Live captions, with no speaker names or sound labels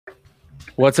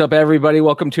What's up, everybody?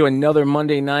 Welcome to another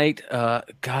Monday night.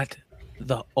 Got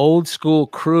the old school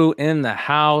crew in the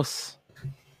house.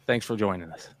 Thanks for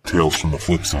joining us. Tales from the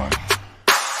flip side.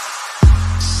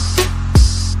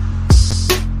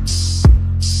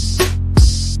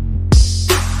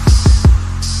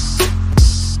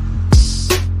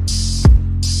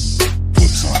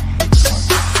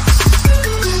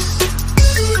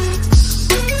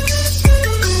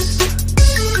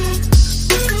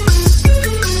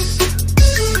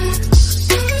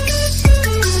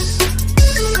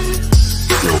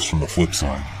 Flip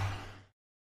side.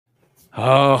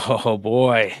 Oh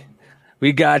boy,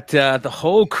 we got the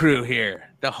whole crew here.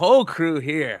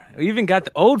 We even got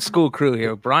the old school crew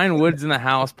here. Brian Woods in the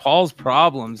house. Paul's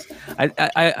problems.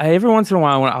 I every once in a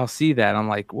while when I'll see that, I'm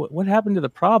like, what happened to the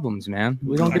problems, man?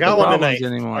 We don't get the problems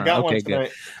anymore. I got one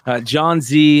tonight. Good. John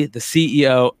Z, the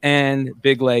CEO, and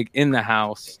Big Leg in the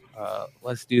house.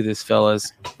 Let's do this,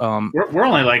 fellas. We're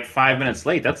only like 5 minutes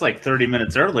late. That's like 30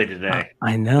 minutes early today.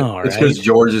 I know, right? It's because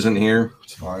George isn't here.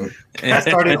 It's fine. I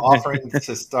started offering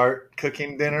to start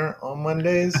cooking dinner on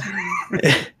Mondays.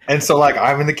 And so like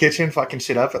I'm in the kitchen fucking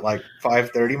shit up at like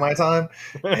 5:30 my time.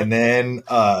 And then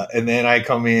I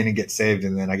come in and get saved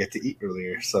and then I get to eat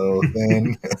earlier. So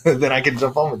then then I can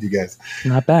jump on with you guys.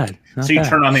 Not bad. So you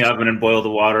turn on the oven and boil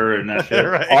the water and that shit.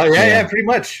 Right. Oh yeah, pretty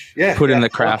much. Yeah. Put in the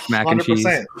Kraft mac and cheese.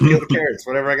 Peel the carrots,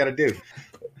 whatever I got to do.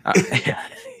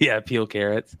 Yeah, peel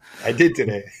carrots. I did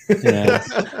today. Yeah.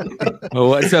 Well,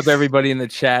 what's up, everybody in the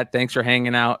chat? Thanks for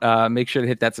hanging out. Make sure to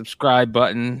hit that subscribe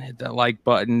button, hit that like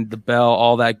button, the bell,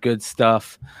 all that good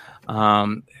stuff.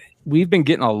 We've been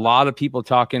getting a lot of people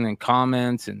talking in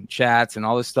comments and chats and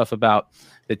all this stuff about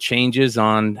the changes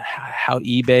on how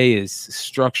eBay is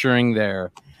structuring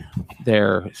their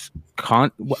I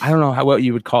don't know what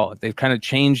you would call it. They've kind of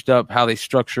changed up how they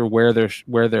structure where they're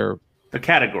the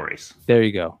categories. There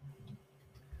you go.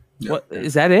 What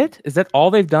is that? Is that all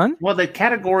they've done? Well, the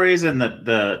categories and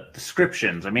the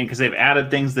descriptions. I mean, because they've added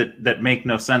things that make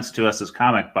no sense to us as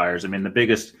comic buyers. I mean, the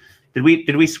biggest. Did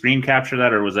we screen capture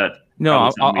that, or was that?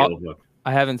 No,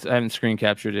 I haven't screen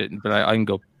captured it, but I can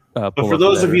go. But for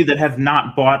those of you that have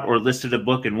not bought or listed a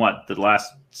book in the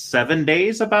last 7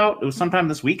 days, it was sometime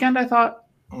this weekend, I thought.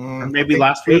 Or maybe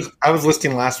last week. I was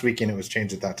listing last week and it was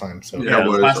changed at that time. So I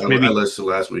listed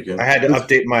last weekend. I had to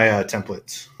update my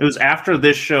templates. It was after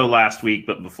this show last week,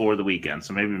 but before the weekend.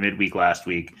 So maybe midweek last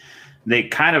week. They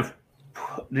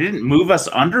they didn't move us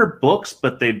under books,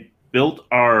 but they built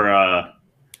our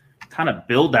kind of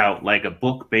build out like a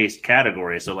book based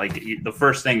category. So like the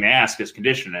first thing they ask is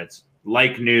condition. It's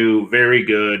like new, very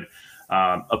good,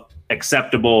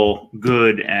 acceptable,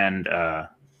 good, and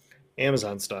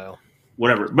Amazon style.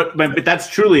 Whatever, but that's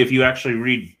truly if you actually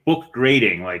read book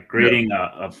grading, like grading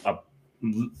a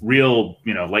real,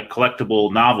 like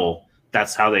collectible novel,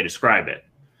 that's how they describe it.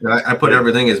 I put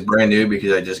everything as brand new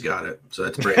because I just got it, so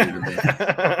that's brand new to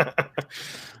me.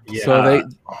 Yeah. So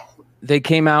they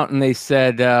came out and they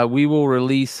said we will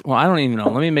release. Well, I don't even know.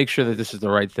 Let me make sure that this is the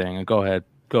right thing. Go ahead,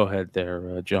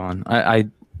 there, John.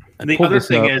 The other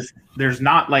thing is there's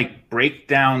not like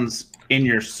breakdowns in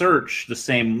your search the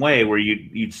same way where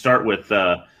you'd start with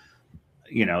the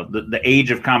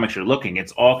age of comics you're looking.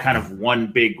 It's all kind of one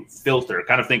big filter.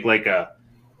 Kind of think like a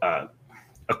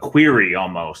query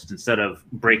almost instead of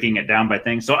breaking it down by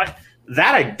things. So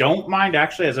I don't mind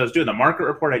actually. As I was doing the market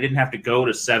report, I didn't have to go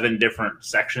to 7 different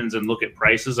sections and look at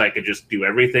prices. I could just do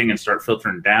everything and start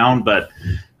filtering down. But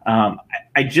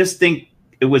I just think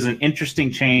it was an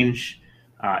interesting change.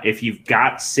 If you've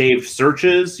got saved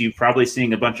searches, you're probably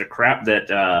seeing a bunch of crap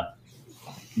that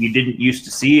you didn't used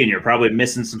to see, and you're probably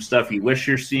missing some stuff you wish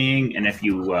you're seeing. And if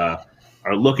you are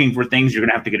looking for things, you're going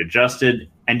to have to get adjusted.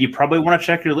 And you probably want to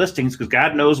check your listings because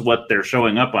God knows what they're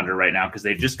showing up under right now because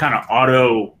they just kind of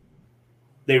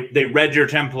they read your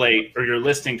template or your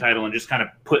listing title and just kind of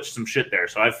put some shit there.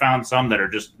 So I found some that are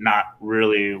just not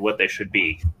really what they should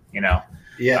be,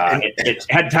 Yeah, it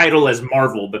had title as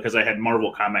Marvel because I had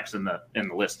Marvel comics in the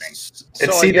listings.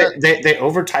 And see that they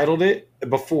overtitled it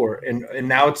before, and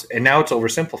now it's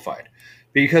oversimplified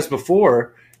because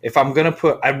before, if I'm gonna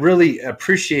put, I really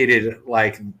appreciated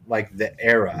like the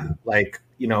era, like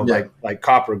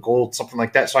copper, gold, something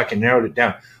like that, so I can narrow it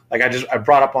down. Like I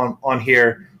brought up on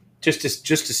here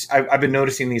I've been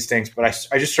noticing these things, but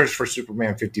I just searched for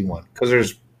Superman 51 because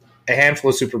there's a handful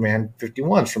of Superman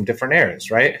 51s from different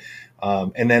eras, right?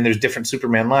 And then there's different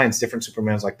Superman lines, different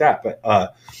Supermans like that.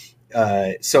 But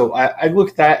so I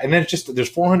looked at that, and then there's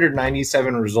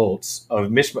 497 results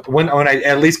of when I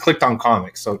at least clicked on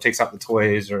comics, so it takes out the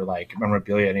toys or like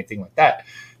memorabilia, anything like that.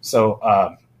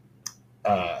 So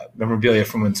memorabilia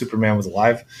from when Superman was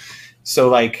alive, So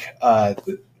like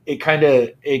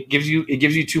it gives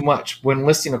you too much. When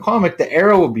listing a comic, the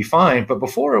arrow would be fine, but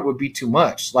before it would be too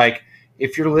much. Like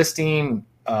if you're listing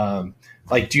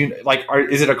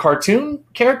is it a cartoon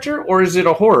character or is it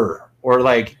a horror? Or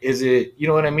like is it, you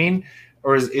know what I mean?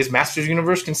 Or is Masters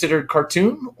Universe considered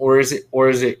cartoon, or is it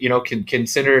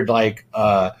considered like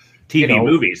TV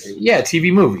movies? Yeah,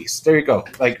 TV movies. There you go.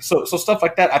 Like so stuff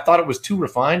like that. I thought it was too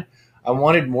refined. I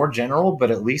wanted more general, but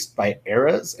at least by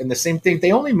eras. And the same thing,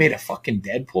 they only made a fucking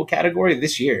Deadpool category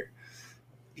this year.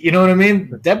 You know what I mean?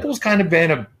 Deadpool's kind of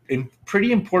been a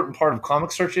pretty important part of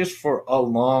comic searches for a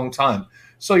long time.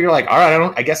 So you're like, all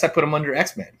right, I guess I put him under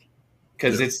X-Men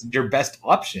because it's your best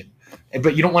option.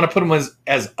 But you don't want to put him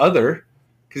as other.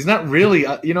 Because not really,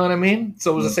 you know what I mean.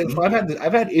 So it was the same. So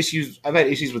I've had issues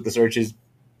with the searches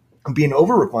being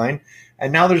over refined,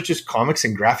 and now there's just comics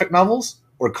and graphic novels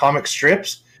or comic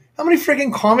strips. How many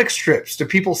friggin' comic strips do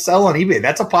people sell on eBay?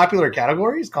 That's a popular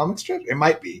category. Is comic strip? It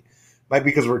might be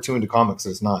because we're too into comics.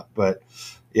 It's not, but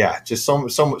yeah, just so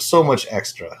much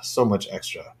extra, so much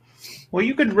extra. Well,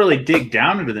 you could really dig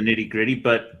down into the nitty gritty,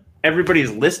 but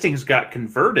everybody's listings got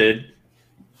converted.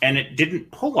 And it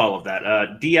didn't pull all of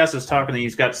that. DS is talking that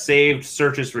he's got saved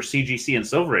searches for CGC and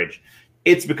Silver Age.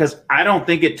 It's because I don't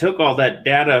think it took all that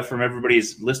data from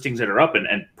everybody's listings that are up and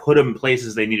put them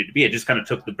places they needed to be. It just kind of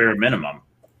took the bare minimum.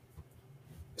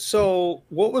 So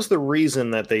what was the reason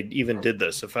that they even did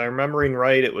this? If I'm remembering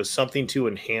right, it was something to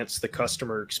enhance the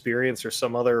customer experience or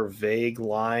some other vague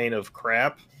line of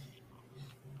crap.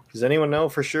 Does anyone know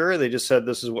for sure? They just said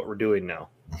this is what we're doing now.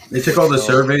 They took all the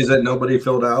surveys that nobody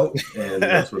filled out, and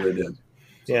that's what they did.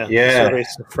 Yeah.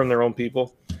 Surveys from their own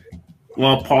people.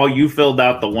 Well, Paul, you filled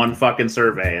out the one fucking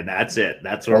survey, and that's it.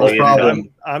 That's where we ended up.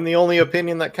 I'm the only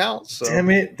opinion that counts. So. Damn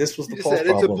it! This was the Paul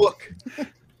problem. It's a book.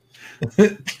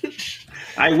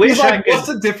 I wish I could what's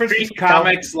the difference treat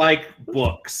comics like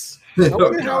books. I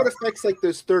wonder how it affects like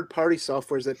those third-party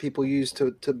softwares that people use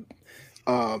to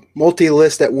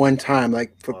multi-list at one time.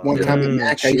 Like for one time in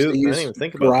Mac, I used to use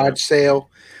Garage Sale.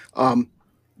 Do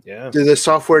the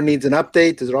software needs an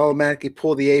update? Does it automatically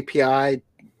pull the API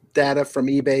data from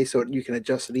eBay so you can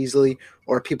adjust it easily?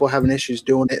 Or are people having issues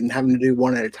doing it and having to do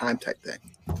one at a time type thing?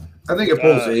 I think it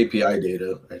pulls the API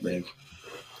data, I think.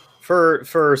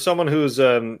 For someone who's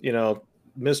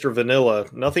Mr. Vanilla,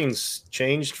 nothing's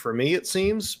changed for me, it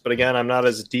seems. But again, I'm not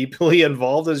as deeply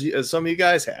involved as some of you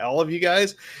guys, all of you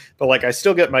guys. But like, I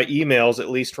still get my emails, at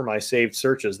least for my saved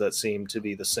searches, that seem to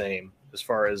be the same as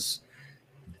far as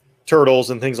turtles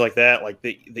and things like that, like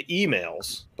the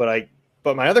emails. But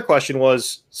my other question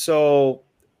was, so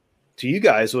to you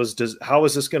guys how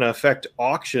is this going to affect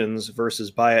auctions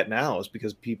versus buy it nows?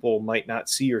 Because people might not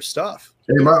see your stuff.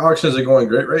 Hey, my auctions are going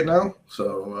great right now,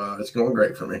 so it's going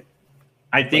great for me.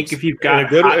 I think if you've got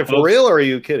for real, or are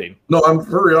you kidding? No, I'm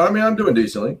for real. I mean, I'm doing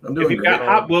decently. If you've got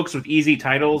hot books with easy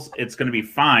titles, it's going to be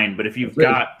fine. But if you've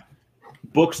got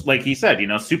books, like he said,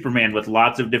 Superman with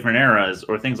lots of different eras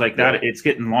or things like that, it's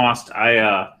getting lost.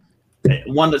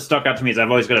 One that stuck out to me is I've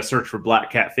always got to search for Black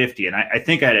Cat 50, and I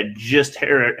think I had just had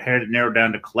it narrowed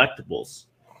down to collectibles,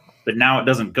 but now it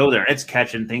doesn't go there. It's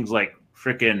catching things like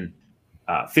freaking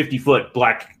 50-foot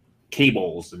black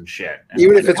cables and shit. And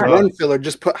even if it's one filler,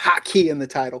 just put hotkey in the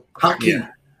title. Hotkey.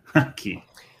 Hotkey.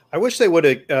 I wish they would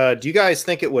have. Do you guys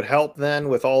think it would help then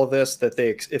with all of this that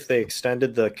if they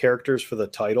extended the characters for the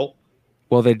title?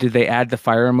 Well, did they add the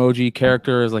fire emoji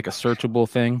character as like a searchable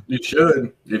thing? You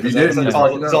should. If you didn't, that's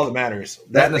all that matters.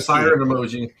 That and the siren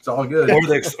emoji. It's all good.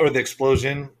 Or the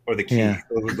explosion or the key. Yeah.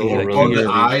 Those are really the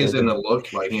eyes and the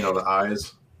look, like the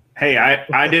eyes. Hey,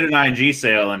 I did an IG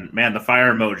sale, and man, the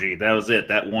fire emoji, that was it.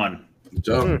 That one.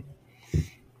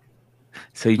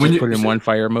 So you just put in one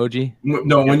fire emoji?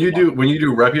 No, when you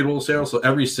do reputable sales, so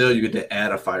every sale you get to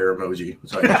add a fire emoji.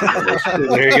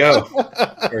 There you go.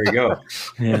 There you go.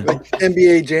 Yeah. Like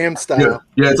NBA Jam style.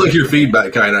 Yeah, it's like your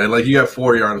feedback kind of. Like you have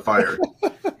 4, you're on fire.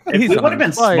 If we would have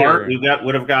been smart, we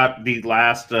would have got the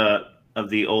last of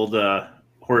the old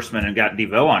Horsemen and got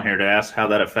Devo on here to ask how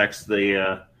that affects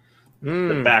the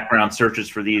background searches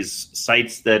for these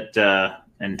sites that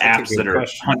and apps that are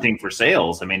hunting for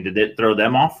sales. I mean, did it throw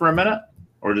them off for a minute?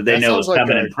 Or did they know it was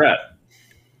coming in prep?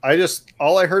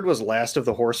 All I heard was Last of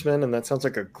the Horsemen, and that sounds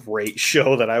like a great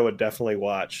show that I would definitely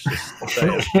watch.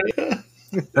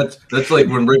 That's like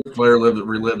when Ric Flair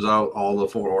relives out all the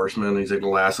 4 horsemen. He's like the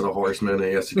last of the horsemen, and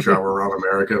he has to travel around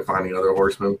America finding other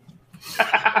horsemen.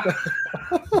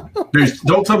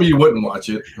 Don't tell me you wouldn't watch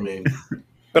it. I mean,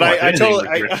 but I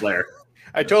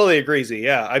totally agree, Z.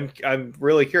 Yeah, I'm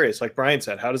really curious. Like Brian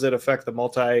said, how does it affect the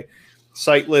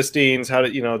multi-site listings? How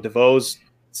do DeVoe's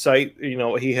site?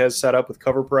 He has set up with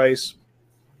Cover Price.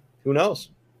 Who knows?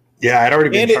 Yeah, I'd already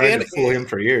been trying to fool him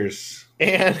for years.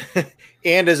 And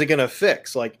is it going to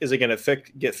fix? Like, is it going to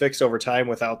get fixed over time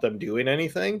without them doing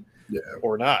anything? Yeah,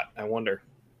 or not? I wonder.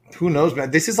 Who knows,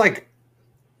 man? This is like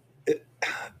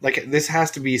this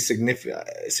has to be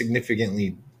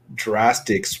significantly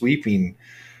drastic, sweeping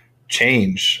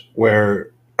change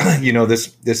where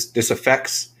this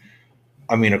affects.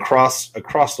 I mean, across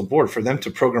the board, for them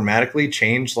to programmatically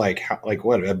change like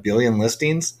what, 1 billion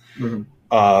listings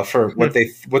for what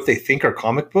they think are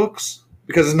comic books.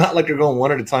 Because it's not like you're going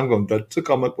one at a time going, that's a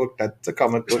comic book, that's a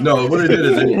comic book. No, what it did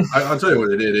is, I'll tell you what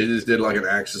they did. They just did like an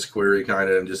access query kind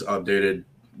of and just updated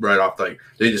right off. Like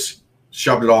they just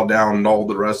shoved it all down, nulled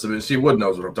the rest of it. See, Wood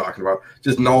knows what I'm talking about.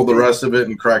 Just nulled the rest of it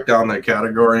and cracked down that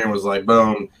category and was like,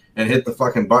 boom, and hit the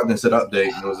fucking button and said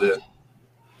update, and that was it.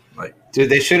 Like, dude,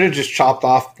 they should have just chopped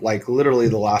off like literally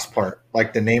the last part,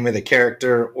 like the name of the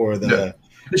character or the. Yeah.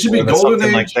 It should be golden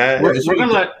age. Like that. We're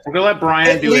gonna let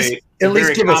Brian do a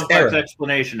very complex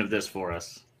explanation of this for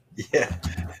us. Yeah,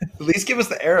 at least give us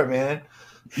the era, man.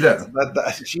 Yeah,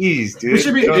 jeez, dude.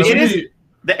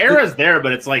 The era is there,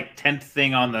 but it's like 10th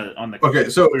thing on the. Okay,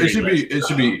 so it should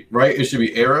be right. It should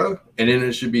be era, and then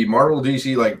it should be Marvel,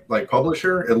 DC, like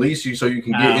publisher. At least so you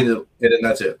can get into, and then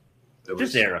that's it.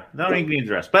 Just era. I don't even need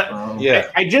the rest. But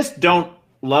I just don't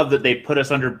love that they put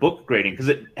us under book grading because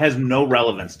it has no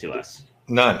relevance to us.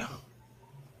 None.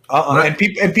 And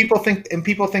people think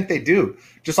they do.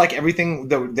 Just like everything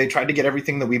that they tried to get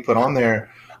everything that we put on there.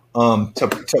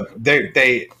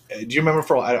 They do you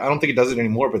remember I don't think it does it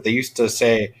anymore, but they used to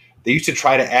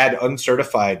try to add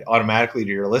uncertified automatically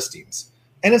to your listings.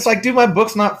 And it's like, dude, my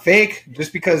book's not fake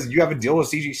just because you have a deal with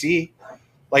CGC.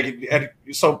 Like,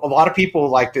 so a lot of people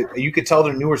like that. You could tell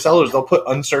they're newer sellers. They'll put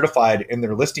uncertified in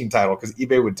their listing title because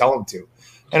eBay would tell them to.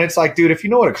 And it's like, dude, if you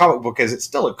know what a comic book is, it's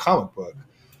still a comic book.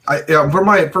 For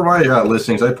my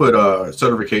listings, I put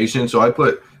certification. So I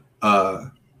put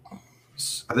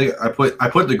I think I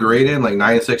put the grade in like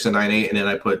 9.6 and 9.8, and then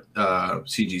I put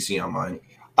CGC on mine.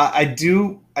 I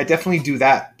definitely do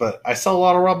that, but I sell a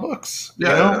lot of raw books.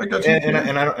 Yeah, I got you.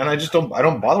 And I just don't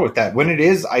bother with that. When it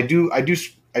is, I do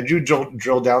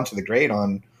drill down to the grade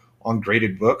on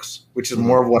graded books, which is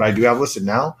more of what I do have listed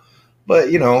now. But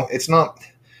it's not.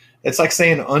 It's like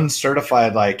saying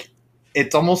uncertified. Like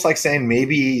it's almost like saying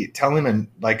maybe telling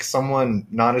someone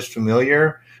not as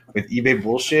familiar with eBay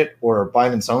bullshit or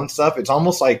buying and selling stuff. It's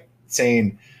almost like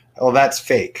saying, "Oh, that's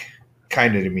fake,"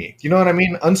 kind of to me. You know what I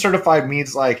mean? Uncertified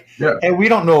means like, hey, we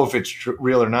don't know if it's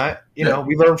real or not. You know,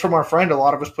 we learned from our friend. A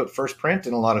lot of us put first print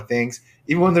in a lot of things,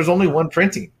 even when there's only one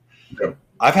printing. Yeah.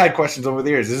 I've had questions over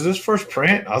the years. Is this first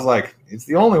print? I was like, it's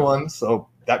the only one, so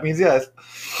that means yes.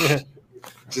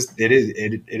 Just it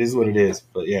is what it is.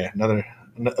 But yeah, another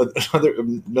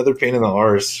pain in the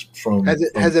arse from. Has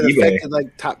it eBay. Affected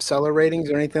like top seller ratings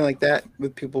or anything like that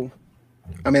with people?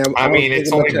 I mean,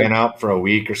 it's only been out for a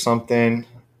week or something,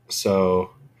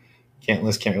 so can't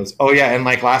list. Oh yeah, and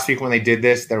like last week when they did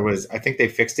this, I think they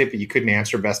fixed it, but you couldn't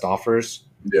answer best offers.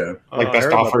 Yeah, like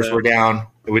best offers were down,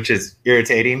 which is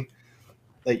irritating.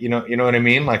 Like you know what I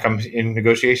mean? Like I'm in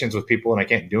negotiations with people and I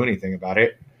can't do anything about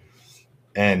it,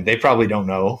 and they probably don't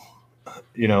know,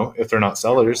 if they're not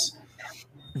sellers.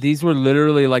 These were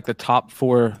literally like the top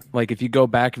 4. Like if you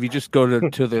just go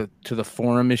to the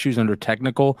forum issues under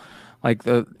technical, like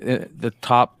the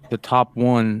top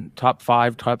 1, top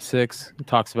 5, top 6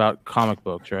 talks about comic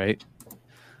books, right?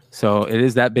 So it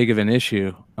is that big of an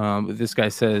issue. But this guy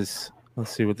says,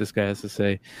 let's see what this guy has to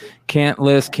say. Can't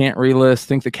list, can't relist.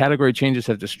 Think the category changes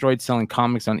have destroyed selling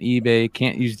comics on eBay.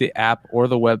 Can't use the app or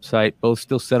the website. Both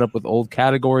still set up with old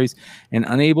categories and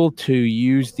unable to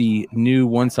use the new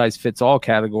one-size-fits-all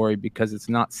category because it's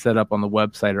not set up on the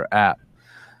website or app.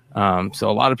 So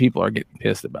a lot of people are getting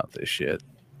pissed about this shit.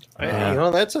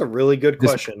 That's a really good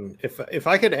question. If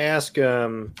I could ask,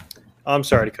 I'm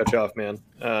sorry to cut you off, man.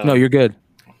 No, you're good.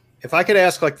 If I could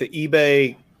ask like the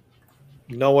eBay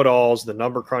know-it-alls, the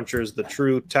number crunchers, the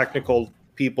true technical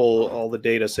people, all the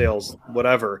data sales,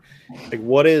 whatever. Like,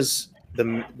 what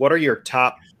are your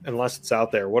top, unless it's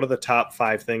out there, what are the top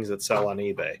 5 things that sell on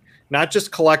eBay? Not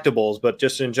just collectibles, but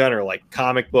just in general, like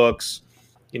comic books,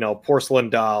 porcelain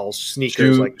dolls,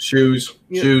 sneakers, shoes,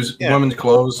 women's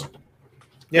clothes.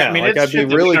 Yeah, I mean, I'd be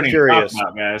really curious,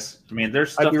 guys. I mean,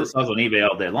 there's stuff that sells on eBay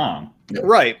all day long.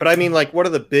 Right, but I mean, like, what are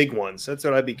the big ones? That's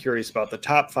what I'd be curious about. The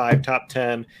top 5, top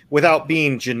 10, without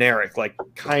being generic, like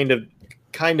kind of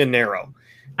narrow.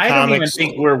 I don't even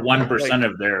think we're 1%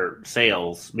 of their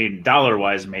sales. I mean,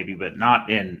 dollar-wise, maybe, but not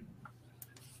in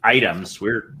items.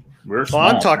 We're We're small.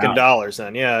 Well, I'm talking dollars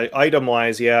then. Yeah, item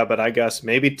wise, yeah, but I guess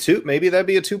maybe that'd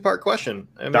be a 2-part question.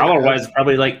 Dollar wise,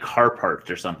 probably like car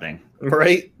parts or something,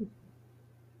 right?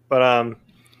 But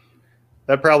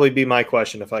that'd probably be my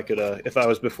question if I could, if I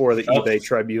was before the eBay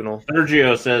tribunal.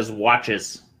 Sergio says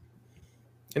watches.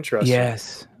 Interesting.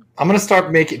 Yes, I'm gonna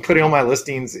start putting all my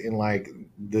listings in like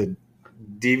the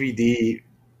DVD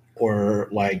or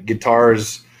like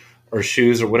guitars or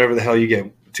shoes or whatever the hell you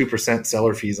get 2%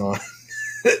 seller fees on.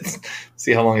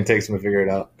 See how long it takes them to figure it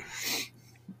out.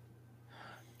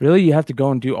 Really, you have to go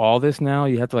and do all this now?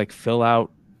 You have to like fill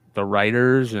out the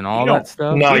writers and all that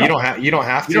stuff? No, you don't have to. You don't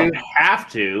have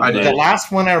to. The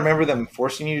last one I remember them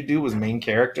forcing you to do was main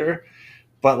character.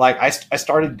 But like I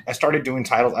started doing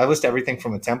titles. I list everything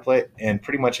from a template, and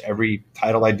pretty much every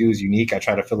title I do is unique. I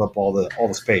try to fill up all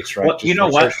the space, right? Well, you know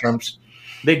what?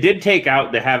 They did take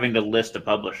out the having to list a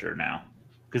publisher now,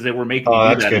 because they were making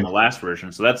you do that in the last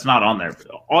version. So that's not on there.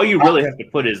 All you really have to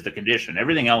put is the condition.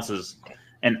 Everything else is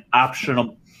an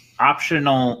optional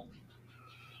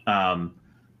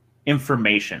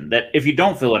information that if you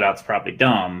don't fill it out, it's probably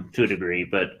dumb to a degree,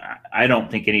 but I don't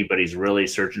think anybody's really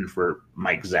searching for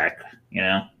Mike Zack, you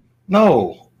know?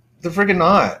 No, they're freaking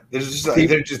not. They're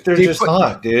just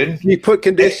not, dude. You put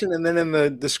condition and then in the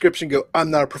description go,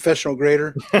 I'm not a professional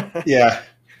grader. Yeah.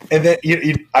 And then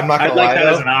I'm not gonna I'd like that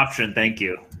as an option. Thank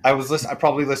you. I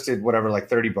probably listed whatever, like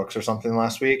 30 books or something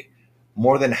last week.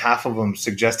 More than half of them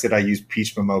suggested I use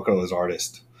Peach Momoko as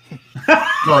artist.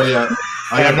 Oh yeah.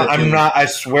 I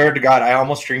swear to God, I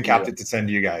almost screen capped it to send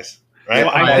to you guys. Right?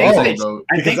 Well,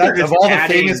 I think they're of all the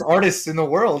famous artists in the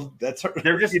world,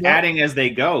 they're just adding as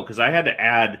they go. Because I had to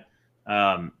add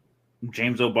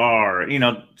James O'Barr,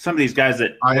 some of these guys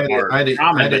that are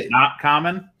common but not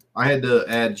common. I had to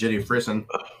add Jenny Frisson.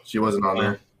 She wasn't on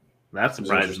there. That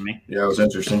surprises me. Yeah, it was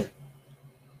interesting.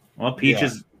 Well, Peach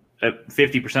is at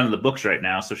 50% of the books right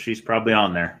now, so she's probably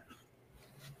on there.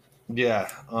 Yeah,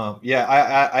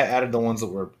 I added the ones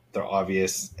that they're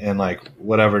obvious and like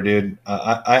whatever, dude.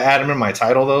 I add them in my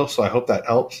title though, so I hope that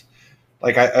helps.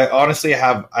 Like I honestly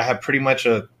have pretty much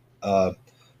a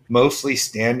mostly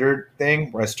standard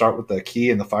thing where I start with the key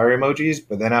and the fire emojis,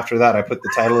 but then after that I put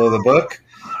the title of the book.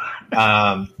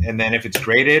 And then if it's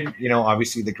graded,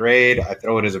 obviously the grade, I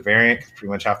throw it as a variant. Pretty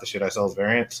much half the shit I sell is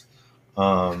variants.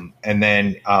 And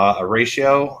then a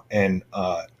ratio and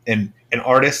an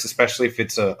artist, especially if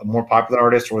it's a more popular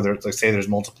artist, or there's, like, say there's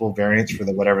multiple variants for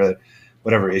the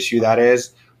whatever issue that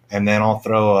is. And then I'll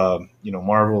throw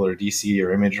Marvel or DC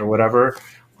or Image or whatever.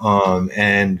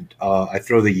 And I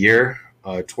throw the year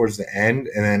towards the end,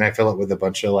 and then I fill it with a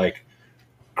bunch of like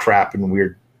crap and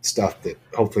weird stuff that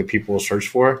hopefully people will search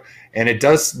for. And it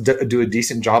does do a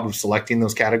decent job of selecting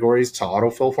those categories to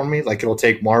autofill for me. Like it'll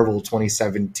take Marvel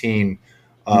 2017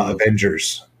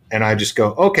 Avengers, and I just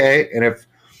go okay,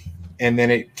 and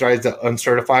then it tries to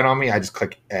uncertified on me. I just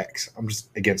click X. I'm just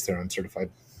against their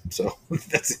uncertified. So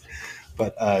that's it.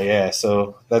 But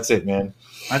so that's it, man.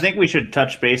 I think we should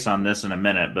touch base on this in a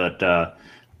minute, but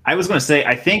I was going to say,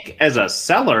 I think as a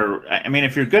seller, I mean,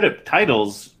 if you're good at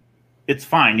titles, it's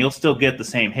fine. You'll still get the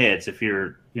same hits if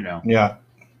you're,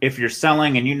 if you're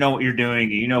selling and you know what you're doing,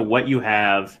 you know what you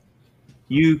have,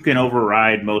 you can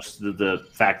override most of the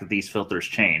fact that these filters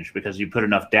change because you put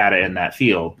enough data in that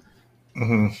field.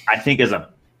 Mm-hmm. I think as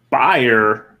a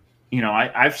buyer,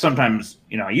 I've sometimes,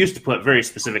 I used to put very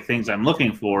specific things I'm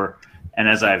looking for. And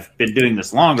as I've been doing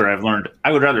this longer, I've learned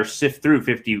I would rather sift through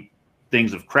 50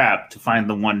 things of crap to find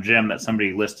the one gem that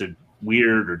somebody listed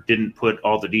weird or didn't put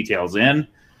all the details in.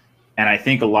 And I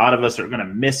think a lot of us are going to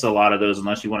miss a lot of those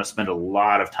unless you want to spend a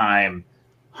lot of time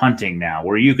hunting now,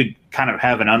 where you could kind of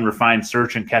have an unrefined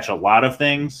search and catch a lot of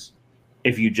things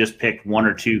if you just picked one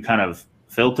or two kind of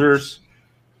filters.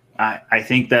 I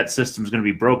think that system's going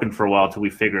to be broken for a while till we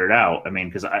figure it out. I mean,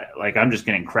 because I'm just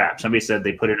getting crap. Somebody said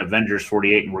they put in Avengers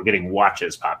 48 and we're getting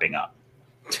watches popping up.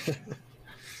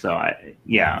 So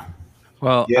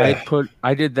Well, yeah.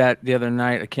 I did that the other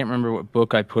night. I can't remember what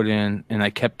book I put in, and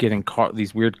I kept getting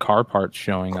these weird car parts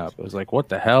showing up. It was like, what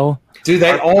the hell? Dude,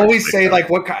 they always say like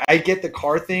what I get the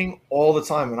car thing all the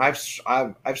time, and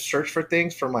I've searched for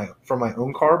things for my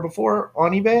own car before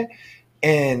on eBay,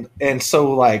 and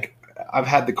so like I've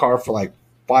had the car for like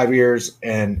 5 years,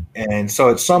 and so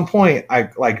at some point I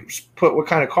like put what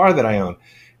kind of car that I own,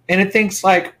 and it thinks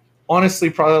like honestly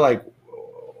probably like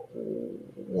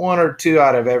 1 or 2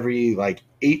 out of every like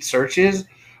 8 searches,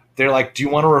 they're like, do you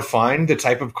want to refine the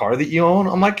type of car that you own?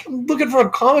 I'm like, I'm looking for a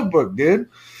comic book, dude.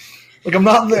 Like I'm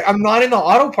not in the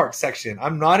auto parts section.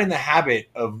 I'm not in the habit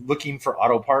of looking for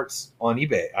auto parts on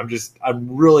eBay. I'm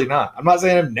really not. I'm not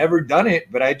saying I've never done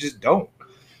it, but I just don't.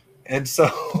 And so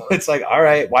it's like, all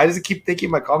right, why does it keep thinking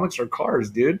my comics are cars,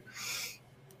 dude?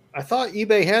 I thought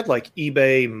eBay had like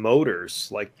eBay Motors,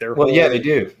 like their well, yeah, they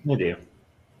do. They do.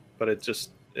 But it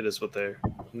is what the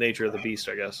nature of the beast,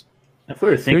 I guess. If we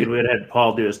were thinking we'd had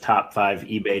Paul do his top 5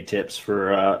 eBay tips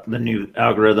for the new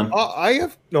algorithm. I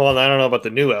don't know about the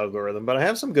new algorithm, but I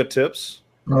have some good tips.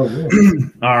 Oh,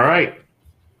 all right.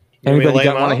 Anybody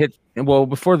want to hit? Well,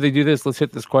 before they do this, let's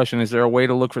hit this question. Is there a way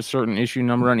to look for certain issue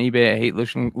number on eBay? I hate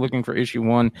looking for issue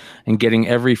 1 and getting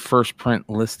every first print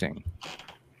listing.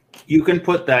 You can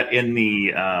put that in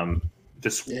the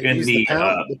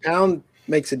the pound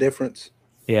makes a difference.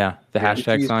 Yeah, the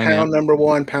hashtag sign. Pound number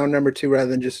 1, pound number 2, rather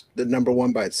than just the number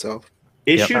 1 by itself.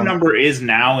 Issue number is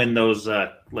now in those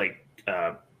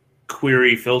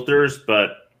query filters,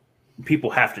 but people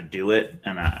have to do it,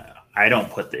 and I don't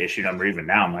put the issue number even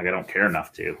now. I'm like, I don't care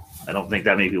enough to. I don't think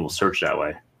that many people search that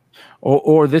way.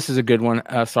 Or this is a good one.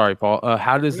 Sorry, Paul.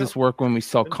 How does this work when we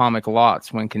sell comic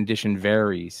lots when condition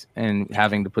varies and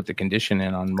having to put the condition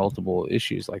in on multiple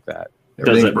issues like that?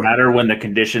 Does it matter when the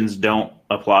conditions don't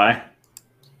apply?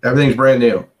 Everything's brand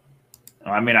new.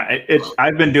 I mean,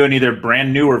 I've been doing either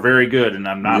brand new or very good, and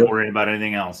I'm not worried about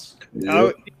anything else.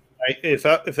 Yep. If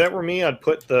that were me, I'd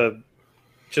put to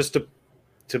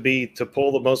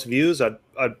pull the most views, I'd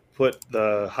put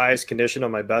the highest condition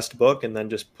on my best book, and then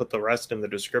just put the rest in the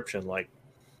description.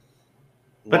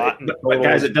 But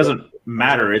guys, it doesn't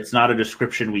matter. It's not a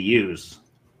description we use.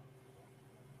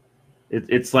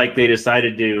 It's like they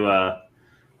decided to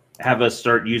have us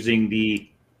start using the.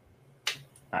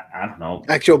 I don't know.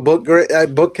 Actual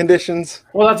book conditions.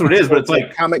 Well, that's what it is, but it's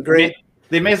like comic grade.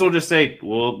 They may as well just say,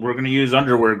 "Well, we're going to use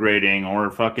underwear grading or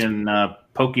fucking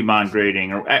Pokemon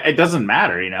grading," or it doesn't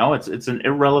matter. It's an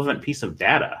irrelevant piece of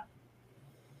data.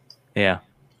 Yeah.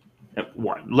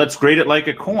 Let's grade it like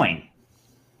a coin.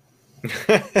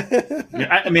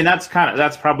 I mean, that's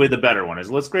probably the better one. Is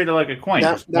let's grade it like a coin.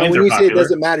 Now when you say it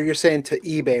doesn't matter, you're saying to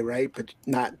eBay, right? But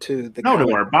not to the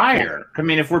to our buyer. I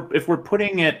mean, if we're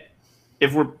putting it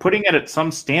at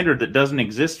some standard that doesn't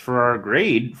exist for our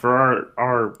grade, for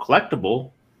our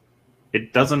collectible,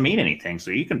 it doesn't mean anything.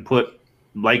 So you can put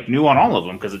like new on all of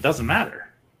them because it doesn't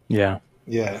matter. Yeah.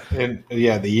 Yeah. And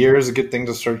the year is a good thing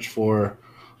to search for.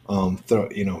 You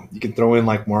can throw in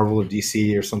like Marvel or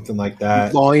DC or something like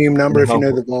that. Volume number, if you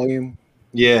know the volume.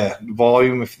 Yeah.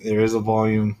 Volume, if there is a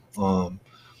volume.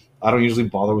 I don't usually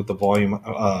bother with the volume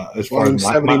as far as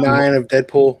 79 of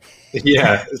Deadpool.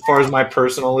 Yeah, as far as my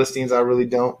personal listings, I really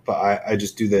don't, but I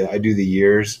just do the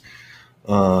years.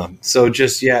 So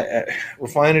just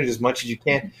refine it as much as you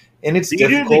can, and it's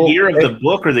difficult. Do the year of the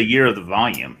book or the year of the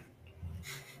volume?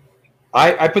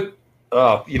 I put.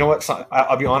 You know what?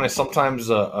 I'll be honest. Sometimes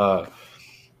I'll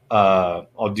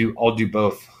do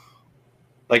both.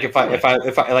 Like if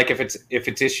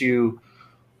it's issue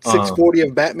 640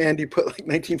 of Batman, do you put like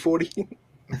 1940?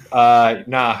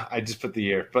 Nah, I just put the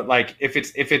year. But like if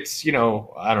it's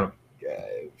I don't know,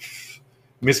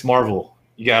 Miss Marvel,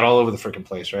 you got all over the freaking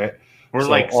place, right? Or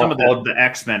like some of the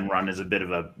X-Men run is a bit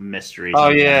of a mystery. Oh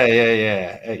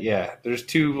yeah. There's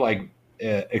 2 like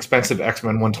expensive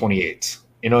X-Men 128s.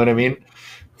 You know what I mean?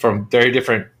 From very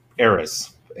different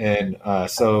eras, and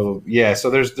so there's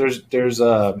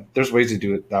ways to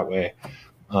do it that way.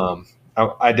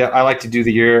 I like to do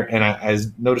the year, and I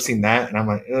was noticing that, and I'm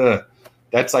like, ugh,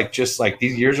 that's like just like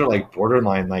these years are like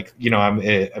borderline. Like I'm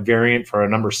a variant for a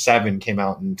number 7 came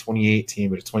out in 2018,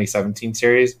 but it's 2017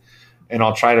 series, and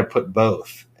I'll try to put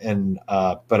both. And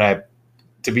but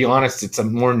to be honest, it's a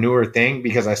more newer thing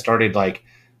because I started like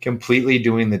completely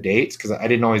doing the dates because I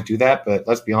didn't always do that. But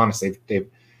let's be honest,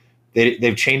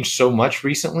 they've changed so much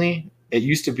recently. It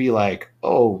used to be like,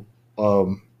 number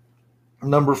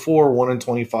 4, 1 in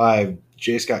 25,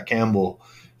 J. Scott Campbell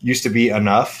used to be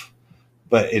enough,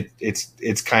 but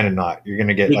it's kind of not. You're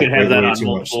gonna get you can have that on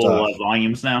multiple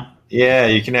volumes now. Yeah,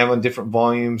 you can have on different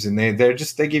volumes, and they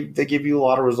give you a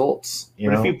lot of results.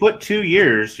 But if you put 2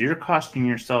 years, you're costing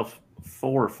yourself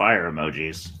 4 fire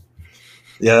emojis.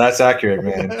 Yeah, that's accurate,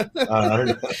 man.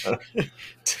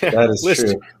 That is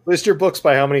true. List your books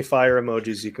by how many fire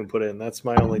emojis you can put in. That's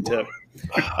my only tip.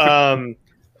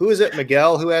 Who is it,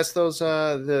 Miguel, who asked those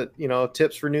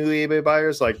tips for new eBay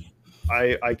buyers? Like,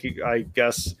 I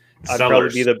guess I'd probably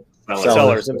be the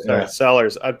sellers. I'm sorry,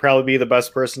 sellers. I'd probably be the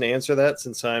best person to answer that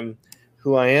since I'm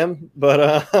who I am.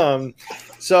 But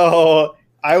so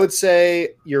I would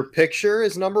say your picture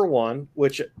is number 1,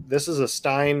 which this is a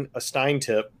Stein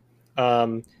tip.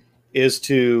 Is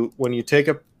to when you take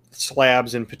up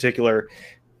slabs in particular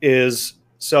is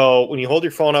so when you hold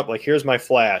your phone up, like here's my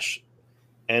flash.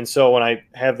 And so when I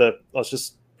have let's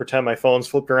just pretend my phone's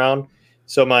flipped around.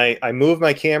 So I move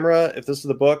my camera, if this is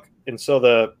the book, and so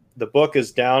the book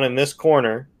is down in this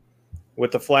corner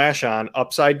with the flash on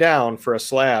upside down for a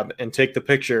slab and take the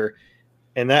picture,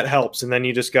 and that helps. And then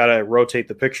you just got to rotate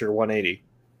the picture 180.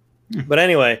 But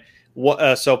anyway,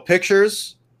 so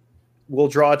pictures will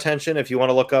draw attention. If you want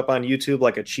to look up on YouTube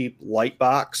like a cheap light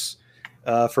box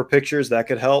for pictures, that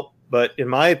could help. But in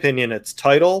my opinion, it's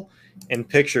title and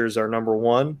pictures are number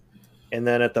one. And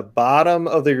then at the bottom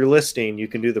of your listing, you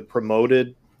can do the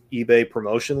promoted eBay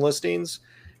promotion listings.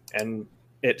 And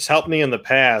it's helped me in the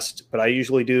past, but I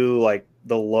usually do like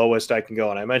the lowest I can go.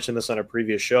 And I mentioned this on a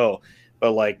previous show,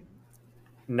 but like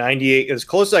 98, as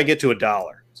close as I get to $1.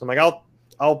 So I'm like,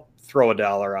 I'll throw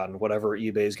 $1 on whatever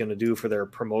eBay is going to do for their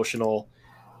promotional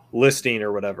listing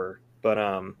or whatever. But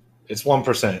it's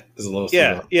 1% is the lowest.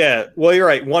 Yeah. Well, you're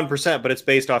right, 1%, but it's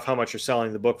based off how much you're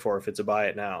selling the book for if it's a buy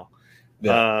it now.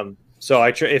 Yeah. So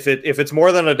if it's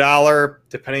more than $1,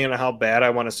 depending on how bad I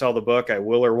want to sell the book, I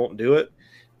will or won't do it.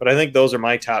 But I think those are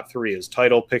my top three: is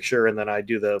title, picture, and then I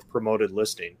do the promoted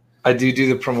listing. I do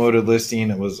the promoted listing.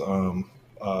 It was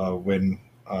when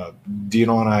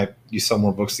Dino and I used to sell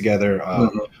more books together.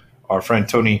 Our friend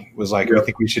Tony was like, "I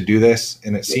think we should do this,"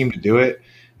 and it seemed to do it.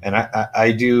 And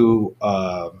I do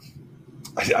the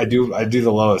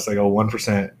lowest. I go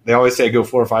 1%. They always say go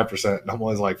 4 or 5%. And I'm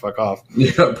always like, fuck off.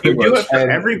 Yeah, you do it for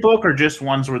every book or just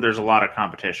ones where there's a lot of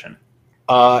competition?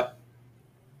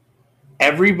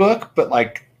 Every book, but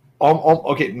like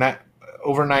not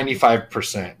over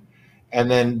 95%.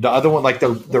 And then the other one, like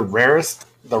the rarest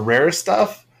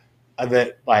stuff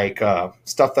that like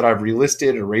stuff that I've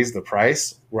relisted or raised the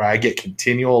price, where I get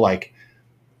continual like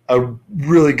a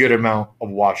really good amount of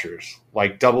watchers,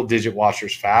 like double-digit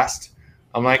watchers fast.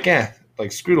 I'm like,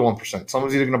 like screw the 1%.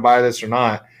 Someone's either going to buy this or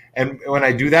not. And when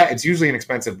I do that, it's usually an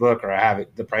expensive book, or I have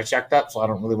the price jacked up, so I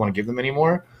don't really want to give them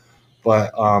anymore.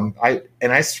 But I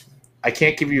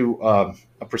can't give you a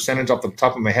percentage off the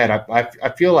top of my head. I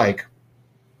feel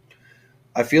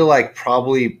like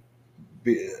probably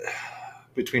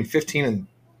between 15 and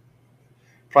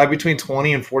probably between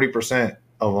 20 and 40%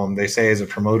 of them they say is a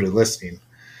promoted listing.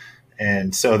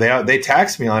 And so they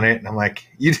tax me on it, and I'm like,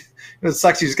 it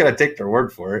sucks. You just got to take their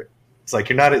word for it. It's like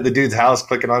you're not at the dude's house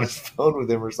clicking on his phone with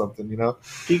him or something, you know?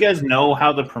 Do you guys know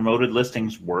how the promoted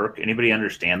listings work? Anybody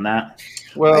understand that?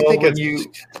 Well, when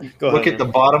you look at the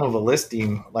bottom of a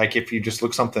listing, like if you just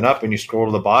look something up and you scroll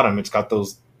to the bottom, it's got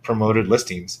those promoted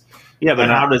listings. Yeah, but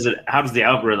how does the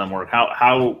algorithm work?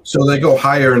 How So they go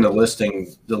higher in the listing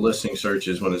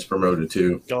searches when it's promoted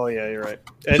too. Oh yeah, you're right.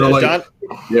 And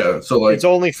so it's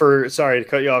only for, sorry to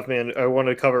cut you off, man. I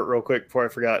wanted to cover it real quick before I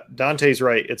forgot. Dante's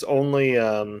right. It's only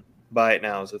buy it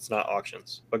nows. It's not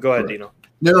auctions. But go ahead, Correct.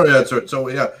 Dino. No, yeah.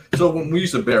 So when we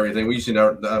used to bid everything, we used to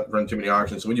not run too many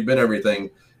auctions. So when you bid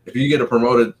everything, if you get a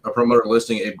promoted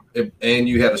listing, and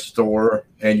you had a store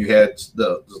and you had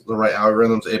the right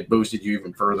algorithms, it boosted you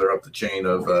even further up the chain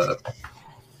of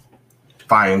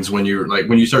finds. When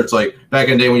you search, like back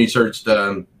in the day when you searched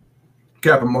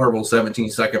Captain Marvel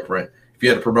 17-second print, if you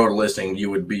had a promoted listing,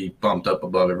 you would be bumped up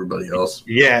above everybody else.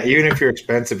 Yeah, even if you're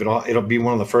expensive, it'll be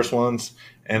one of the first ones.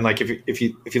 And like if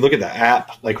you look at the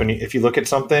app, like if you look at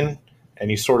something and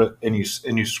you sort of and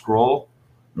you scroll.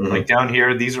 Mm-hmm. Like down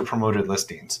here, these are promoted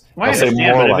listings. Well, I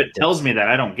understand, but if it tells me that,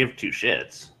 I don't give two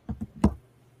shits.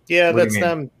 Yeah, that's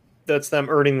them. That's them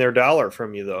earning their dollar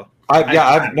from you, though.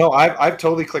 I've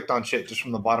totally clicked on shit just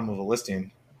from the bottom of a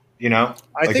listing. You know,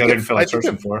 I didn't feel like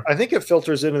searching for. I think it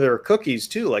filters into their cookies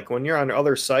too. Like when you're on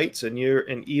other sites and you're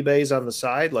in eBay's on the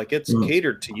side, like it's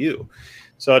catered to you.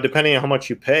 So depending on how much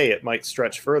you pay, it might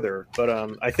stretch further. But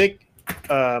I think,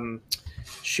 I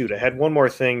had one more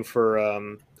thing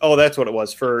for. Oh, that's what it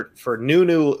was for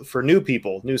new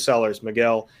people, new sellers,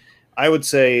 Miguel. I would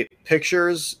say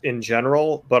pictures in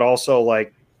general, but also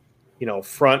like,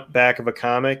 front, back of a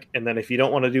comic. And then if you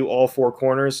don't want to do all four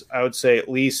corners, I would say at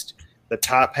least the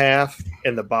top half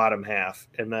and the bottom half.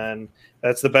 And then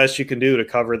that's the best you can do to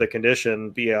cover the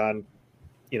condition beyond,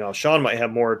 Sean might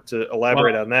have more to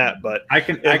elaborate on that, but I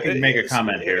can make a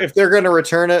comment here. If they're going to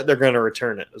return it, they're going to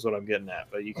return it is what I'm getting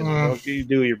at, but you can you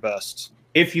do your best.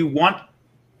 If you want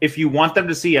them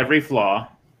to see every flaw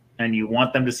and you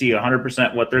want them to see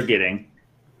 100% what they're getting,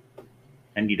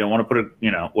 and you don't want to put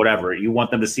whatever, you want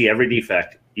them to see every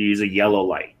defect, you use a yellow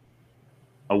light.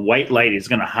 A white light is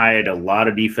going to hide a lot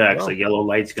of defects. A yellow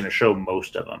light's going to show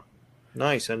most of them.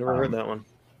 Nice. I never heard that one.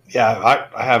 Yeah,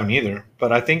 I haven't either.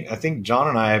 But I think John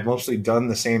and I have mostly done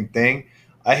the same thing.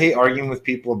 I hate arguing with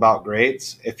people about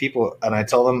grades. And I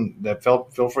tell them that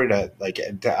feel free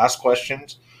to ask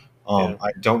questions.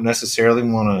 I don't necessarily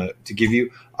want to give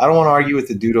you. I don't want to argue with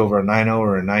the dude over a 9.0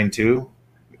 or a 9.2.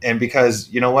 and because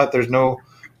you know what,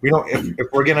 we don't. If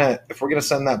we're gonna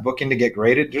send that book in to get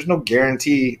graded, there's no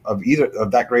guarantee of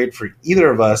that grade for either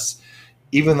of us.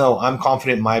 Even though I'm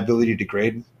confident in my ability to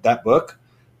grade that book,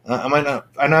 I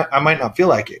might not feel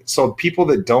like it. So people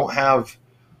that don't have,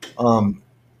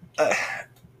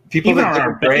 people even that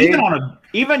on grade,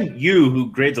 even you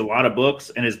who grades a lot of books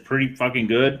and is pretty fucking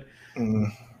good,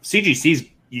 CGC's.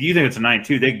 You think it's a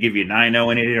 9.2? They could give you a 9.0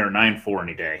 any day or a 9.4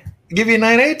 any day. Give you a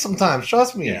 9.8 sometimes.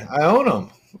 Trust me, I own them.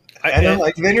 And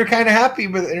then you're kind of happy,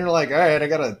 but then you're like, all right, I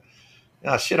gotta.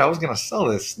 Oh shit! I was gonna sell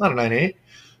this. It's not a 9.8.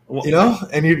 You know,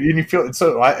 and you feel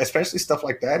so. Especially stuff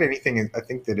like that. Anything I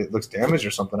think that it looks damaged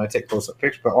or something, I take close-up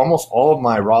pictures. But almost all of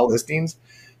my raw listings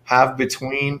have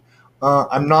between.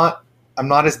 I'm not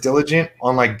as diligent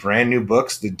on like brand new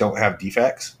books that don't have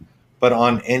defects, but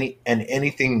on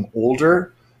anything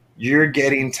older. You're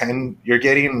getting 8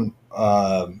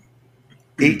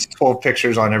 to 12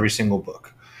 pictures on every single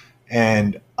book.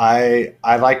 And I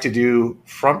like to do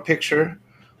front picture.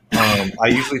 I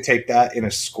usually take that in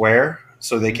a square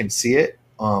so they can see it.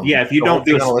 If you don't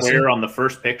do a square on the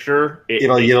first picture,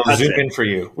 it'll zoom in for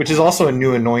you, which is also a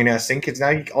new annoying ass thing. Because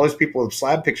now all these people with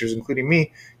slab pictures, including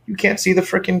me, you can't see the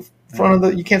freaking front of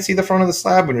the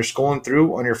slab when you're scrolling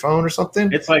through on your phone or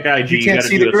something. It's like IG. You can't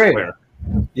see the grade. Square.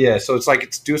 Yeah, so it's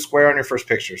like do a square on your first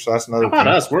picture. So that's another. How about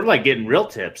us? We're like getting real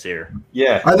tips here.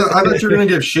 Yeah, I thought you were gonna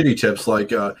give shitty tips like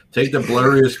take the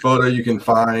blurriest photo you can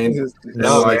find.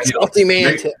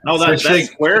 Multi-man tip. No, that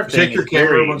square thing. Shake your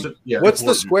camera. What's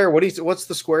the square? What's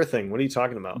the square thing? What are you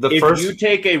talking about? If you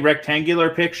take a rectangular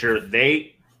picture,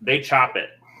 they chop it.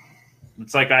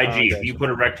 It's like IG. If you put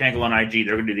a rectangle on IG,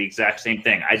 they're gonna do the exact same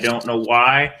thing. I don't know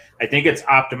why. I think it's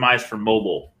optimized for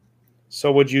mobile.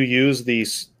 So would you use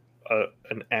these?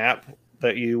 An app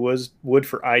that you would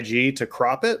for IG to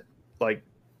crop it, like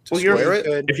square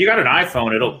it? If you got an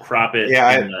iPhone, it'll crop it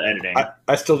in the editing.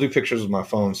 I still do pictures with my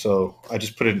phone, so I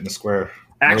just put it in the square.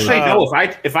 Actually, no.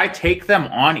 If I take them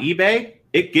on eBay,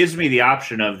 it gives me the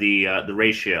option of the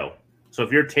ratio. So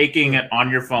if you're taking it on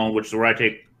your phone, which is where I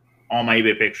take all my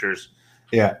eBay pictures,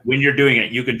 when you're doing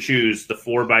it, you can choose the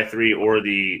 4x3 or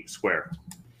the square.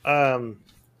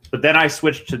 But then I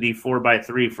switched to the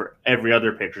 4x3 for every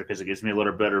other picture because it gives me a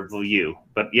little better view.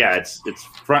 But yeah, it's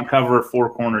front cover,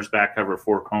 4 corners, back cover,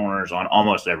 4 corners on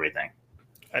almost everything.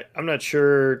 I'm not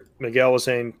sure. Miguel was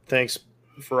saying thanks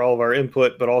for all of our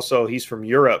input, but also he's from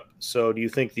Europe. So do you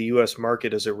think the U.S.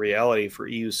 market is a reality for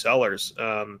EU sellers? It's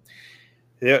got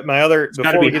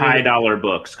to be high-dollar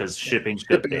books because shipping's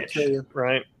good bitch.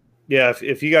 Right. Yeah,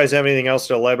 if you guys have anything else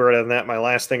to elaborate on that, my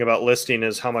last thing about listing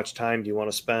is how much time do you want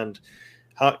to spend?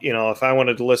 If I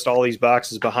wanted to list all these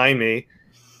boxes behind me,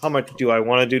 how much do I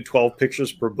want to do 12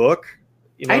 pictures per book?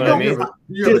 You know what I mean?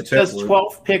 Does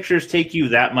 12 pictures take you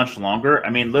that much longer?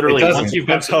 I mean, literally, once you've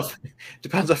got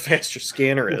depends how fast your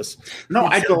scanner is. No,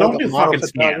 I don't do fucking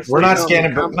scans. We're not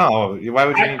scanning. No, why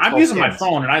would you? I'm using my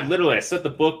phone, and I set the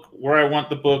book where I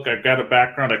want the book. I've got a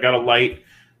background. I've got a light.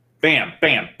 Bam,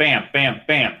 bam, bam, bam,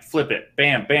 bam. Flip it.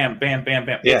 Bam, bam, bam, bam,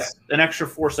 bam. Yeah. It's an extra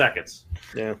 4 seconds.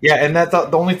 Yeah, and that's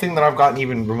the only thing that I've gotten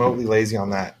even remotely lazy on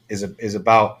that is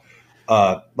about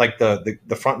like the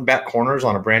front and back corners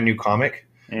on a brand new comic.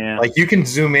 Yeah, like you can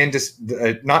zoom in just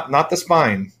not the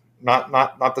spine,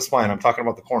 not the spine. I'm talking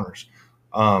about the corners.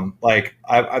 Like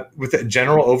I with a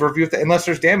general overview of unless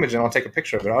there's damage, and I'll take a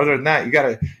picture of it. Other than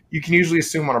that, you can usually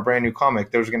assume on a brand new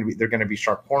comic they're going to be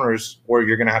sharp corners, or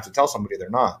you're going to have to tell somebody they're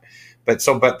not. But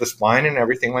the spine and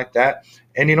everything like that.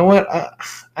 And you know what?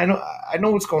 I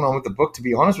know what's going on with the book. To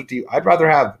be honest with you, I'd rather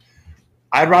have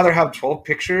 12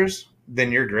 pictures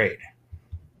than your grade.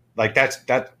 Like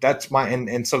that's my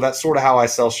and so that's sort of how I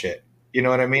sell shit. You know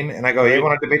what I mean? And I go, you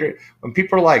want to debate it? When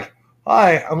people are like,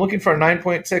 hi, I'm looking for a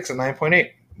 9.6, a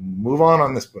 9.8. Move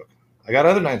on this book. I got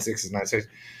other 9.6s,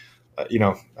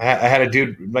 9.6. I had a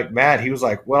dude like Matt. He was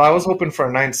like, well, I was hoping for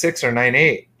a 9.6 or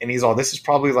 9.8. And he's all, this is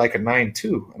probably like a 9.2.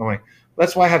 And I'm like, well,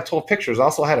 that's why I have 12 pictures. I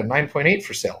also had a 9.8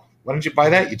 for sale. Why didn't you buy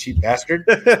that, you cheap bastard?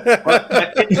 You wanted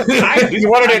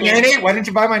a 9.8? Why didn't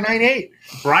you buy my 9.8?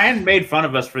 Brian made fun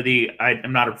of us for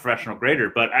I'm not a professional grader,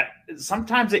 but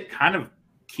sometimes it kind of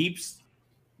keeps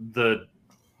the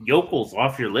yokels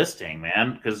off your listing,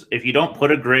 man. Because if you don't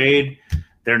put a grade,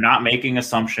 they're not making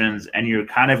assumptions, and you're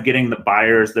kind of getting the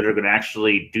buyers that are going to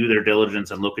actually do their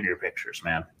diligence and look at your pictures,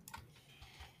 man.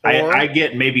 I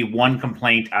get maybe one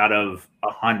complaint out of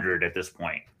 100 at this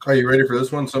point. Are you ready for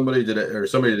this one? Somebody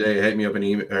today hit me up on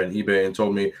eBay and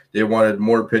told me they wanted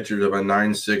more pictures of a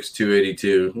 9.6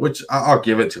 282, which I'll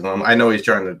give it to him. I know he's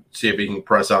trying to see if he can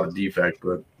press out a defect,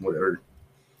 but whatever.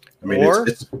 I mean,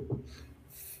 it's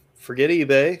forget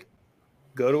eBay.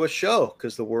 go to a show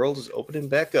because the world is opening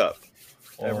back up.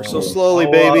 Ever so slowly,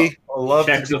 baby.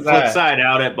 Check the flip side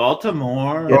out at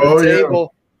Baltimore.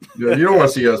 Table. Yeah, you don't want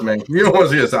to see us, man. You don't want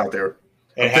to see us out there.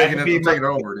 I'm taking it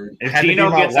over, dude. If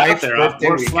Tino gets out there,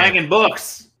 we're slanging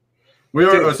books. We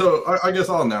are. So I guess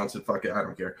I'll announce it. Fuck it, I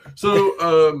don't care.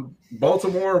 So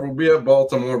Baltimore, we'll be at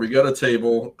Baltimore. We got a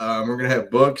table. We're gonna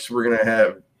have books. We're gonna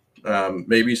have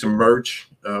maybe some merch.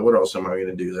 What else am I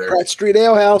gonna do there? Pratt Street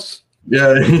Ale House.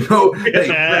 Yeah, hey,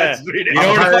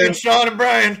 Sean and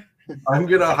Brian. I'm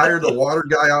gonna hire the water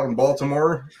guy out in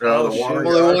Baltimore. The water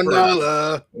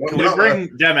guy. Can we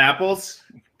bring Dem Apples?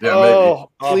 Yeah,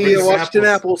 please, Washington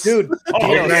Apples, dude.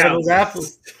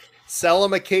 Apples. Sell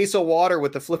him a case of water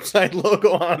with the Flipside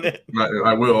logo on it.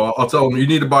 I will. I'll tell them you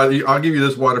need to buy. I'll give you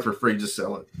this water for free. Just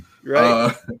sell it.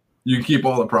 Right. You can keep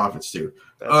all the profits too.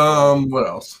 What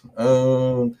else? We're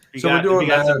doing. If you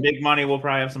got some big money, we'll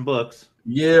probably have some books.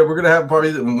 Yeah, we're gonna have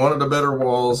probably one of the better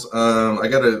walls. I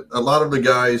got a lot of the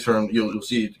guys from you'll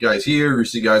see guys here. You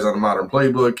see guys on the Modern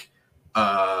Playbook.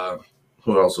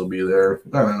 Who else will be there?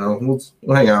 I don't know.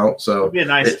 We'll hang out. So it'll be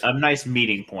a nice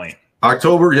meeting point.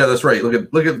 October, yeah, that's right.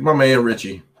 Look at my man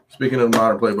Richie. Speaking of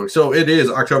Modern Playbook, so it is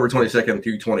October 22nd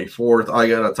through 24th. I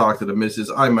gotta talk to the missus.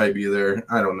 I might be there.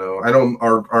 I don't know. I don't.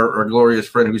 Our glorious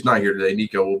friend who's not here today,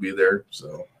 Nico, will be there.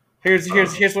 So here's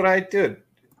what I did.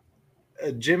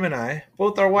 Jim and I,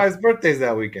 both our wives' birthdays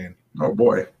that weekend. Oh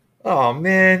boy! Oh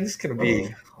man, this is gonna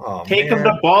be. Take them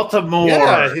to Baltimore.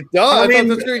 Yeah, it does. I mean,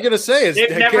 that's what you're gonna say. Is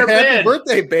never happy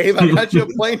birthday, babe. I got you a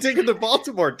plane ticket to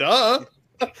Baltimore. Duh.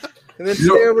 And then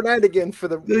stay overnight again for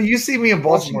the. You see me in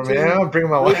Baltimore, man. I'll bring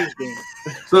my wife.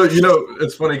 So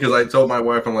it's funny because I told my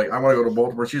wife, I'm like, I want to go to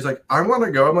Baltimore. She's like, I want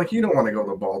to go. I'm like, you don't want to go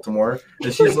to Baltimore.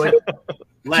 And she's like,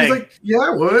 yeah, I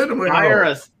would. I'm like, hire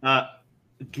us.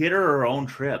 Get her own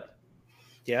trip.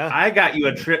 Yeah, I got you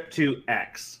a trip to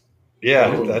X. Yeah,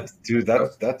 that's a good one.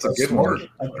 That's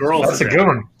a good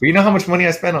one. But you know how much money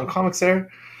I spent on comics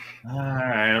there? All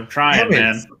right, I'm trying,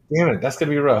 man. Damn it, that's gonna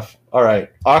be rough. All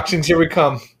right, auctions, here we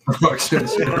come.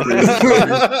 Auctions. Let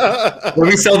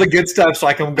me sell the good stuff so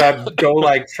I can go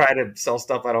like try to sell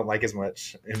stuff I don't like as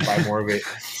much and buy more of it.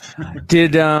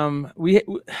 Did we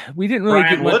didn't really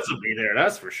Brian get much. Woods will be there.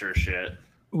 That's for sure. Shit.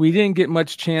 We didn't get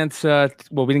much chance.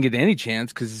 We didn't get any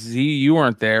chance because Z, you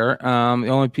weren't there. The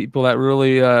only people that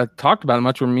really talked about it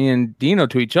much were me and Dino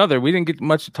to each other. We didn't get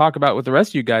much to talk about with the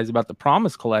rest of you guys about the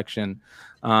Promise collection.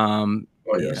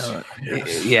 Yes.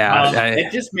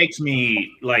 It just makes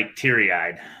me like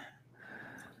teary-eyed.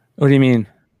 What do you mean?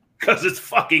 Because it's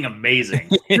fucking amazing.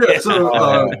 Yeah. So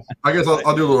I guess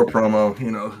I'll do a little promo.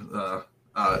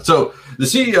 So the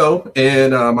CEO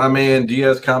and my man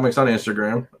Diaz Comics on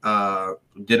Instagram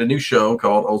did a new show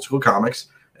called Old School Comics,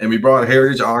 and we brought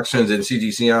Heritage Auctions and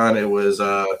CGC on. It was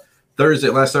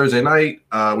last Thursday night.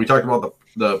 We talked about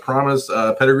the Promise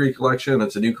Pedigree collection.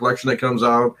 It's a new collection that comes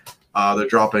out. They're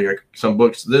dropping some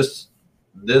books this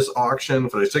auction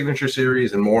for the Signature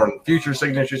Series and more in future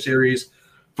Signature Series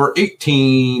for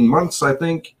 18 months, I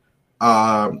think.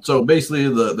 So basically,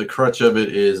 the crutch of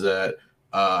it is that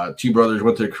two brothers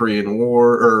went to the Korean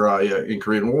War, in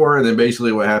Korean War, and then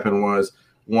basically what happened was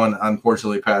one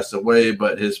unfortunately passed away,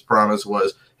 but his promise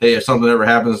was, hey, if something ever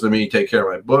happens to me, take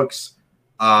care of my books.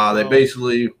 They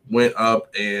basically went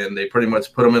up and they pretty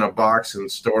much put them in a box and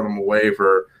stored them away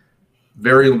for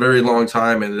very, very long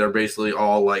time, and they're basically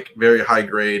all like very high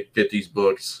grade 50s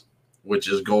books, which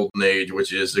is golden age,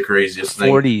 which is the craziest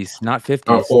 40s, not 50s.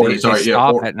 Oh, 40s, sorry, they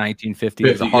stop at 1950.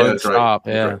 It's a hard stop.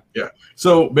 Right. Yeah. Yeah.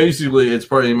 So basically, it's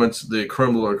pretty much the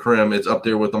creme de la creme. It's up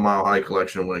there with the Mile High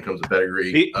collection when it comes to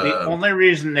pedigree. The only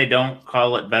reason they don't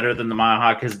call it better than the Mile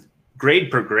High, because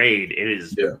grade per grade, it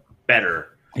is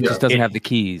better. It just doesn't have the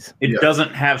keys. It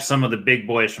doesn't have some of the big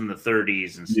boys from the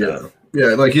 30s and stuff. Yeah,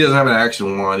 like he doesn't have an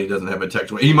action one. He doesn't have a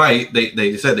text one. He might.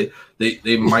 They said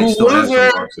they might still have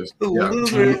some boxes.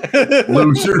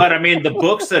 Loser. But I mean, the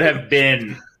books that have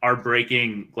been are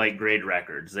breaking like grade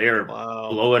records. They are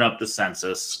blowing up the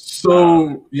census.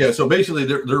 So so basically,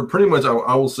 they're pretty much.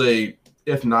 I will say,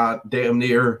 if not damn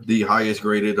near the highest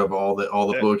graded of all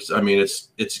the books. I mean,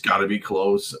 it's got to be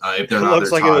close. If they're not,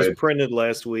 looks like tied. It was printed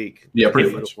last week. Yeah,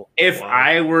 pretty much. If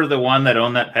I were the one that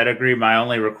owned that pedigree, my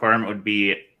only requirement would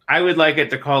be I would like it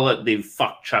to call it the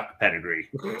fuck Chuck pedigree.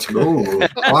 Ooh,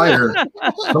 fire!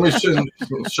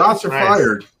 Shots are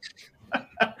fired.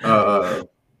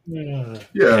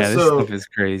 This stuff is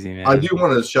crazy, man. I do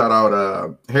want to shout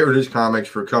out Heritage Comics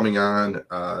for coming on,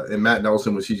 and Matt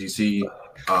Nelson with CGC.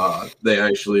 They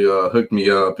actually hooked me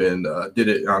up and did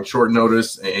it on short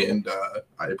notice, and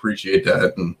I appreciate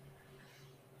that. And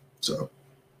so,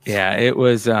 Yeah, it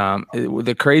was.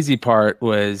 The crazy part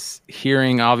was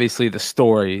hearing obviously the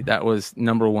story. That was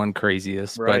number one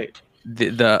craziest. Right.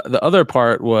 But the other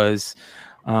part was,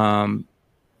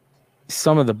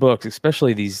 some of the books,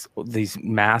 especially these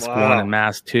Mask 1 and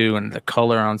Mask 2, and the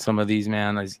color on some of these,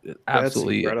 man, is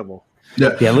absolutely incredible.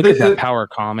 Yeah, look at that Power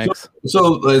Comics.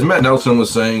 So as Matt Nelson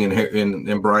was saying,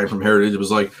 and Brian from Heritage, it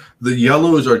was like the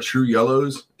yellows are true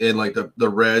yellows, and like the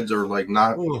reds are like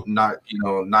not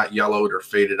yellowed or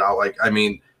faded out. Like, I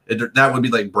mean, that would be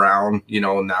like brown.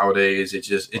 Nowadays it's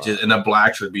just and the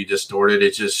blacks would be distorted.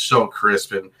 It's just so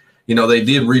crisp, and they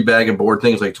did rebag and board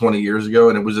things like 20 years ago,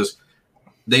 and it was just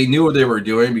they knew what they were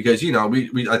doing because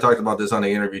I talked about this on the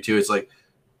interview too. It's like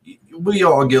we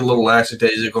all get a little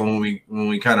lackadaisical when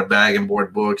we kind of bag and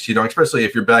board books, especially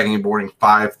if you're bagging and boarding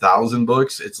 5,000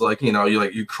 books. It's like,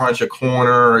 you crunch a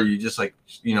corner, or you just like,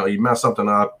 you mess something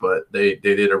up, but they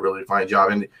did a really fine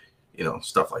job, and,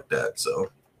 stuff like that.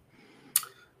 So,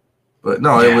 but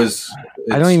no,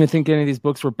 I don't even think any of these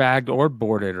books were bagged or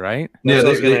boarded, right? Yeah, I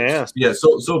was going to ask. Yeah,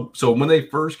 so when they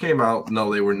first came out,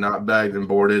 no, they were not bagged and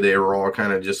boarded. They were all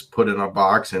kind of just put in a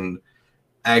box, and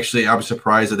actually, I'm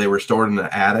surprised that they were stored in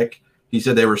the attic. He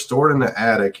said they were stored in the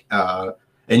attic,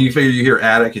 and you figure you hear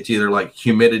attic, it's either like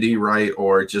humidity, right,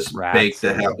 or just rats, baked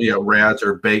to have rats,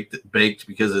 or baked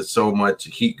because it's so much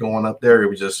heat going up there. It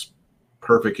was just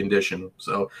perfect condition.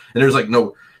 So, and there's like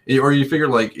no, or you figure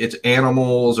like it's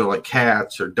animals or like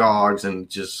cats or dogs, and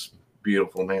just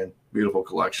beautiful, man, beautiful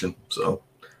collection. So,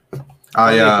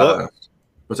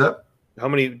 what's that? How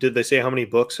many did they say? How many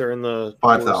books are in the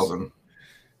 5,000?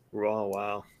 Oh,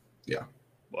 wow. Yeah.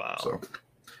 Wow. So,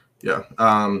 yeah.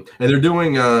 And they're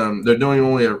doing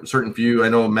only a certain few. I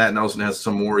know Matt Nelson has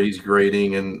some more he's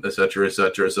grading, and et cetera, et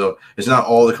cetera. So it's not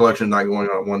all the collection not going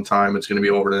on at one time. It's going to be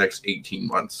over the next 18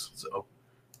 months. So,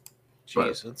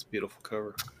 jeez, that's a beautiful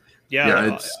cover.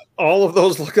 Yeah, all of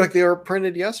those look like they were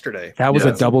printed yesterday. That was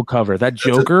a double cover. That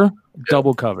Joker,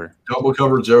 double cover. Double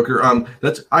cover Joker.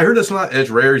 I heard that's not as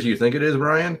rare as you think it is,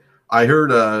 Brian. I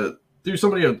heard through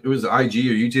somebody, it was IG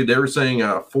or YouTube, they were saying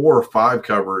 4 or 5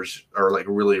 covers are like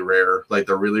really rare. Like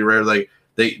they're really rare. Like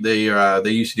they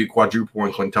used to do quadruple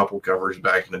and quintuple covers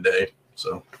back in the day.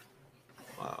 So,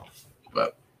 wow.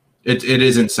 But it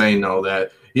is insane though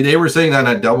that they were saying that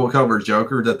in a double cover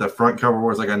Joker that the front cover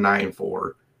was like a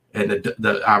 9.4, and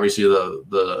the obviously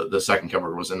the second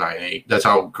cover was a 9.8. That's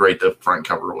how great the front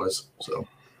cover was. So,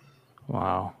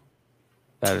 wow.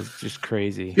 That is just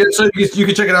crazy. Yeah, so you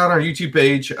can check it out on our YouTube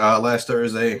page last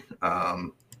Thursday.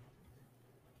 It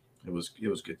was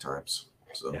good times.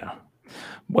 So yeah.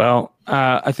 Well,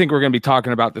 I think we're going to be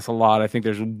talking about this a lot. I think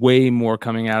there's way more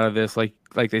coming out of this. Like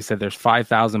they said, there's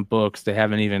 5,000 books. They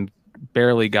haven't even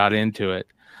barely got into it.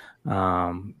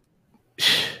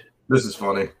 This is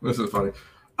funny.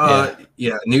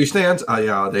 Yeah, newsstands. They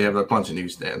have a bunch of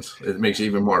newsstands. It makes it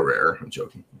even more rare. I'm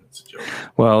joking. It's a joke.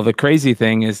 Well, the crazy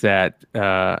thing is that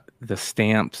the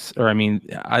stamps,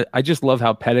 I just love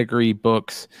how pedigree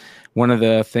books. One of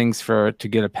the things to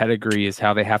get a pedigree is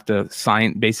how they have to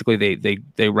sign. Basically,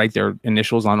 they write their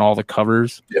initials on all the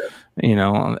covers.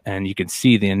 Yeah. And you can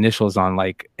see the initials on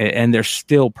and they're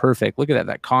still perfect. Look at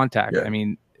that contact.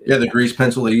 Yeah. Yeah, the grease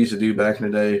pencil they used to do back in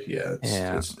the day. Yeah,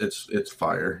 it's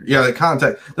fire. Yeah, that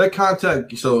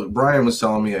contact. So Brian was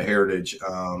telling me at Heritage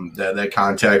that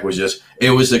contact was it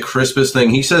was the crispest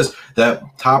thing. He says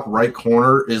that top right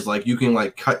corner is like you can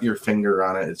like cut your finger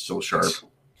on it. It's so sharp.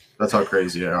 That's how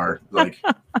crazy they are. Like,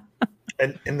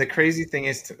 and the crazy thing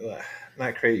is,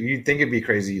 not crazy. You'd think it'd be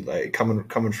crazy, like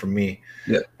coming from me.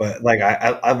 Yeah. But like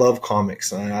I love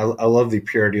comics, and I love the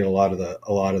purity of a lot of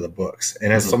the books.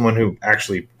 And as someone who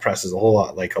actually presses a whole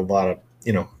lot, like a lot of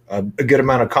a good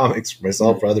amount of comics for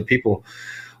myself, for other people,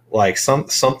 like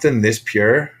something this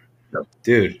pure,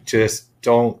 dude, just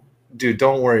don't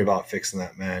worry about fixing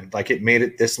that, man. Like it made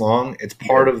it this long. It's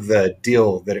part of the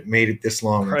deal that it made it this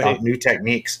long without new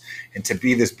techniques and to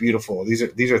be this beautiful. These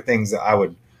are things that I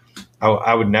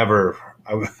would never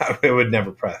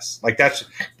press. Like that's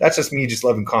just me just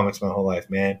loving comics my whole life,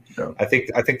 man. Yeah. I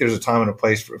think there's a time and a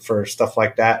place for stuff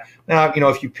like that. Now,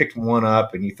 if you picked one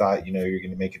up and you thought, you're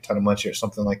going to make a ton of money or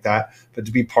something like that, but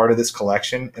to be part of this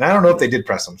collection, and I don't know if they did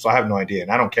press them, so I have no idea,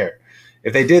 and I don't care.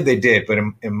 If they did, they did. But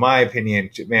in my opinion,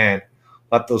 man,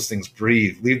 let those things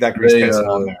breathe. Leave that grease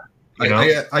pencil on there.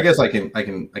 I guess I can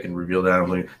reveal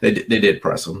that. They did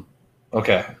press them.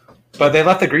 Okay. But they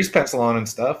left the grease pencil on and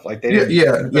stuff. Like they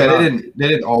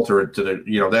didn't alter it to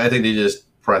the I think they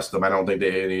just pressed them. I don't think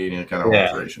they had any kind of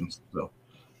alterations. So,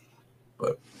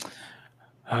 but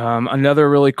Another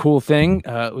really cool thing,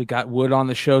 we got Wood on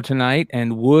the show tonight,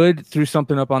 and Wood threw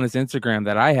something up on his Instagram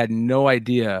that I had no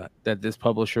idea that this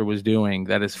publisher was doing.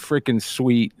 That is freaking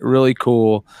sweet, really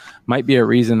cool. Might be a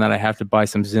reason that I have to buy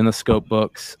some Zenescope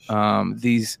books.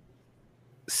 These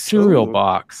cereal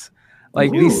box,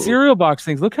 these cereal box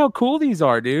things. Look how cool these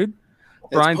are, dude.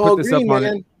 Brian put this up on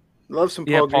it. Love some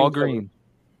Paul Green.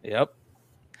 Yep.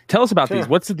 Tell us about these.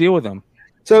 What's the deal with them?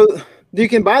 So you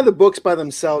can buy the books by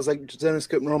themselves, like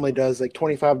Zenescope normally does, like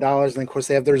 $25. And of course,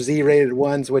 they have their Z-rated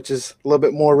ones, which is a little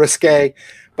bit more risque.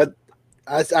 But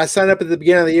I signed up at the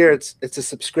beginning of the year. It's a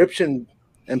subscription,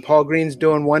 and Paul Green's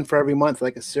doing one for every month,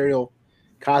 like a cereal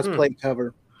cosplay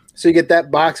cover. So you get that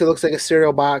box. It looks like a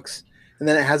cereal box, and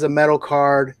then it has a metal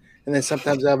card, and then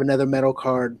sometimes I have another metal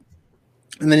card,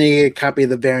 and then you get a copy of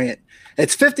the variant.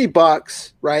 It's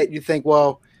 $50, right? You think,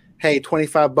 well, hey,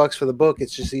 $25 for the book.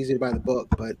 It's just easy to buy the book,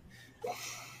 but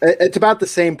it's about the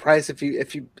same price if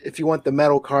you want the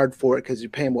metal card for it, because you're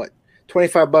paying what,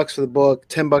 $25 for the book,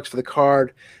 $10 for the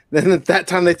card. Then at that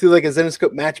time they threw like a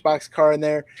Zenescope Matchbox card in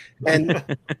there. And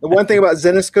the one thing about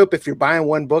Zenescope, if you're buying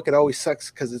one book, it always sucks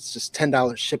because it's just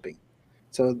 $10 shipping.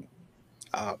 So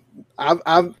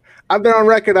I've been on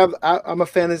record. I'm a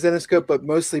fan of Zenescope, but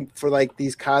mostly for like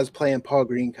these cosplay and Paul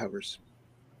Green covers.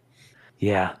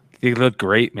 Yeah. They look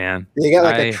great, man. You got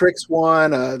like a Trix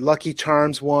one, a Lucky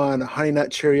Charms one, a Honey Nut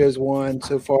Cheerios one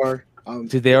so far.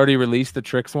 Did they already release the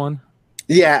Trix one?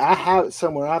 Yeah, I have it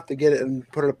somewhere. I'll have to get it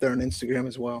and put it up there on Instagram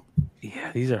as well.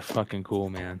 Yeah, these are fucking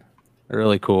cool, man. They're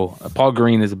really cool. Paul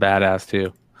Green is a badass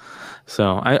too.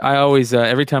 So I always,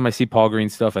 every time I see Paul Green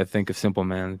stuff, I think of Simple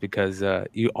Man, because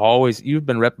you've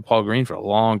been repping Paul Green for a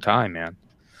long time, man.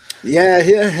 Yeah,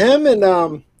 him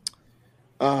and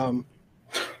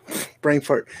brain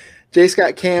fart, J.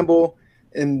 Scott Campbell,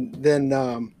 and then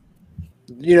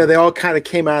they all kind of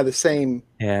came out of the same.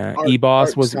 Yeah,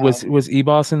 E-Boss was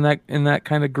E-Boss in that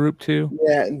kind of group too.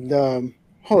 Yeah, and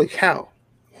holy cow,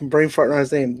 brain fart on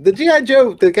his name. The G.I.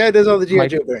 Joe, the guy who does all the G.I.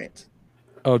 Joe variants.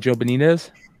 Oh, Joe Benitez?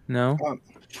 No.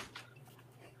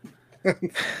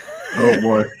 Oh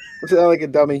boy, I sound like a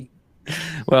dummy.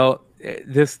 Well,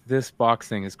 this box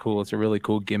thing is cool. It's a really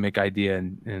cool gimmick idea,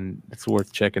 and it's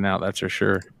worth checking out. That's for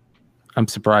sure. I'm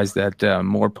surprised that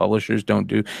more publishers don't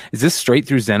do. Is this straight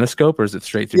through Zenescope, or is it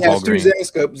straight through Paul Green? Yeah, it's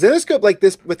through Zenescope. Zenescope, like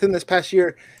this, within this past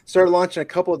year, started launching a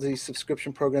couple of these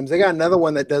subscription programs. They got another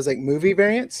one that does like movie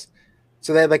variants.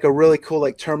 So they had like a really cool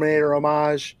like Terminator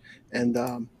homage, and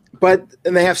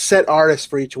they have set artists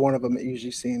for each one of them. It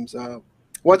usually seems.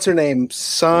 What's her name?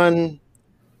 Sun.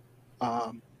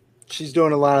 She's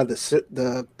doing a lot of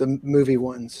the movie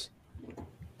ones.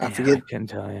 I forget. I can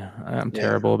tell you, I'm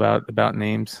terrible about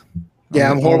names. Yeah,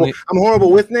 I'm horrible. I'm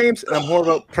horrible with names, and I'm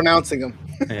horrible at pronouncing them.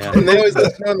 Yeah. And they always let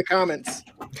us know in the comments.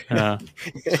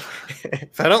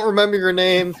 If I don't remember your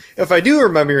name, if I do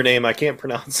remember your name, I can't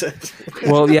pronounce it.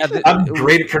 Well, yeah, I'm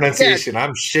great at pronunciation.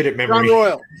 I'm shit at memory. John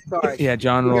Royal. Sorry. Yeah,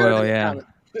 John Royal. Yeah,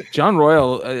 John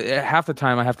Royal. Half the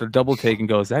time I have to double take and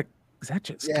go, is that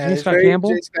just J. Scott Campbell?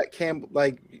 J. Scott Campbell.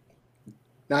 Like,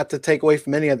 not to take away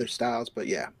from any other styles, but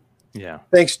yeah. Yeah.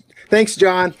 Thanks,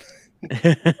 John.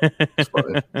 That's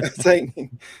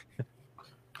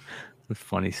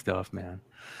funny stuff, man.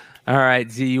 All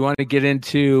right, Z, you want to get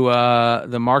into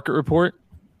the market report?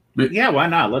 Yeah, why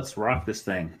not? Let's rock this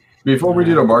thing. Before we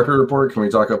do the market report, can we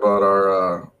talk about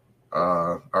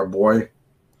our boy?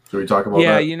 Can we talk about that?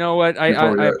 Yeah, you know what? I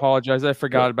apologize. I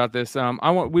forgot about this.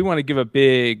 We want to give a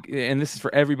big, and this is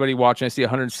for everybody watching. I see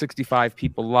 165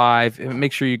 people live.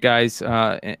 Make sure you guys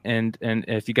and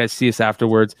if you guys see us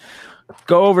afterwards,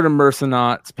 go over to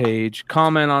Mercenaut's page,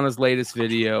 comment on his latest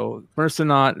video.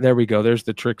 Mercenaut, there we go. There's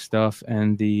the trick stuff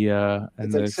and the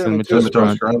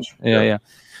Cinnamon Crunch. Yeah.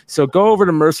 So go over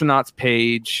to Mercenaut's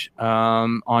page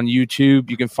on YouTube.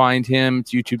 You can find him.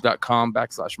 It's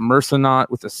youtube.com/Mercenaut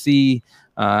with a C.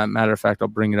 Matter of fact, I'll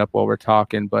bring it up while we're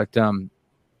talking. But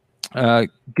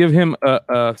give him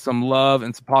some love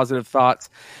and some positive thoughts.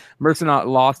 Mercenaut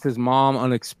lost his mom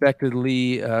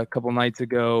unexpectedly a couple nights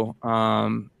ago.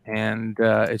 And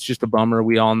it's just a bummer.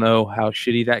 We all know how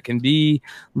shitty that can be,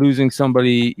 losing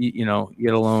somebody,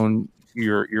 let alone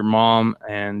your mom.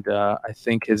 And I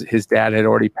think his dad had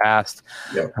already passed,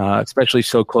 especially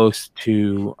so close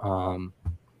to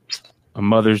a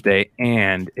Mother's Day,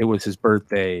 and it was his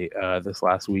birthday this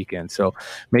last weekend. So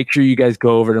make sure you guys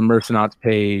go over to Mercenaut's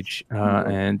page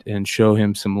and show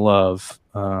him some love.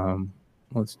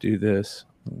 Let's do this.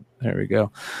 There we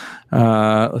go.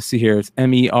 Let's see here. It's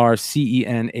MERCENAUT.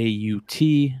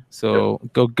 So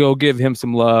go give him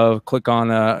some love. Click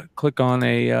on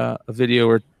a video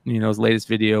or his latest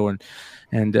video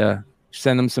and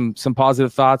send him some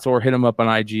positive thoughts or hit him up on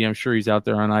IG. I'm sure he's out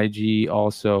there on IG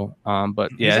also.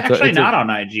 But yeah, he's actually not on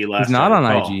IG. He's not on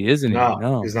IG, isn't he?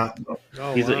 No, he's not.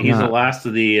 He's the last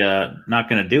of the not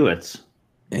going to do it.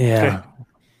 Yeah.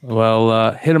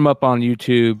 Well, hit him up on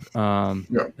YouTube. I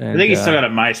think he's still got a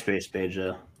MySpace page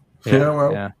though.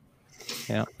 Yeah.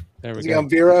 There we go. On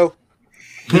Vero,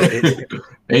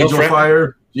 Angel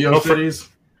Fire, GeoCities.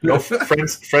 No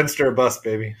Friendster or bust,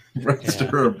 baby.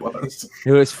 Friendster or bust.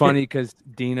 It was funny because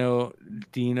Dino,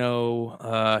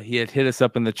 he had hit us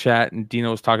up in the chat, and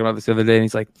Dino was talking about this the other day, and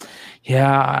he's like,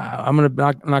 "Yeah, I'm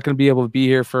not gonna be able to be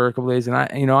here for a couple of days, and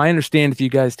I understand if you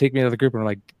guys take me out of the group." And I'm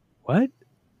like, "What?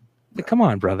 Like, come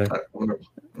on, brother." I'm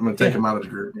gonna take him out of the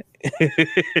group.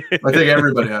 I take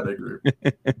everybody out of the group.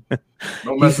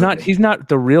 He's not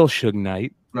the real Suge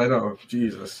Knight. I know,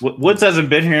 Jesus. Woods hasn't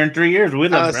been here in 3 years. We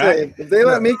love if they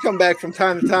let me come back from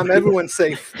time to time, everyone's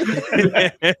safe.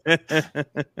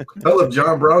 Hell, if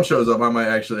John Brown shows up, I might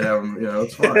actually have him.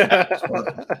 It's fine. It's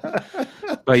fine.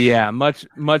 But yeah, much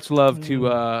love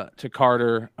to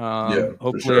Carter.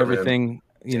 Hopefully sure, everything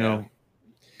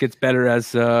gets better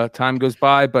as time goes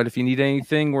by. But if you need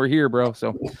anything, we're here, bro.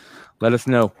 So let us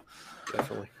know.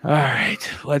 Definitely. All right,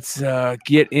 let's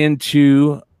get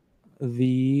into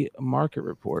the market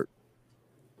report.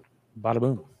 Bada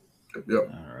boom.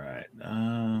 Yep. All right.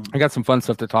 I got some fun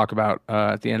stuff to talk about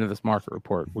at the end of this market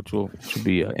report, which should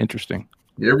be interesting.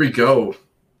 Here we go.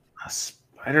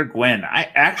 Spider-Gwen. I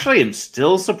actually am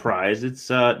still surprised it's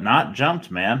not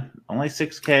jumped, man. Only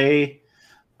 6K.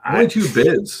 Only 2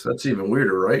 bids. That's even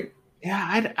weirder, right?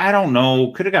 Yeah, I don't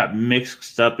know. Could have got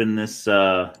mixed up in this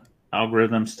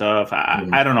algorithm stuff.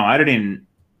 I don't know.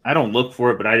 I don't look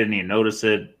for it, but I didn't even notice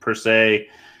it per se.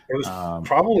 It was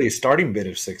probably a starting bid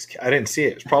of 6K. I didn't see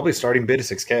it. It's probably a starting bid of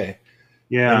 6K.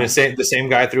 Yeah. And the same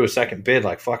guy threw a second bid,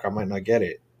 like, fuck, I might not get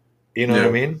it. You know what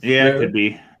I mean? Yeah, it could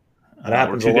be. That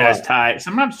happens two guys tie.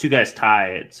 Sometimes 2 guys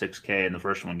tie at 6K and the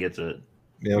first one gets it.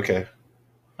 Yeah, okay.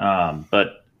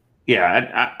 But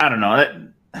yeah, I don't know.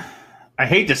 I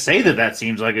hate to say that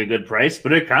seems like a good price,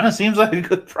 but it kind of seems like a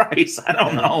good price. I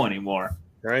don't know anymore.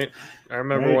 Right. I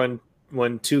remember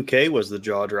when 2K was the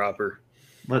jaw dropper.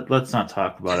 Let's not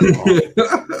talk about it all.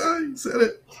 You said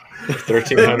it.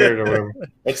 1,300 or whatever.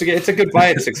 It's a good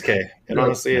buy at 6K. It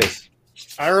honestly is.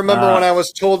 I remember when I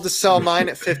was told to sell mine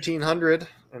at 1,500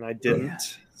 and I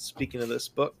didn't. Speaking of this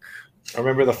book. I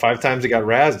remember the 5 times it got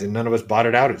razzed and none of us bought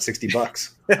it out at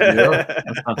 $60.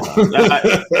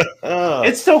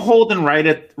 It's still holding right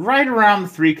around the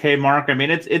 3K mark. I mean,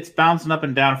 it's bouncing up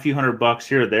and down a few $100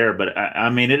 here or there, but I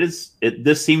mean,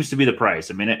 this seems to be the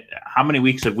price. I mean, how many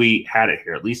weeks have we had it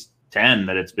here? At least 10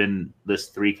 that it's been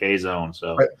this 3K zone.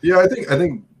 So I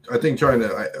think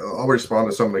I'll respond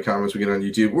to some of the comments we get on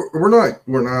YouTube. We're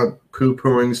not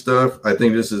poo-pooing stuff. I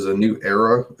think this is a new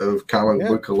era of comic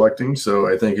book collecting. So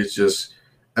I think it's just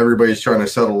everybody's trying to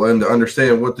settle in to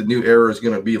understand what the new era is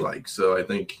going to be like. So I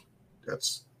think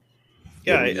that's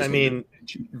I mean,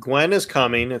 Gwen is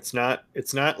coming. It's not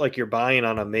like you're buying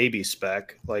on a maybe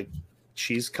spec. Like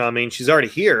she's coming. She's already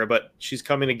here, but she's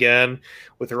coming again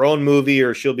with her own movie,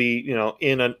 or she'll be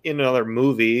in another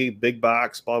movie, big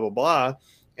box, blah blah blah.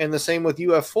 And the same with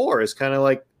UF4 is kind of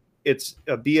like it's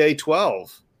a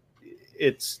BA12.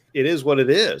 It is what it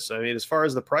is. I mean, as far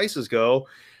as the prices go,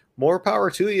 more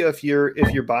power to you if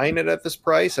you're buying it at this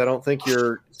price. I don't think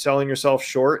you're selling yourself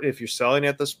short. If you're selling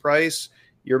at this price,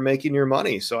 you're making your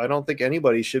money. So I don't think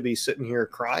anybody should be sitting here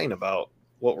crying about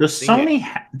what we're seeing.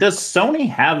 Does Sony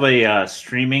have a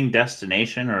streaming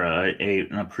destination or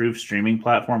an approved streaming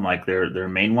platform like their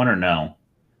main one, or no?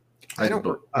 I don't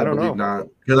know. Not,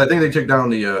 because I think they took down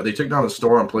the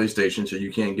store on PlayStation, so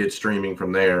you can't get streaming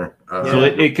from there. So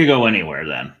it could go anywhere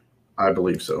then. I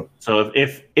believe so. So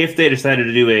if they decided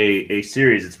to do a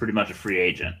series, it's pretty much a free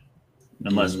agent,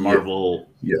 unless Marvel,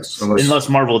 unless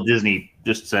Marvel Disney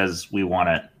just says we want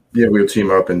it. Yeah, we'll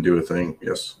team up and do a thing.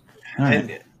 Yes.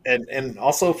 And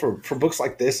also for books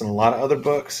like this and a lot of other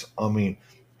books, I mean,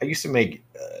 I used to make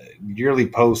yearly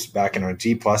posts back in our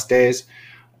G Plus days.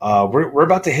 We're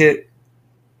about to hit.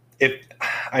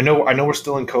 I know we're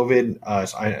still in COVID.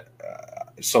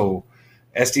 So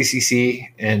SDCC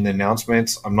and the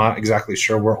announcements, I'm not exactly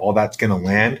sure where all that's going to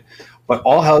land, but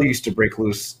all hell used to break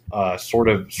loose, sort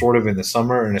of in the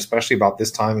summer, and especially about this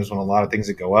time is when a lot of things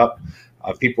would go up.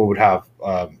 People would have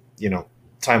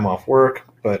time off work,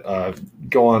 but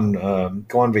go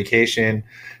on vacation,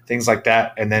 things like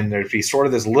that, and then there'd be sort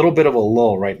of this little bit of a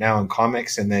lull right now in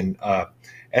comics, and then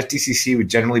SDCC would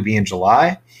generally be in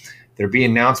July. There'd be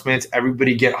announcements.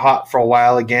 Everybody get hot for a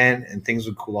while again, and things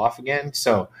would cool off again.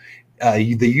 So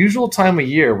the usual time of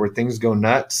year where things go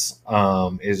nuts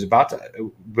is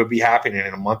would be happening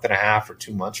in a month and a half or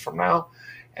 2 months from now,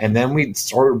 and then we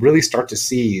really start to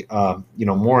see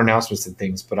more announcements and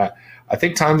things. But I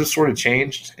think times have sort of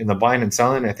changed in the buying and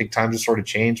selling. I think times have sort of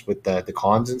changed with the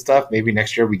cons and stuff. Maybe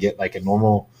next year we get like a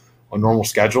normal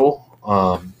schedule,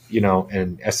 and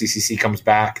SDCC comes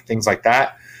back, things like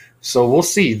that. So we'll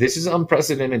see. This is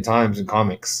unprecedented times in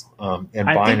comics and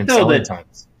buying and selling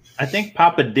times. I think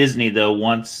Papa Disney, though,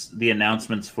 wants the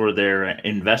announcements for their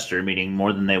investor meeting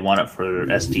more than they want it for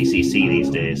STCC these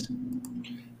days.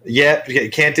 Yeah,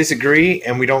 can't disagree,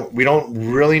 and we don't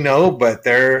really know, but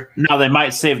they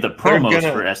might save the promos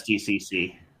for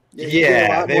STCC. Yeah,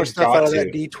 a lot more stuff out of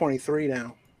that D23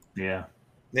 now.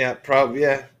 Yeah,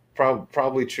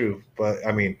 probably true. But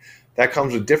I mean, that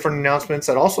comes with different announcements.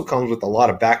 That also comes with a lot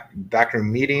of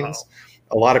backroom meetings.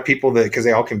 A lot of people because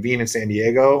they all convene in San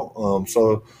Diego.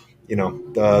 So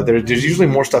there's usually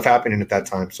more stuff happening at that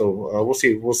time. So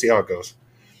we'll see how it goes.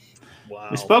 Wow.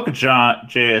 We spoke to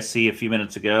JSC a few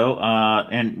minutes ago,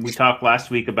 and we talked last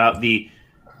week about the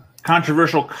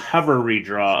controversial cover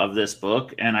redraw of this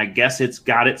book, and I guess it's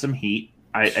got it some heat.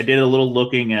 I did a little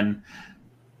looking, and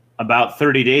about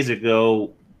 30 days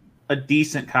ago, a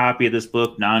decent copy of this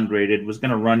book, non-graded, was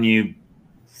going to run you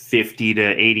 $50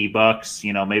 to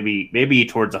 $80, maybe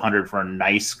towards $100 for a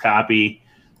nice copy.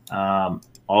 All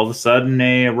of a sudden,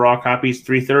 a raw copy is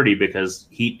 $330 because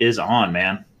heat is on,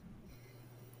 man.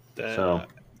 So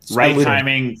right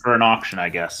timing for an auction, I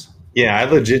guess. Yeah, I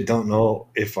legit don't know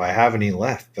if I have any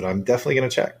left, but I'm definitely going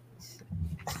to check.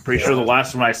 Pretty sure the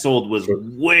last one I sold was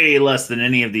way less than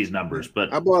any of these numbers.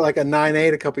 But I bought like a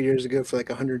 9.8 a couple years ago for like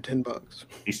 $110.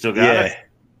 You still got it?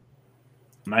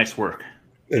 Nice work.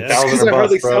 Because I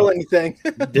hardly sell anything.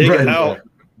 Dig it out.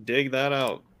 Dig that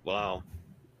out. Wow.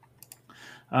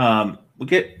 We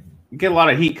get a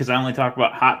lot of heat because I only talk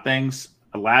about hot things.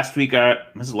 Last week or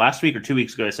 2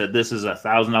 weeks ago, I said this is a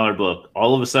 $1,000 book.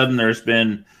 All of a sudden, there's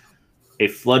been a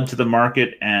flood to the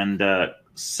market, and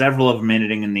several of them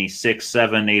ending in the $600,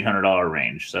 $700, $800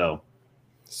 range. So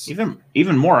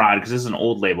even more odd because this is an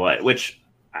old label, which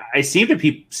I seem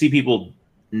to see people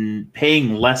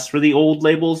paying less for the old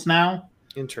labels now.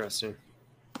 Interesting.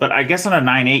 But I guess on a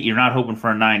 9.8, you're not hoping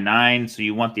for a 9.9, so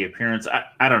you want the appearance.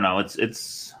 I don't know.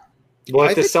 It's. Well,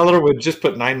 if the seller would just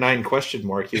put 99 question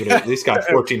mark, he would have at least got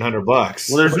 $1,400. Well,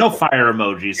 there's no fire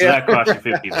emoji, so that costs you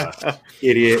 $50.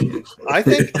 Idiot. I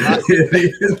think.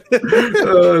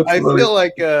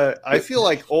 I feel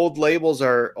like old labels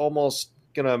are almost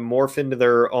gonna morph into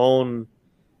their own.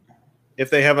 If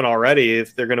they haven't already,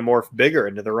 if they're gonna morph bigger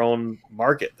into their own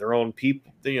market, their own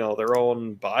people, their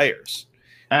own buyers.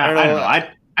 I don't know.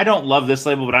 I don't love this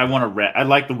label, but I want a red. I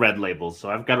like the red labels, so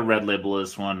I've got a red label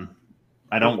this one.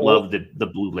 I don't love the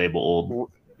blue label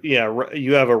old. Yeah,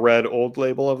 you have a red old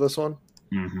label of this one?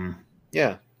 Mm-hmm.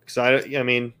 Yeah, because I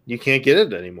mean, you can't get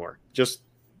it anymore. Just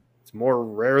it's more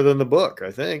rare than the book,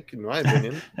 I think, in my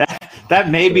opinion. that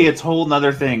may be its whole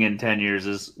nother thing in 10 years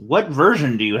is what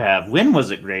version do you have? When was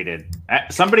it graded?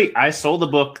 I sold a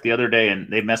book the other day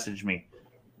and they messaged me,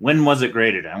 when was it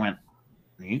graded? I went,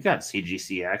 you got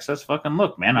CGC access? Fucking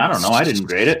look, man. I don't know. I didn't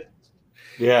grade it.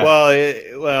 Yeah.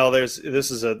 Well, this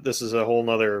is a whole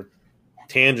nother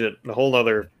tangent, a whole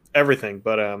nother everything.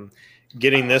 But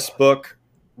getting this book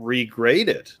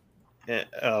regraded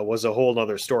was a whole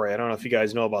nother story. I don't know if you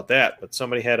guys know about that, but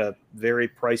somebody had a very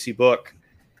pricey book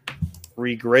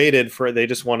regraded they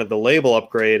just wanted the label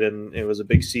upgrade, and it was a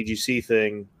big CGC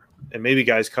thing. And maybe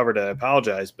guys covered it. I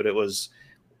apologize, but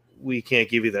we can't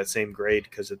give you that same grade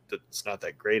because it's not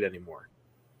that great anymore.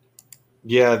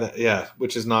 Yeah,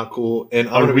 which is not cool. And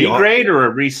a regrade or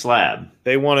a reslab?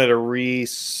 They wanted a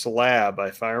reslab,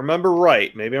 if I remember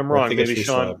right. Maybe I'm wrong. Maybe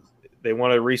Sean. They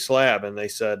wanted a reslab, and they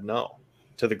said no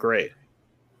to the grade,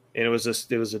 and it was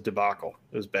a debacle.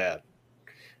 It was bad.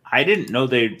 I didn't know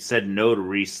they said no to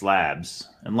reslabs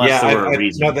unless there were a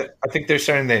reason. No, I think they're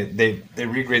saying they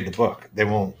regrade the book. They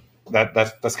won't.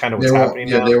 That's kind of what's happening.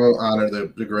 Yeah, they won't honor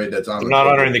the grade that's on. They're not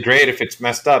honoring the grade if it's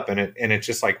messed up, and it's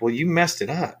just like, well, you messed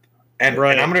it up. And,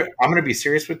 right. And I'm gonna be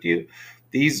serious with you.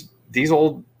 These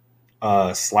old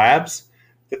slabs,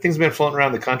 that thing's been floating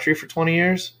around the country for 20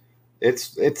 years.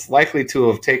 It's likely to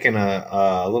have taken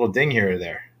a little ding here or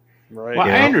there. Right. Well,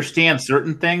 I understand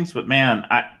certain things, but man,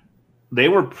 they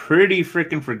were pretty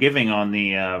freaking forgiving on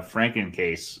the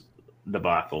Frankencase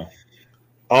debacle.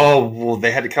 Oh well, they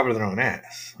had to cover their own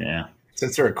ass. Yeah,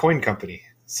 since they're a coin company.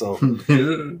 So.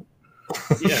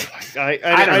 Yeah,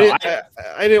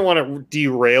 I didn't want to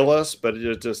derail us, but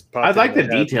it just popped. I like the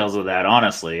details of that,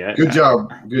 honestly. Good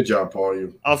job, Paul.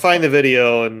 I'll find the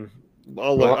video and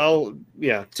I'll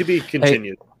to be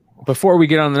continued. Hey, before we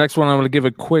get on the next one, I'm going to give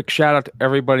a quick shout out to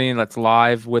everybody that's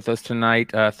live with us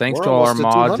tonight. Thanks to all our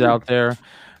mods out there.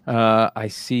 I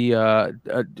see. I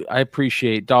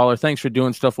appreciate Dollar. Thanks for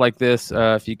doing stuff like this.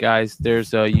 If you guys,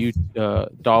 there's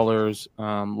Dollar's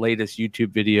latest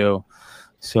YouTube video,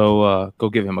 so go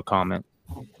give him a comment.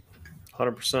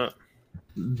 100%.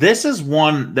 This is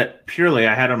one that purely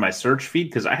I had on my search feed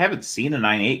because I haven't seen a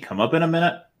 9.8 come up in a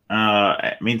minute.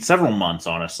 I mean, several months,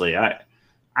 honestly.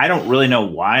 I don't really know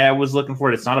why I was looking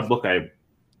for it. It's not a book I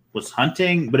was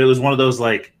hunting, but it was one of those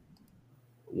like,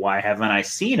 why haven't I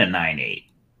seen a 9.8?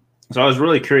 So I was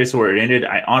really curious where it ended.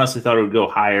 I honestly thought it would go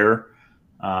higher.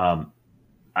 I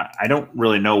don't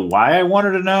really know why I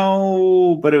wanted to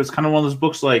know, but it was kind of one of those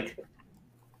books like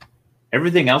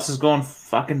everything else is going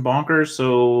fucking bonkers.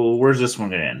 So where's this one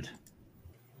going to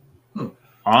end?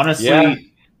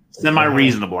 Honestly,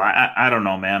 semi-reasonable. I don't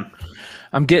know, man.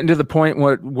 I'm getting to the point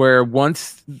where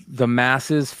once the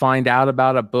masses find out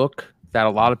about a book that a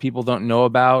lot of people don't know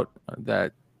about,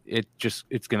 that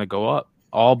it's going to go up.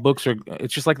 All books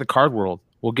it's just like the card world.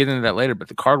 We'll get into that later, but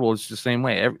the card world is the same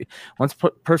way. Once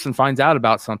person finds out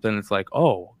about something, it's like,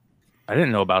 oh, I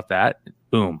didn't know about that.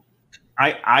 Boom.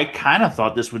 I kind of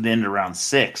thought this would end around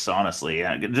 6, honestly.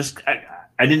 I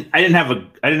didn't have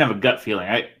a gut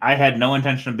feeling. I had no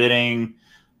intention of bidding.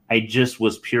 I just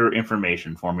was pure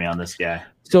information for me on this guy.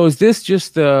 So is this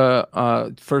just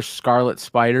the first Scarlet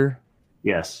Spider?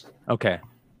 Yes. Okay.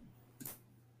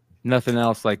 Nothing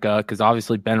else because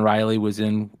obviously Ben Reilly was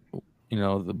in,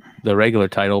 the regular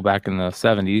title back in the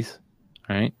 70s,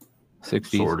 right?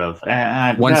 60s. Sort of.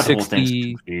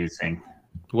 160.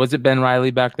 Was it Ben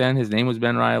Reilly back then? His name was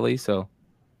Ben Reilly, so.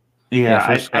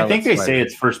 Yeah, I think they say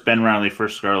it's first Ben Reilly,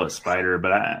 first Scarlet Spider, but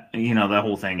that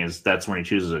whole thing is that's when he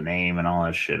chooses a name and all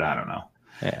that shit. I don't know.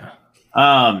 Yeah.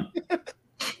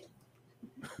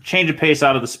 Change of pace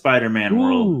out of the Spider-Man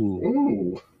world.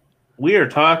 Ooh. We are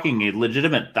talking a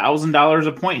legitimate $1,000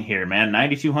 a point here, man.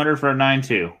 9,200 for a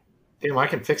 9.2. Damn, I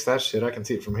can fix that shit. I can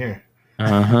see it from here.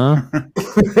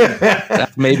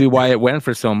 That's maybe why it went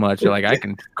for so much. Like I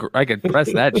can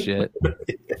press that shit.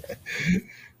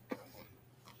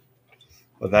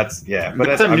 Well, that's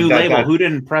a new label. Who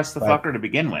didn't press the fucker to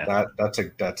begin with? That's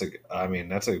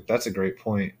a great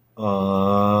point.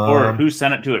 Or who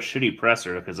sent it to a shitty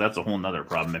presser? Because that's a whole nother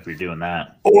problem if you're doing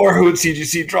that. Or who at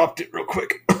CGC dropped it real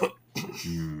quick.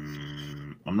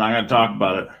 I'm not going to talk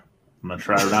about it. I'm going to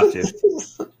try not to.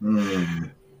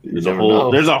 There's a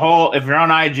whole. If you're on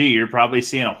IG, you're probably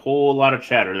seeing a whole lot of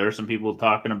chatter. There's some people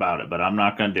talking about it, but I'm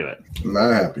not going to do it. I'm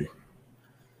not happy.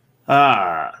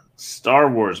 Star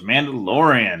Wars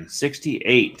Mandalorian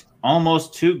 68,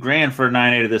 almost $2,000 for a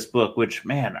 9.8 of this book. Which,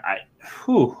 man,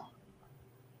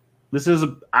 this is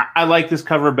I like this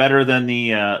cover better than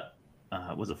the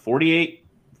was it 48,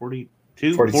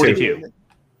 42, 42.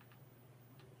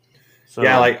 So,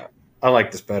 yeah, I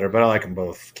like this better, but I like them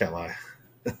both. Can't lie.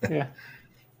 Yeah.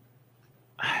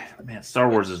 Man, Star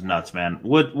Wars is nuts, man.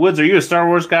 Woods, are you a Star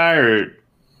Wars guy or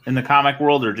in the comic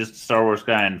world or just a Star Wars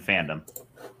guy in fandom?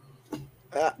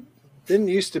 Didn't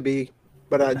used to be,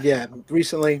 but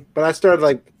recently. But I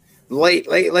started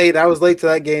late. I was late to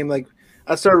that game. I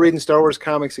started reading Star Wars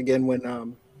comics again when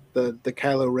the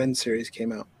Kylo Ren series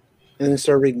came out, and then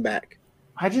started reading back.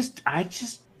 I just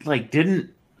didn't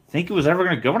think it was ever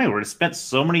going to go anywhere. It spent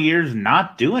so many years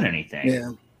not doing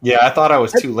anything. Yeah, I thought I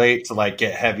was too late to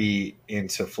get heavy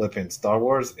into flipping Star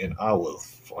Wars, and I was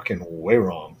fucking way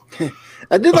wrong.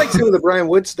 I did like some of the Brian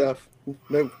Wood stuff,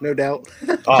 no doubt.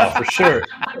 Oh, for sure.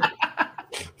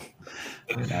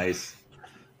 Nice.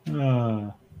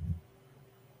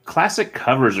 Classic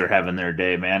covers are having their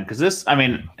day, man. Because this,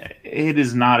 it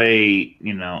is not a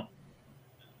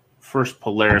first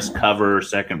Polaris cover,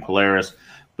 second Polaris,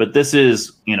 but this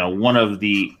is one of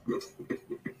the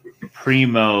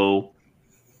primo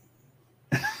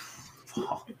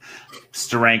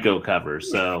Steranko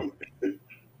covers. So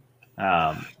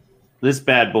this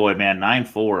bad boy, man,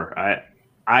 9.4.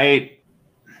 I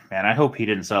hope he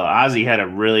didn't sell it. Ozzy had a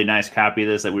really nice copy of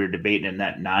this that we were debating in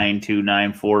that 9.2,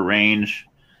 9.4 range.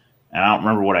 And I don't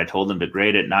remember what I told him to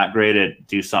grade it, not grade it,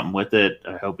 do something with it.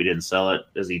 I hope he didn't sell it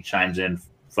as he chimes in,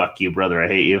 "Fuck you, brother, I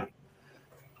hate you."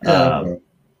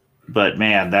 But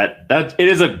man, that it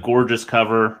is a gorgeous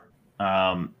cover.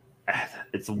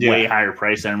 It's way higher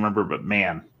price than I remember, but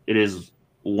man, it is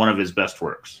one of his best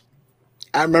works.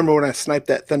 I remember when I sniped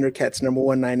that Thundercats number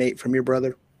 198 from your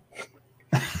brother.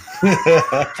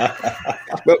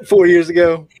 About 4 years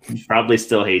ago. He probably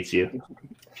still hates you.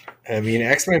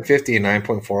 X-Men 50 and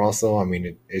 9.4 also,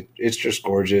 it's just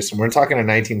gorgeous. And we're talking a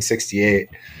 1968.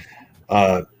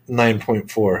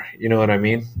 9.4. You know what I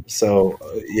mean? So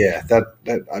yeah,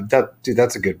 that dude,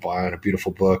 that's a good buy on a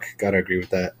beautiful book. Gotta agree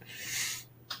with that.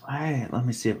 Let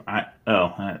me see if I'm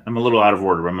a little out of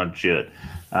order. I'm gonna do it.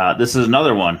 This is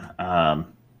another one.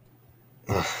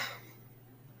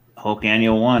 Hulk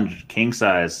Annual 1, king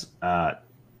size,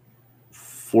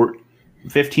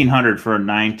 $1,500 for a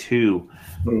 9.2.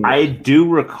 I do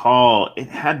recall it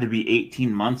had to be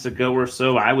 18 months ago or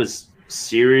so. I was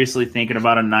seriously thinking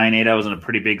about a 9.8. I was in a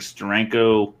pretty big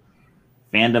Steranko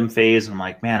fandom phase. I'm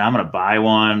like, man, I'm gonna buy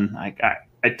one.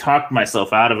 I talked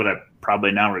myself out of it. I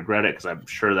probably now regret it because I'm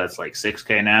sure that's like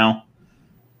 $6K now.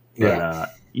 But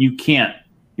you can't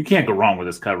go wrong with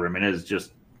this cover. I mean, it's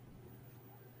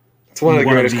one of the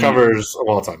greatest covers of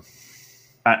all time.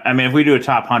 I mean, if we do a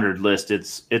top 100 list,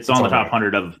 it's on the top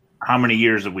 100 of how many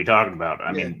years have we talking about?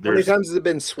 I mean, how many times has it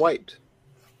been swiped?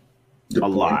 A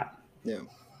lot. Yeah.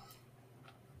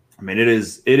 I mean,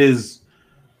 it's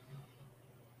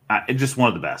just one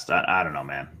of the best. I don't know,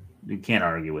 man. You can't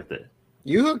argue with it.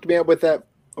 You hooked me up with that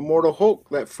Immortal Hulk,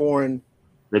 that foreign.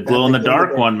 The glow in the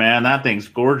dark one, man. That thing's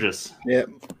gorgeous. Yep.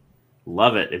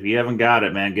 Love it. If you haven't got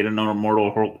it, man, get an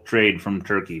Immortal Hulk trade from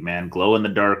Turkey, man. Glow in the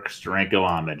dark Steranko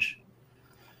homage.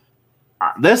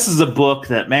 This is a book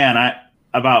that, man,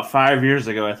 about 5 years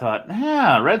ago, I thought,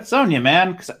 Red Sonja,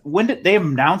 man. Because when did they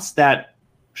announce that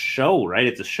show, right?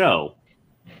 It's a show.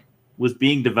 Was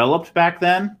being developed back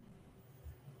then.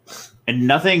 And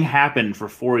nothing happened for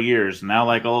 4 years. Now,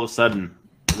 like, all of a sudden,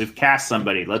 we've cast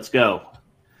somebody. Let's go.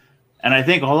 And I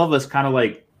think all of us kind of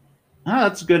like,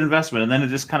 that's a good investment. And then it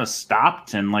just kind of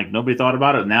stopped and, like, nobody thought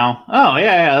about it. Now,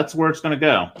 that's where it's going to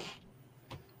go.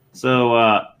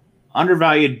 So,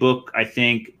 undervalued book, I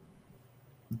think.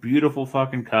 Beautiful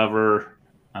fucking cover.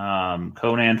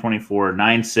 Conan 24,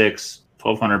 9.6,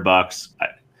 $1,200.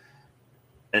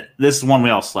 This is one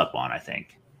we all slept on, I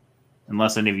think.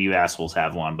 Unless any of you assholes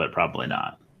have one, but probably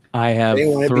not. I have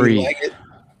 3.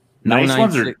 Nice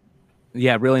ones are...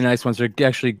 Yeah, really nice ones.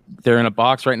 They're in a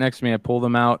box right next to me. I pulled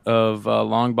them out of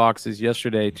long boxes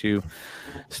yesterday to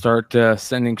start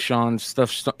sending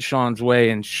Sean's way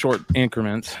in short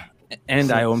increments.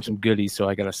 And I owe him some goodies, so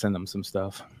I got to send him some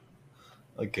stuff.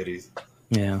 Like goodies.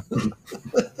 Yeah.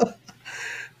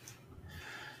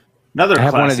 Another I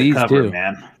have one of these cover, too.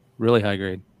 Man. Really high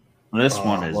grade. This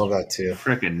one is love that too.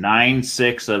 Freaking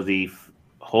 9.6 of the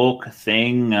Hulk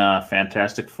thing.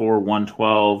 Fantastic Four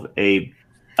 112.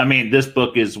 I mean, this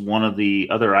book is one of the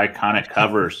other iconic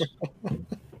covers.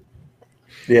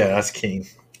 Yeah, that's king.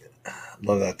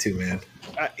 Love that too, man.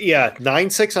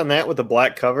 9.6 on that with the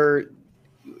black cover.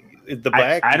 The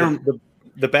back,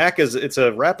 the back is it's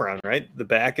a wraparound, right? The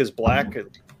back is black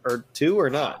or two or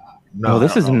not? No,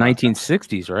 this is in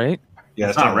 1960s, right? Yeah,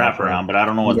 it's not wraparound, but I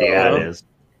don't know what the ad is.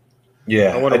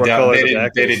 Yeah, I wonder what color the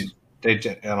back is. I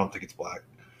don't think it's black.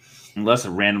 Unless it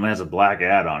randomly has a black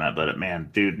ad on it, but man,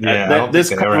 dude, this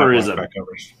cover is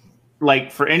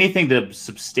like for anything to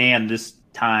substand this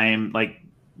time, like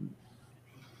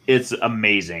it's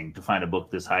amazing to find a book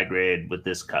this high grade with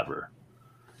this cover.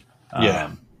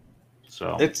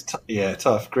 So it's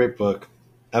tough. Great book.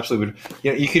 Absolutely.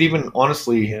 Yeah, you could even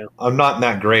honestly. Yeah. I'm not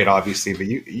that great, obviously, but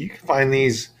you can find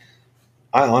these.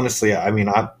 I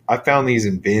found these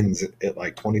in bins at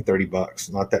like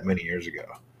 $20-$30 not that many years ago.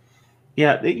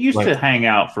 Yeah, it used to hang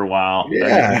out for a while.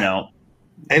 Yeah,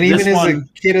 and even as a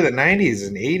kid of the '90s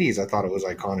and '80s, I thought it was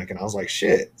iconic, and I was like,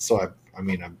 shit. So I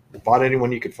bought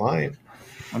anyone you could find.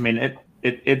 I mean,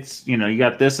 it's you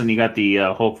got this, and you got the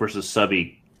Hulk versus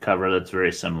Subby cover that's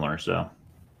very similar. So,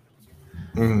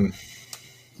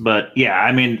 but yeah,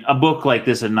 I mean, a book like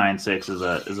this at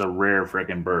 9.6 is a rare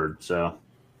freaking bird. So,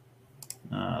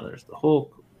 there's the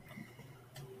Hulk.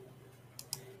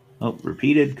 Oh,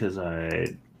 repeated because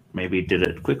I maybe did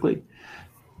it quickly.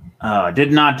 I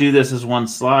did not do this as one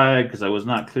slide because I was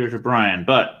not clear to Brian.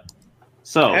 But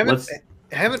so I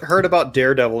haven't heard about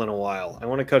Daredevil in a while. I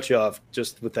want to cut you off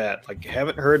just with that. Like,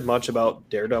 haven't heard much about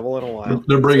Daredevil in a while.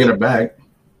 They're bringing it back.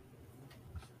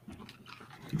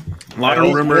 A lot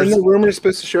of rumors. Isn't the rumor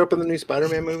supposed to show up in the new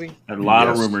Spider-Man movie? A lot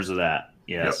of rumors of that.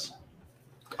 Yes.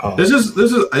 Yep. This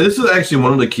is actually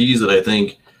one of the keys that I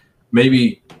think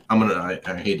maybe I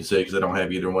hate to say because I don't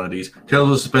have either one of these. Tales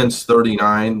of Suspense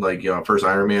 39, first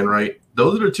Iron Man, right?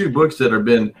 Those are the two books that have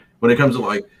been, when it comes to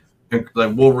like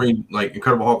Wolverine, like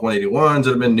Incredible Hulk 181s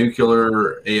that have been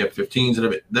nuclear, AF-15s that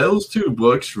have been, those two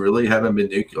books really haven't been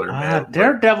nuclear, man.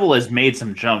 Daredevil has made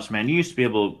some jumps, man. You used to be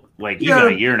able to, even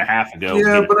a year and a half ago.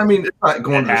 Yeah, but I mean, it's not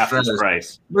going to half the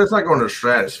price. But it's not going to the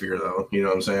stratosphere, though. You know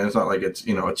what I'm saying? It's not like it's, a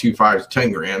 2.5 to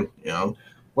 $10,000,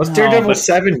 What's Daredevil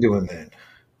 7 doing then?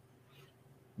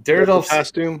 Daredevil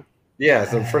costume. Yeah,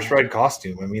 it's the first red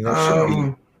costume. I mean, that should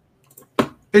be.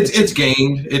 It's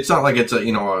gained. It's not like it's a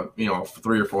 $300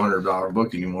 or $400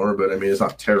 book anymore, but I mean it's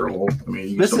not terrible. I mean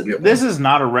you can still get one. This is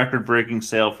not a record-breaking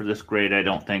sale for this grade, I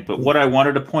don't think. But what I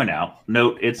wanted to point out,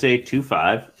 note it's a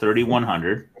 2.5,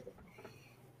 3,100.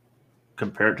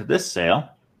 Compared to this sale,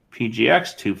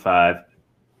 PGX 2.5,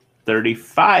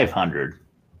 3,500.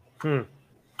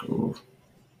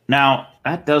 Now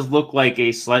that does look like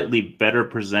a slightly better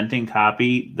presenting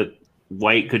copy. The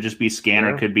white could just be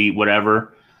scanner, could be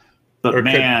whatever. But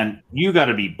man, you got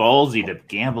to be ballsy to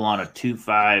gamble on a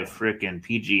 2.5 freaking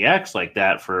PGX like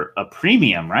that for a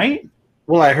premium, right?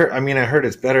 Well, I heard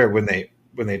it's better when they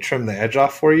trim the edge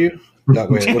off for you. That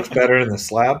way, it looks better in the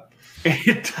slab.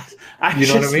 It does.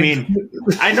 What I mean?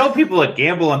 I know people that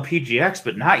gamble on PGX,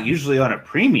 but not usually on a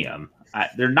premium.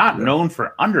 They're not known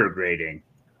for undergrading.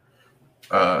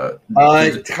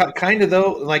 Kind of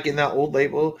though. Like in that old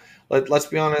label, let's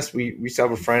be honest. We used to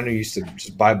have a friend who used to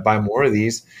just buy more of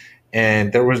these.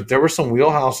 And there were some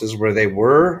wheelhouses where they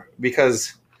were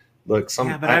because look,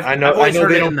 I know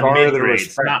they don't garner the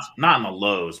respect. Not in the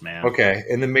lows, man. Okay,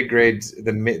 in the mid grades,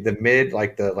 the mid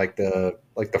like the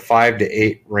 5 to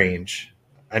 8 range.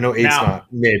 I know 8's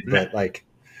not mid, but like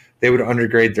they would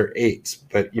undergrade their 8s,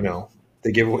 but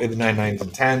they give away the 9.9s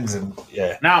and 10s, and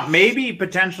yeah. Now maybe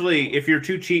potentially if you're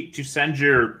too cheap to send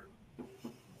your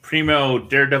Primo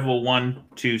Daredevil 1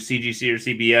 to CGC or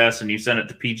CBS and you send it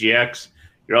to PGX.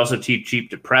 You're also cheap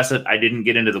to press it. I didn't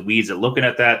get into the weeds of looking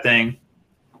at that thing.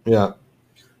 Yeah.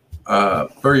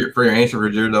 For your answer for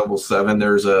Daredevil 7,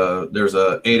 there's a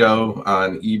 8.0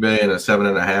 on eBay and a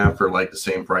 7.5 for like the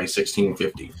same price,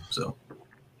 $16.50. So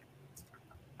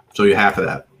you half of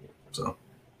that. So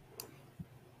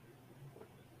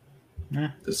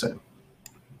the same.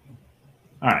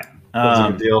 All right. That's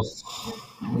a good deal.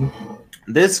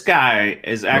 This guy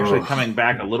is actually coming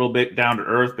back a little bit down to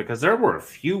earth because there were a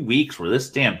few weeks where this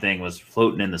damn thing was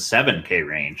floating in the 7K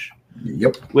range.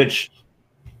 Yep. Which,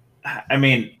 I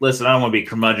mean, listen, I don't want to be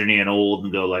curmudgeon-y and old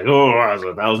and go like, oh, that was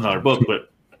a $1,000 book,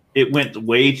 but it went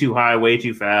way too high, way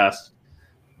too fast.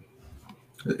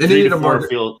 It needed a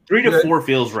market. 3 to 4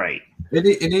 feels right. It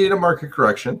needed a market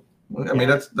correction. I mean,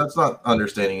 that's not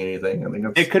understanding anything. I mean,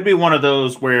 it could be one of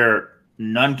those where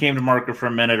none came to market for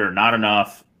a minute or not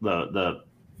enough. The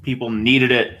people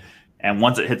needed it, and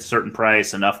once it hits a certain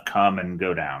price, enough come and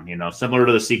go down. Similar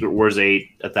to the Secret Wars 8,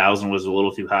 1,000 was a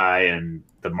little too high, and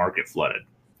the market flooded.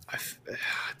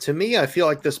 To me, I feel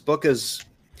like this book is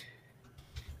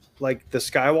like the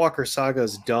Skywalker saga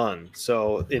is done.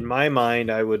 So in my mind,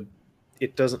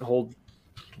 it doesn't hold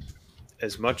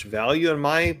as much value in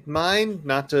my mind.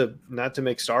 Not to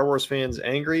make Star Wars fans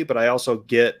angry, but I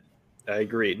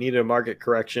agree. It needed a market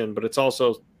correction, but it's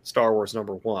also Star Wars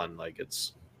 #1. Like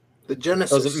it's the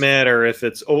Genesis. Doesn't matter if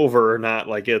it's over or not.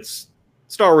 Like it's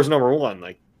Star Wars #1.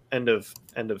 Like end of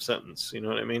sentence. You know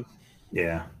what I mean?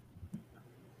 Yeah.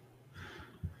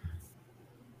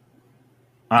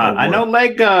 I know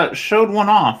Leg showed one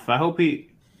off. I hope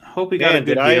he got a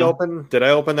good deal. Did I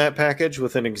open that package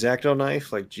with an X-Acto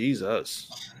knife? Like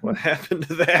Jesus, what happened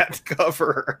to that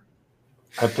cover?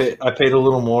 I paid a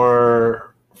little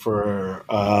more for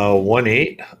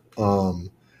 1.8.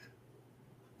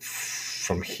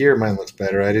 From here, mine looks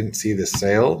better. I didn't see the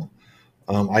sale.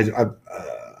 I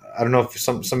don't know if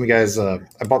some of you guys. I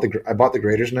bought the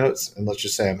graders notes, and let's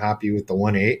just say I'm happy with the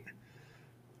 1.8.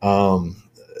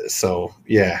 So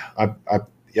yeah,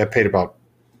 I paid about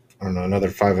another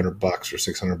 $500 or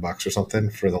 $600 or something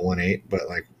for the 1.8, but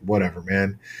like whatever,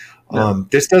 man. Yeah.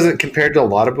 This doesn't, compared to a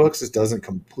lot of books, this doesn't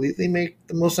completely make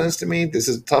the most sense to me. This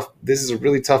is tough. This is a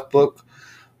really tough book.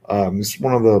 It's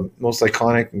one of the most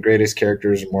iconic and greatest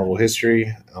characters in Marvel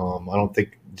history. I don't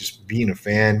think just being a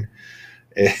fan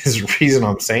is the reason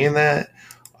I'm saying that.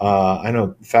 I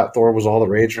know Fat Thor was all the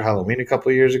rage for Halloween a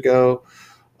couple of years ago.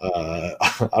 I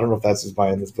don't know if that's just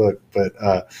buying this book, but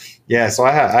yeah. So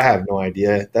I have no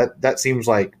idea. That seems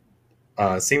like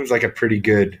a pretty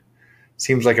good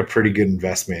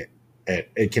investment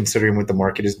at considering what the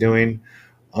market is doing.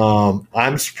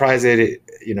 I'm surprised that it,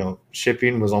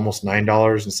 shipping was almost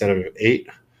 $9 instead of $8.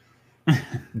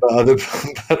 but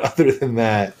other than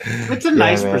that, it's a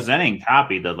nice presenting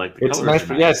copy. That like the it's nice.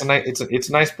 Yeah, it's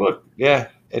a nice book. Yeah,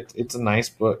 it's a nice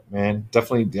book, man.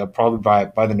 Definitely, I'll probably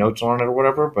buy the notes on it or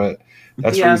whatever. But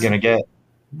that's what you're gonna get.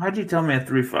 Why'd you tell me a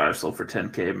 3.5 sold for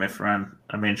 $10K, my friend?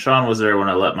 I mean, Sean was there when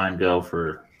I let mine go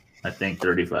for, I think,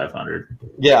 $3,500.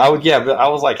 Yeah, but I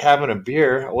was like having a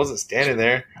beer. I wasn't standing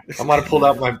there. I might have pulled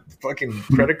out my fucking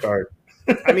credit card.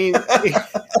 I mean,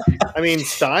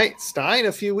 Stein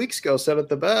a few weeks ago said it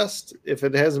the best. If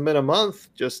it hasn't been a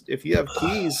month, just if you have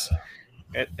keys,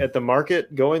 at the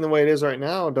market going the way it is right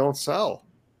now, don't sell.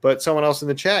 But someone else in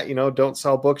the chat, don't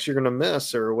sell books you're going to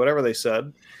miss or whatever they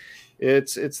said.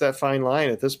 It's that fine line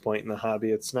at this point in the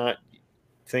hobby. It's not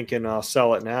thinking I'll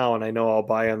sell it now and I know I'll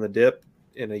buy on the dip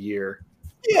in a year.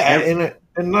 Yeah,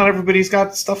 and not everybody's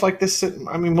got stuff like this sitting.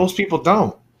 I mean, most people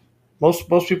don't. Most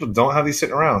people don't have these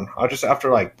sitting around. I just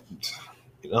after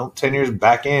 10 years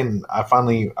back in, I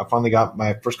finally got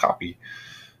my first copy.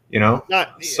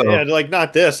 Not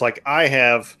this. Like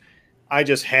I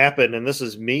just happened, and this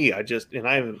is me. I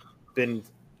haven't been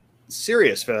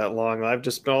serious for that long. I've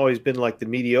just always been like the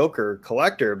mediocre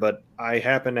collector, but I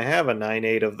happen to have a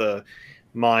 9.8 of the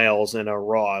Miles and a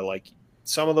Raw. Like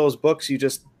some of those books you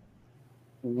just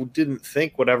didn't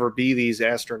think would ever be these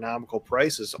astronomical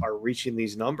prices are reaching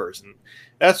these numbers. And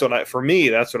that's what I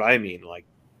mean. Like,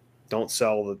 don't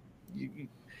sell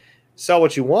sell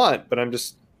what you want, but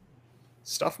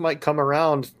stuff might come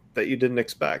around that you didn't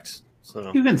expect.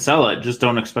 So you can sell it, just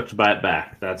don't expect to buy it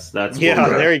back. That's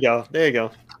there you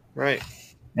go. Right.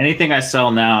 Anything I sell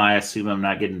now, I assume I'm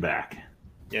not getting back.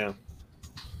 Yeah.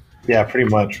 Yeah, pretty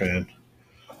much, man.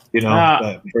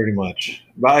 Pretty much.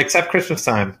 Well, except Christmas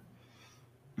time.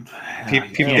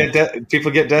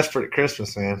 People get desperate at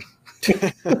Christmas, man.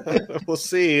 We'll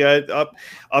see. Up,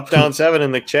 down 7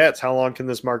 in the chats. How long can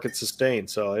this market sustain?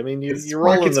 So, I mean, you're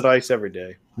rolling the dice every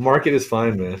day. Market is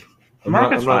fine, man. I'm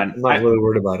not really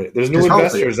worried about it. There's new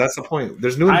investors. That's the point.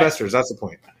 There's new investors. That's the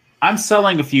point. I'm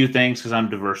selling a few things because I'm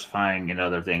diversifying in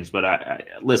other things. But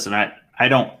I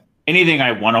don't anything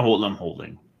I want to hold. I'm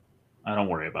holding. I don't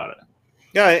worry about it.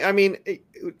 Yeah, I mean,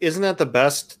 isn't that the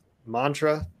best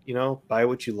mantra? Buy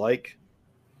what you like.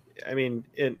 I mean,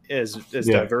 as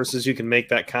diverse as you can make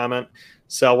that comment,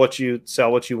 sell what you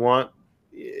want.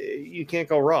 You can't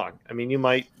go wrong. I mean, you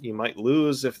might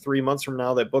lose if 3 months from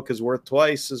now that book is worth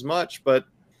twice as much, but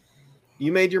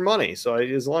you made your money. So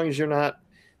as long as you're not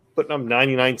putting up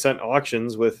 99-cent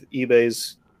auctions with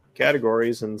eBay's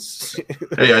categories and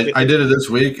hey, I did it this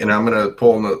week, and I'm going to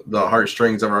pull on the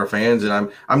heartstrings of our fans,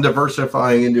 and I'm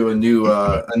diversifying into a new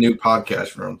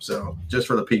podcast room. So just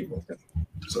for the people.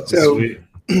 So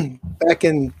back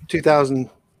in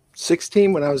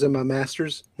 2016, when I was in my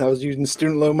master's, I was using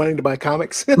student loan money to buy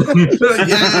comics.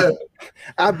 Yeah.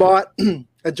 I bought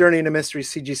A Journey into Mystery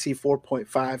CGC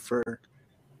 4.5 for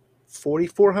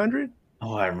 $4,400.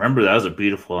 Oh, I remember that was a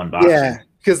beautiful unboxing. Yeah,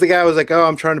 because the guy was like, "Oh,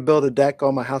 I'm trying to build a deck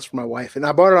on my house for my wife," and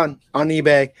I bought it on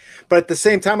eBay. But at the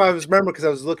same time, I was because I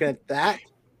was looking at that,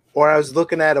 or I was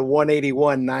looking at a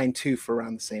 181.92 for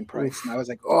around the same price, and I was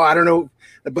like, "Oh, I don't know,"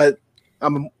 but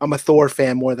I'm a Thor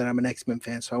fan more than I'm an X-Men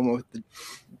fan, so I went with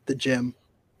the Jim.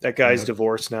 That guy's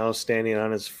divorced now, standing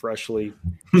on his freshly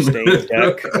stained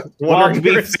deck. Well, to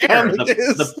be fair,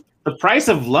 the price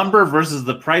of lumber versus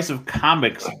the price of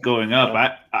comics going up,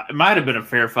 it might have been a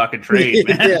fair fucking trade,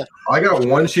 man. Yeah. I got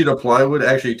 1 sheet of plywood,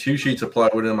 actually 2 sheets of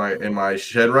plywood in my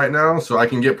shed right now, so I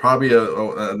can get probably a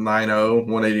 9.0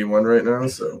 181 right now.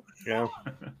 So yeah.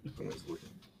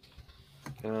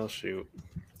 Oh shoot.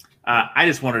 I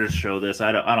just wanted to show this.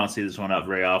 I don't see this one up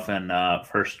very often.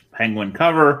 First Penguin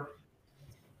cover.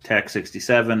 Tech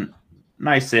 67,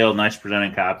 nice sale, nice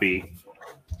presenting copy.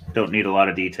 Don't need a lot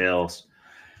of details.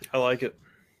 I like it.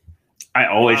 I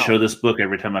always show this book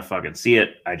every time I fucking see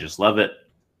it. I just love it.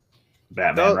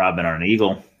 Batman, Robin on an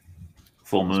eagle,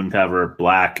 full moon cover,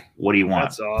 black. What do you want?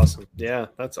 That's awesome. Yeah,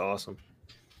 that's awesome.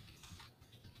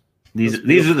 These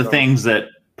are the things that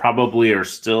probably are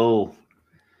still.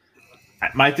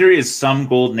 My theory is some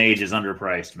golden age is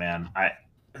underpriced, man.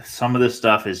 Some of this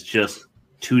stuff is just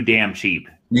too damn cheap.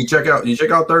 You check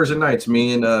out Thursday nights.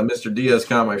 Me and Mr. Diaz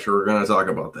Comics are going to talk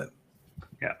about that.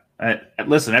 Yeah,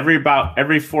 listen.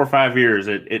 Every 4 or 5 years,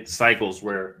 it cycles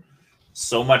where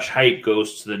so much hype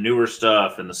goes to the newer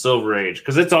stuff and the Silver Age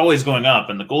because it's always going up,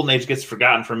 and the Golden Age gets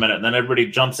forgotten for a minute, and then everybody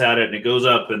jumps at it and it goes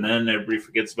up, and then everybody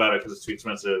forgets about it because it's too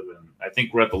expensive. And I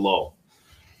think we're at the lull.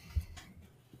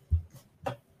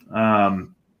 I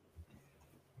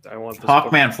want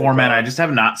Hawkman 4-man. I just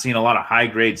have not seen a lot of high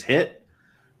grades hit.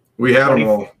 We have them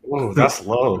all. Oh, that's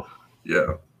low.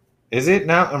 Yeah. Is it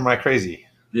now? Am I crazy?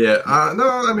 Yeah.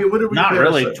 No, I mean, what did we not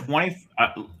really. 20.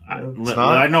 I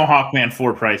know Hawkman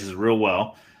 4 prices real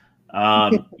well.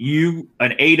 An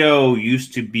 8.0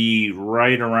 used to be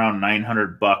right around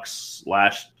 $900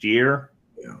 last year.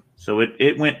 Yeah. So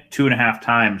it went 2.5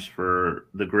 times for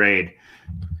the grade.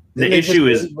 The issue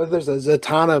is there's a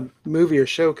Zatanna movie or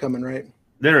show coming, right?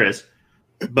 There is.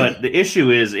 But the issue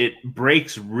is it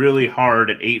breaks really hard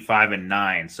at 8.5 and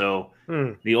 9. So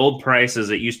the old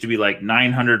prices, it used to be like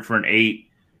 $900 for an 8.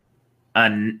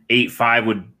 An 8.5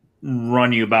 would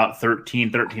run you about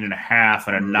 13 and a half,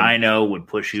 and a 9.0 would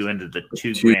push you into the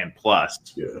 $2,000 plus.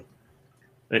 Yeah.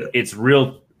 It's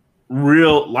real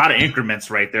lot of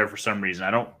increments right there for some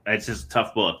reason. It's just a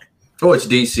tough book. Oh, it's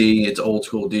DC. It's old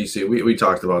school DC. We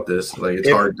talked about this. Like it's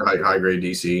hard high grade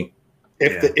DC.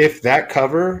 If that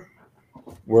cover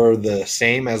were the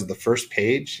same as the first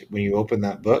page when you open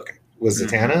that book with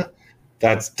Zatanna,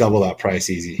 that's double that price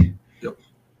easy. Yep.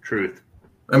 Truth.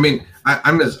 I mean,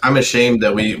 I'm ashamed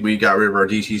that we got rid of our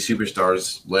DC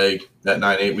Superstars leg, that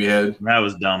 9.8 we had. That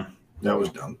was dumb.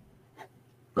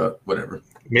 But whatever.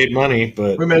 Made money,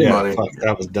 but we made money. Fuck,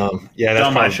 that was dumb. Yeah, that's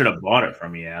dumb. I should have bought it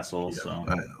from you, asshole. Yeah, so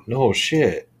no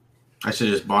shit. I should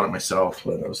have just bought it myself,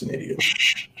 but I was an idiot.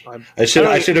 I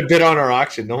should have bid on our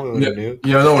auction. No one would have knew.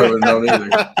 Yeah, no one would have known either.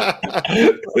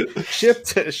 Shipped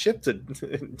to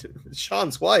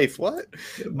Sean's wife. What?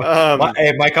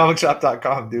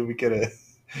 MyComicShop.com, dude. We could have.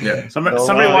 Yeah. Somebody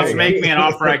wants to make me an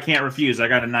offer I can't refuse. I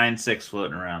got a 9.6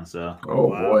 floating around. So. Oh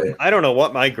boy. I don't know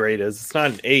what my grade is. It's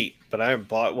not an 8, but I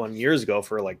bought one years ago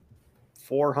for like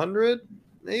 400.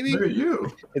 Maybe. Look at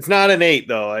you. It's not an 8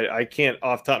 though. I can't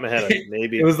off the top of my head.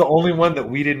 Maybe it was the only one that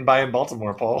we didn't buy in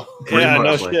Baltimore, Paul. Yeah,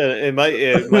 no shit. It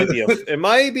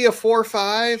might be a 4 or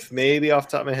 5. Maybe off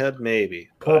the top of my head. Maybe.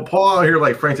 Paul out here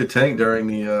like Frank the Tank during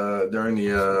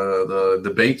the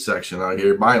debate section out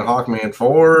here buying Hawkman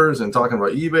 4s and talking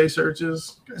about eBay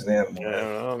searches. Guy's an animal. I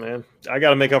don't know, man. I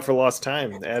got to make up for lost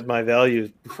time. Add my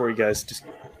value before you guys just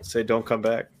say don't come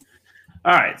back.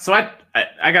 All right, so I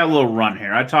got a little run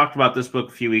here. I talked about this book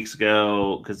a few weeks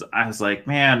ago because I was like,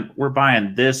 man, we're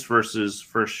buying this versus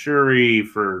for Shuri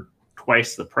for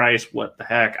twice the price. What the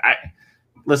heck?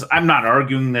 Listen, I'm not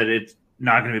arguing that it's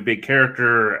not going to be a big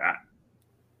character. I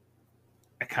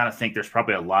kind of think there's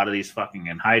probably a lot of these fucking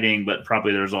in hiding, but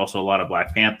probably there's also a lot of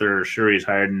Black Panther. Shuri's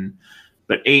hiding,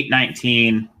 but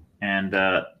 8.19, and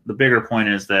the bigger point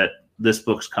is that this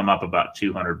book's come up about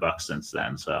 $200 since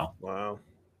then. So wow.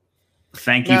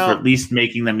 Thank you for at least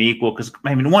making them equal. Because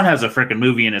I mean, one has a freaking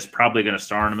movie and is probably going to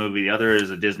star in a movie. The other is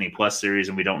a Disney Plus series,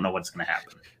 and we don't know what's going to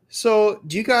happen. So,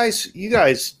 do you guys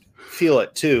feel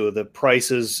it too? The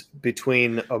prices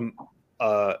between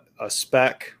a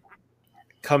spec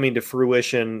coming to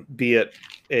fruition, be it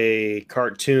a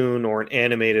cartoon or an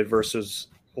animated versus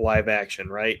live action,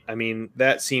 right? I mean,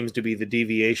 that seems to be the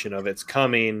deviation of it's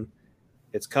coming,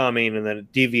 and then it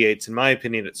deviates. In my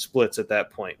opinion, it splits at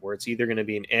that point where it's either going to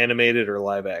be an animated or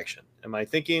live action. Am I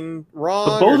thinking wrong?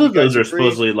 But both of those are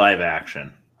supposedly live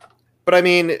action. But I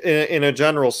mean, in a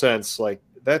general sense, like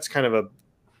that's kind of a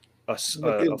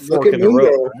fork in the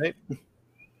road, right?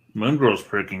 Moon Girl's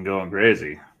freaking going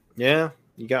crazy. Yeah,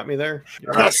 you got me there.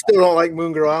 I still don't like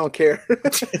Moon Girl. I don't care.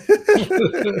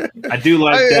 I do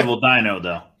like Devil Dino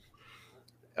though.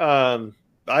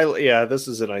 This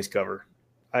is a nice cover.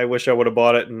 I wish I would have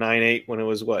bought it in 9.8 when it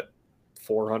was what,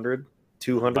 400,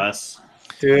 200. Less.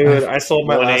 Dude, I sold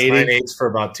my last 9.8s for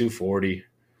about 240.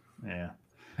 Yeah,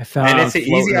 I found and it's an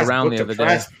easy around the other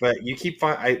day. But you keep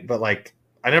I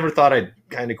never thought I'd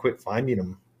kind of quit finding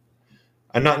them.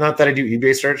 I'm not that I do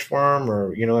eBay search for them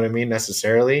or you know what I mean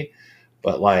necessarily,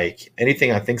 but like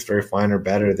anything I think's very fine or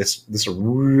better. This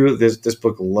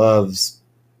book loves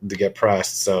to get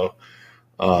pressed, so.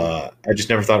 I just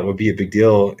never thought it would be a big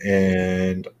deal,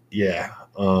 and but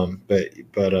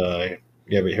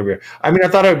here we are. I mean, I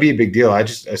thought it would be a big deal. I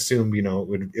just assumed,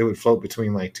 it would float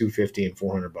between like $250 and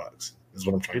 $400 is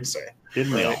what I'm trying to say.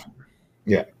 Didn't we all?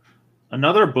 Yeah.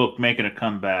 Another book making a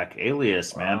comeback,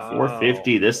 Alias, man,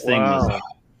 $450. This thing was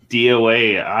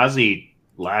DOA. Ozzy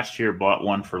last year bought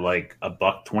one for like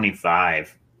 $125. I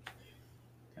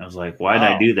was like, why did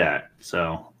I do that?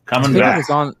 So. Coming back.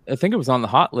 I think it was on the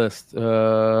hot list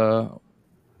a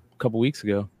couple weeks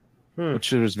ago,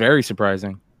 which was very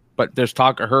surprising. But there's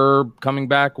talk of her coming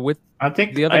back with. I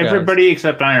think the other everybody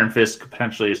except Iron Fist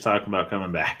potentially is talking about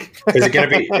coming back. Is it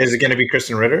gonna be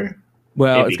Kristen Ritter?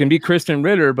 Well, Maybe. It's gonna be Kristen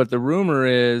Ritter, but the rumor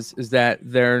is that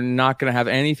they're not gonna have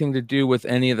anything to do with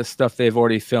any of the stuff they've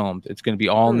already filmed. It's gonna be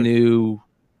all new.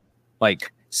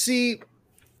 See,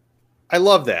 I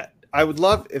love that. I would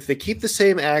love if they keep the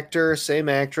same actor, same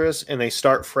actress, and they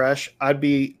start fresh. I'm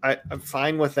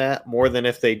fine with that more than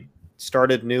if they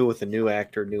started new with a new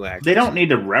actor, new actress. They don't need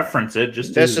to reference it.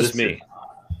 That's just me.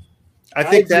 I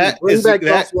think that bring back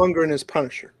Dolph Lundgren as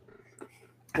Punisher.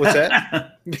 What's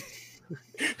that?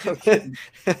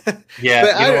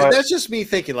 Yeah, but that's just me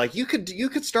thinking. Like you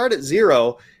could start at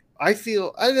 0. I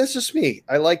feel that's just me.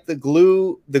 I like the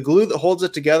glue. The glue that holds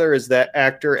it together is that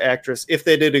actor, actress. If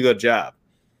they did a good job.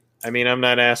 I mean, I'm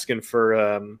not asking for,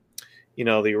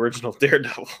 the original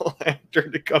Daredevil actor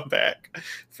to come back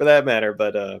for that matter.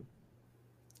 But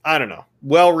I don't know,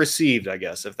 well received, I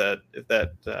guess. If that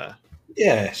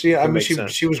yeah, she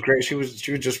was great. She was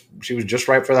just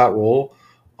right for that role.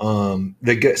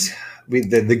 The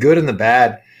good and the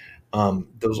bad.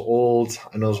 Those old,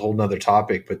 I know it's a whole nother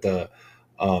topic, but the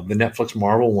Netflix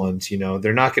Marvel ones,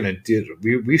 they're not going to do.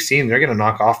 We've seen they're going to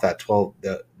knock off that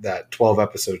 12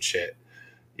 episode shit.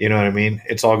 You know what I mean?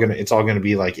 It's all gonna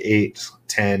be like 8,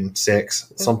 10,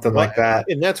 6, something like that.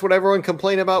 And that's what everyone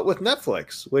complained about with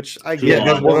Netflix, which I get. Yeah,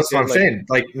 that's what I'm saying.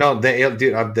 Like, no, I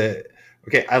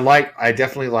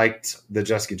definitely liked the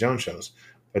Jessica Jones shows,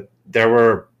 but there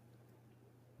were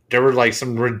like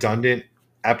some redundant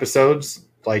episodes.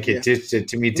 Like it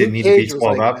to me didn't need to be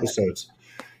 12 episodes.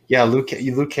 Yeah, Luke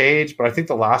Cage, but I think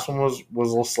the last one was a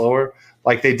little slower.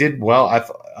 Like they did well.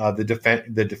 The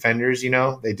Defenders,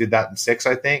 they did that in 6,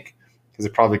 I think, because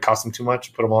it probably cost them too much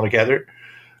to put them all together.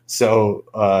 So,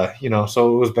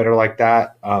 so it was better like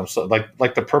that. So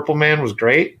like the Purple Man was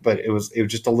great, but it was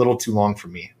just a little too long for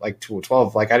me. Like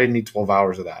 12, like I didn't need 12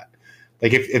 hours of that.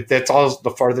 Like if that's all,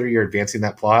 the farther you're advancing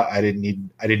that plot, I didn't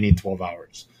need 12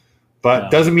 hours. But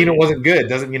doesn't mean it wasn't good.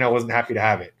 Doesn't mean I wasn't happy to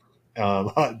have it.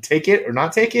 Take it or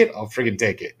not take it, I'll friggin'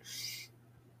 take it.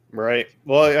 Right.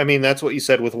 Well, I mean, that's what you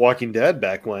said with Walking Dead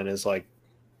back when, is like,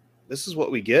 this is what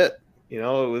we get.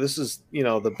 This is,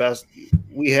 the best.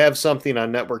 We have something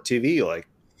on network TV. Like,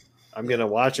 I'm going to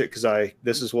watch it because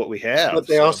this is what we have. But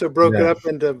they also broke it up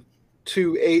into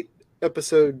 2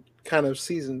 8-episode kind of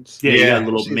seasons. Yeah,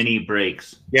 little mini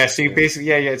breaks. Yeah, so you basically,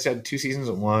 it's had 2 seasons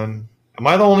at one. Am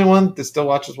I the only one that still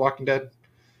watches Walking Dead?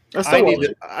 I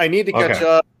need to catch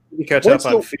up.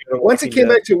 Once it came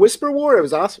back to Whisper War, it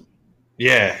was awesome.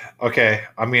 Yeah. Okay.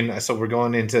 I mean, so we're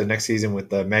going into next season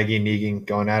with Maggie and Negan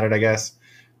going at it, I guess.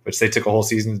 Which they took a whole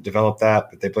season to develop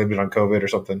that, but they blamed it on COVID or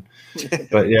something.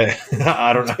 But yeah,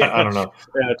 I don't know.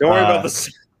 Yeah, don't worry about the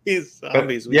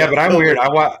zombies. But I'm weird.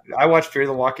 I watch Fear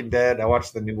the Walking Dead. I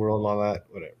watch The New World and all that.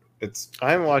 Whatever.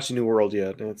 I haven't watched New World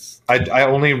yet. I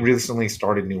only recently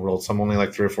started New World, so I'm only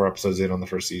like 3 or 4 episodes in on the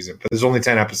first season. But there's only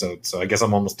 10 episodes, so I guess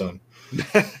I'm almost done.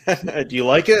 Do you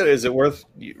like it? Is it worth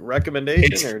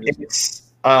recommendation?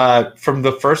 It's from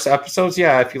the first episodes,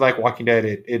 yeah. If you like Walking Dead,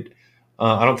 it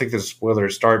I don't think there's a spoiler.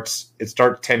 It starts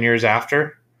 10 years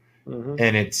after,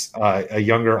 and it's a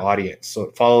younger audience. So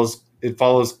it follows.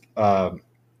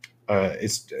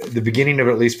 It's the beginning of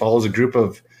it, at least, follows a group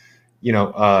of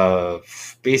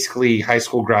basically high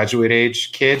school graduate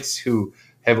age kids who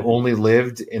have only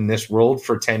lived in this world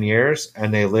for 10 years,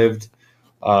 and they lived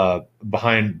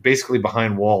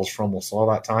behind walls for almost all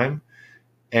that time.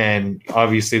 And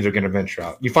obviously they're going to venture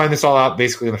out. You find this all out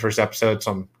basically in the first episode,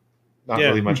 so I'm not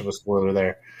really much of a spoiler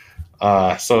there.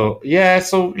 So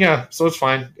it's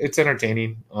fine. It's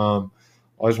entertaining.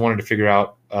 Always wanted to figure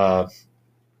out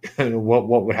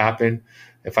what would happen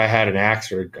if I had an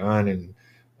axe or a gun and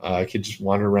I could just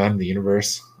wander around the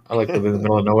universe. I like living in the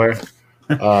middle of nowhere,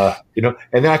 and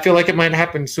then I feel like it might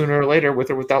happen sooner or later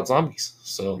with or without zombies.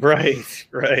 So right.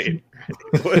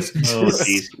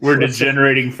 We're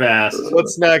degenerating fast.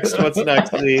 What's next,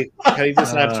 Lee? How you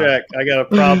just not check? I got a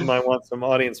problem. I want some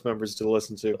audience members to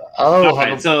listen to.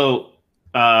 So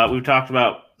we've talked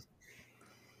about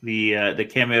the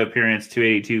cameo appearance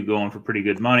 282 going for pretty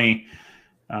good money.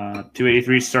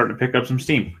 283 is starting to pick up some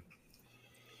steam.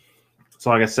 That's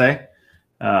all I got to say.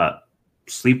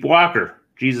 Sleepwalker.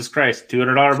 Jesus Christ.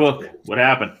 $200 book. What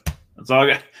happened? That's all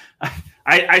I got.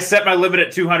 I set my limit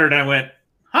at 200 and I went,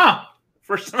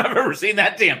 first time I've ever seen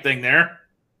that damn thing there.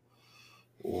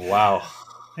 Wow.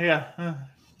 Yeah.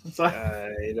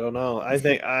 I don't know. I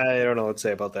don't know what to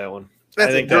say about that one.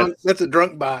 That's a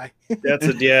drunk buy.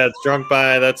 It's drunk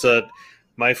buy.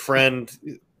 My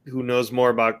friend who knows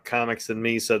more about comics than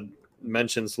me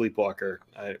mentioned Sleepwalker.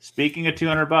 Speaking of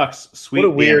 $200, Sweet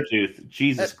Weird Tooth.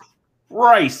 Jesus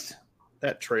Christ.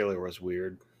 That trailer was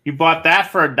weird. You bought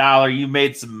that for $1. You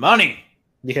made some money.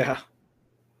 Yeah.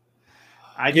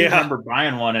 I do remember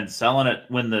buying one and selling it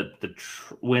when the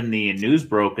news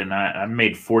broke, and I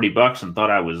made $40 and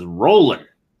thought I was rolling.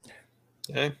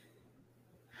 Okay.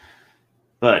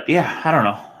 But yeah, I don't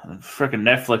know. Freaking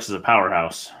Netflix is a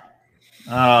powerhouse.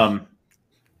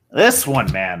 This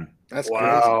one, man. That's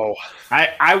wow.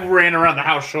 Crazy. I ran around the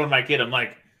house showing my kid. I'm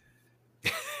like,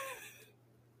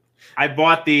 I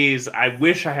bought these. I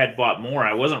wish I had bought more.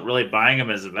 I wasn't really buying them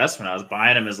as investment. I was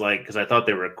buying them as because I thought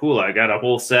they were cool. I got a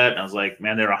whole set, and I was like,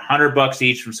 man, they're $100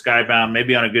 each from Skybound.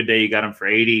 Maybe on a good day you got them for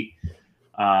 $80.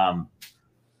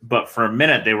 But for a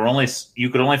minute, you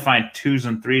could only find 2s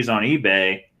and 3s on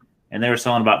eBay, and they were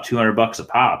selling about $200 a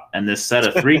pop. And this set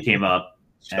of 3 came up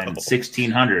and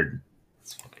 $1,600.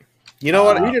 You know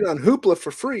what? Read it on Hoopla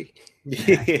for free.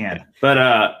 Yeah, I can.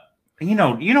 But you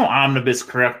know, omnibus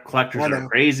collectors are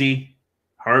crazy,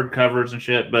 hardcovers and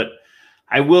shit. But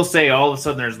I will say, all of a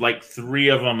sudden, there's like 3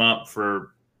 of them up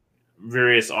for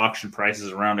various auction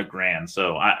prices around $1,000.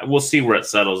 So we'll see where it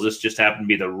settles. This just happened to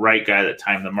be the right guy that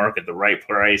timed the market, the right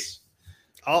price.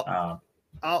 I'll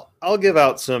give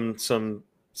out some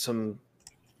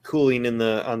cooling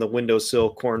on the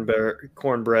windowsill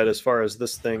cornbread as far as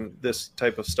this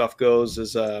type of stuff goes.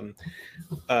 Is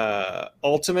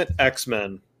Ultimate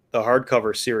X-Men, the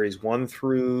hardcover series 1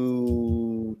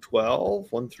 through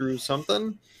 12, 1 through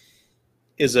something,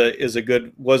 was a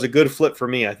good flip for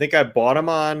me. I think I bought them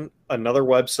on another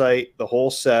website, the whole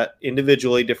set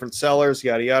individually, different sellers,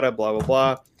 yada yada, blah blah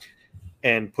blah,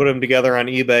 and put them together on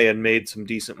eBay and made some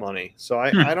decent money. So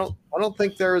I don't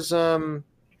think there's I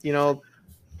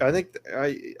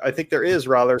think there is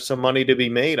rather some money to be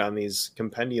made on these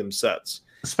compendium sets.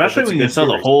 Especially when you can sell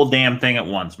the whole damn thing at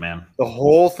once, man. The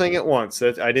whole thing at once.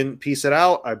 I didn't piece it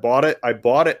out. I bought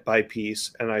it by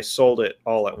piece, and I sold it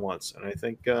all at once. And I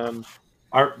think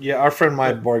our friend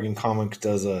My Bargain Comics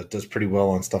does pretty well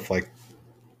on stuff like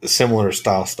similar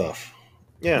style stuff.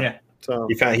 Yeah. So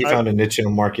he found a niche in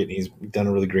the market, and he's done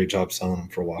a really great job selling them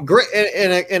for a while. Great,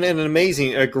 and an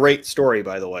amazing, great story,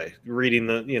 by the way. Reading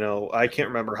I can't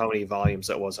remember how many volumes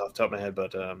that was off the top of my head,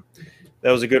 but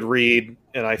that was a good read,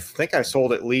 and I think I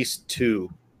sold at least 2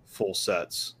 full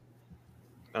sets.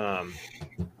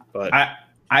 But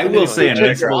I will say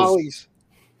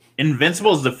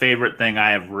Invincible is the favorite thing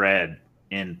I have read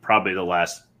in probably the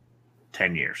last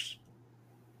 10 years.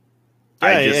 Yeah,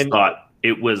 I just thought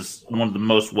it was one of the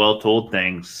most well-told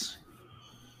things.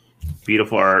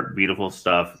 Beautiful art, beautiful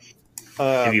stuff.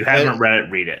 If you haven't read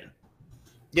it, read it.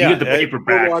 Yeah, you get the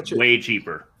paperback way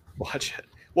cheaper. Watch it.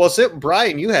 Well,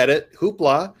 Brian, you had it.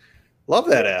 Hoopla. Love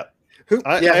that app.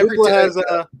 Hoopla has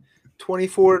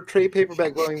 24 trade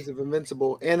paperback volumes of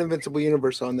Invincible and Invincible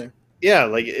Universe on there. Yeah,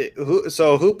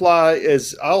 so Hoopla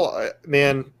is I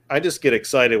just get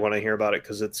excited when I hear about it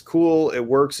because it's cool, it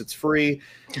works, it's free.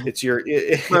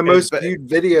 It's my most viewed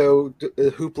video.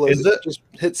 Hoopla just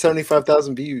hit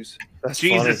 75,000 views. That's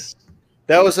Jesus. Funny.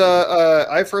 That was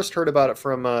I first heard about it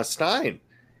from Stein,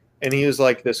 and he was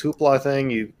like, "This Hoopla thing,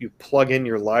 you plug in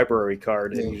your library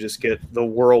card and you just get the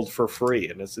world for free,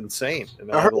 and it's insane."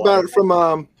 And I heard about it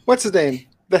from what's his name,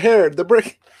 the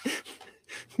brick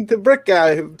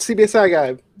guy, CBSI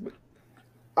guy.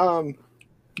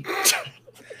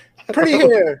 Pretty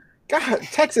hair. God,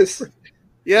 Texas.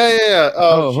 Yeah.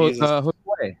 Josue.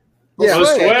 Yeah.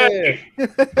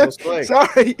 Josue.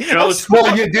 Sorry.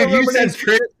 Josue. Dude, you said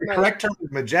the correct term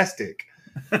is majestic.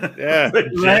 Yeah.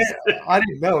 I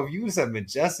didn't know. If you said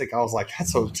majestic, I was like,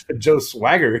 that's a Joe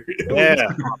Swagger. Yeah.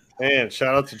 Man,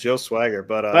 shout out to Joe Swagger.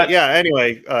 But yeah,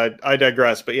 anyway, I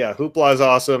digress. But yeah, Hoopla is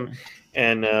awesome.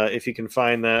 And if you can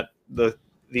find that,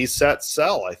 these sets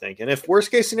sell, I think. And if worst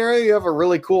case scenario, you have a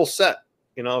really cool set.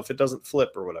 If it doesn't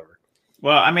flip or whatever.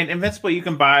 Well, I mean, Invincible, you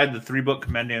can buy the 3-book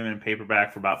compendium in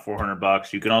paperback for about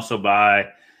 $400. You can also buy,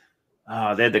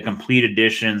 they had the complete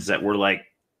editions that were like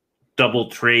double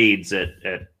trades at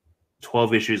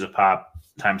 12 issues a pop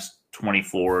times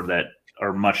 24 that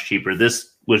are much cheaper.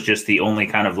 This was just the only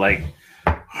kind of like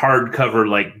hardcover,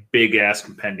 like big ass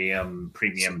compendium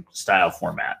premium style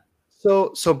format.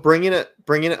 So bringing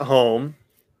it home,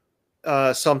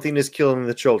 Something is Killing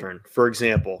the Children, for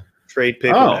example. Trade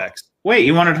paperbacks. Wait,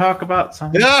 you want to talk about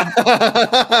something?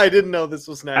 I didn't know this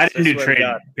was next. I didn't do trade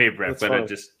paperback, but I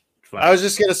was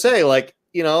just gonna say,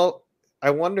 I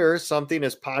wonder something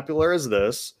as popular as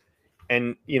this,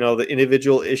 and the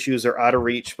individual issues are out of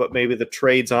reach, but maybe the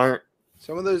trades aren't.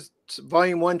 Some of those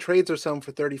volume 1 trades are selling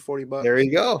for $30-$40. There you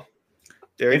go.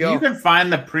 If you can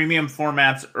find the premium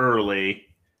formats early,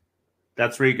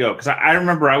 that's where you go. Because I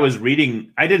remember I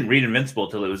didn't read Invincible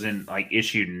till it was in like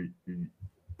issue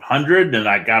 100, and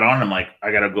I got on. I'm like,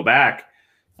 I got to go back,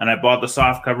 and I bought the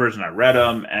soft covers and I read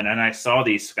them, and then I saw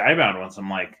these Skybound ones.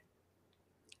 I'm like,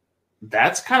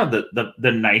 that's kind of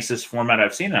the nicest format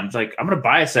I've seen. I'm like, I'm gonna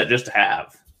buy a set just to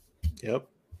have. Yep.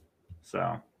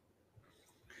 So,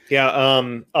 yeah.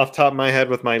 Off the top of my head,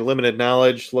 with my limited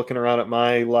knowledge, looking around at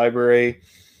my library,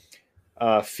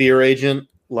 Fear Agent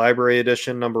Library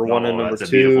Edition number 1 and number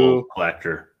 2. Beautiful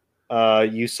collector.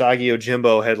 Usagi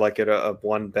Yojimbo had like a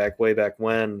one way back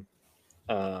when.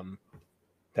 That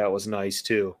was nice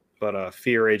too. But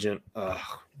Fear Agent,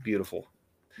 beautiful.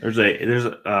 There's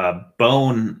a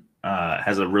Bone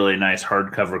has a really nice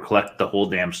hardcover collect the whole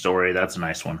damn story. That's a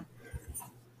nice one.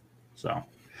 So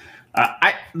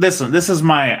listen, this is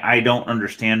my I don't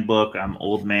understand book. I'm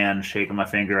old man shaking my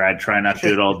finger. I try not to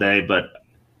do it all day, but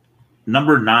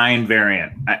number 9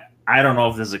 variant. I don't know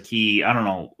if this is a key. I don't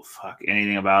know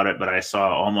anything about it, but I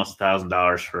saw almost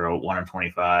 $1,000 for a 1 in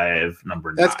 25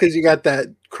 number. That's because you got that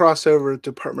crossover with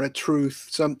Department of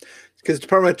Truth. Because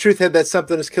Department of Truth had that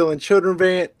Something Is Killing Children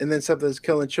variant, and then Something Is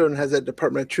Killing Children has that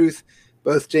Department of Truth.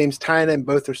 Both James Tynion, and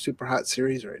both are super hot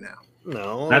series right now.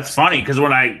 No, that's funny because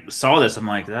when I saw this, I'm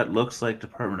like, that looks like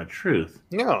Department of Truth.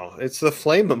 No, it's the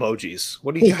flame emojis.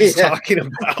 What are you guys talking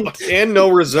about? And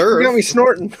no reserve. You got me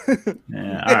snorting.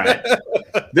 Yeah, all right.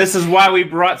 This is why we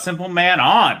brought Simple Man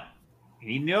on.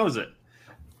 He knows it.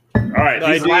 All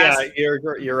right,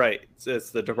 you're right.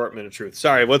 It's the Department of Truth.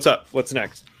 Sorry, what's up? What's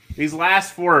next? These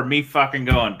last four are me fucking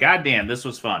going, goddamn, this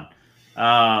was fun.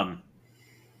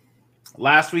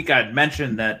 Last week I'd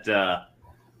mentioned that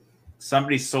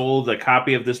somebody sold a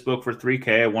copy of this book for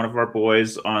 $3,000, one of our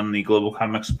boys on the Global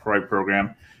Comics Pride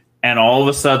program. And all of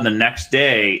a sudden, the next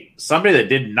day, somebody that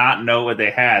did not know what they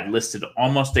had listed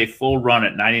almost a full run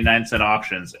at 99-cent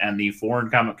auctions. And the foreign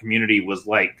comic community was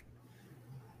like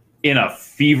in a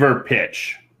fever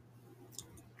pitch.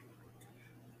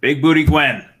 Big Booty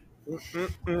Gwen.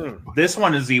 This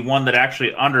one is the one that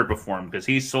actually underperformed because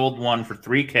he sold one for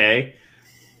 $3,000.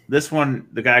 This one,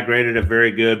 the guy graded it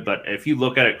very good, but if you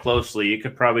look at it closely, you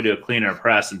could probably do a cleaner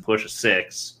press and push a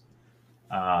 6.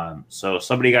 So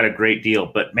somebody got a great deal.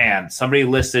 But, man, somebody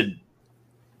listed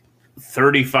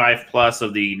 35 plus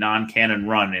of the non-canon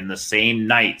run in the same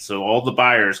night, so all the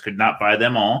buyers could not buy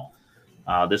them all.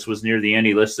 This was near the end.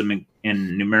 He listed them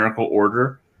in numerical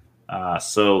order.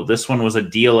 So this one was a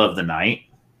deal of the night.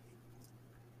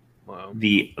 Wow.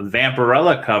 The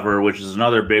Vampirella cover, which is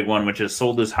another big one, which has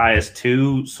sold as high as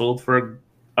 2, sold for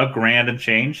 $1,000 and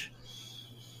change.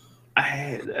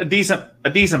 A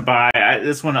decent buy.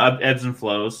 This one ebbs and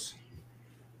flows.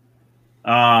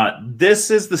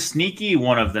 This is the sneaky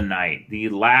one of the night. The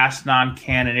last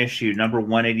non-canon issue, number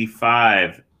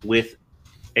 185, with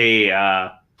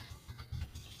a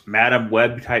Madam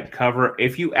Web type cover.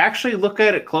 If you actually look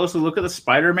at it closely, look at the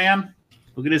Spider-Man.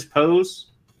 Look at his pose.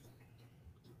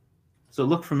 Does it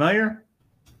look familiar?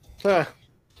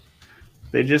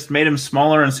 They just made him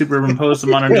smaller and superimposed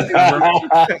him underneath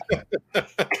the cover.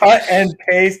 Cut and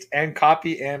paste and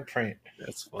copy and print.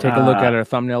 That's funny. Take a look at our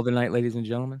thumbnail tonight, ladies and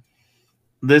gentlemen.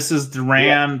 This is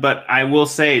Duran, but I will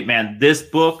say, man, this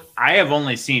book, I have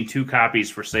only seen 2 copies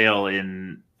for sale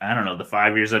in, I don't know, the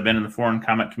 5 years I've been in the foreign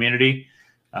comic community.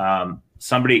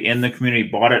 Somebody in the community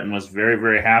bought it and was very,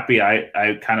 very happy.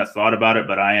 I kind of thought about it,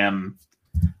 but I'm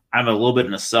a little bit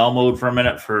in a sell mode for a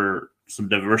minute for some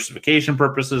diversification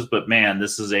purposes, but man,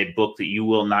 this is a book that you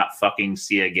will not fucking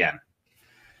see again.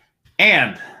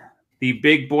 And the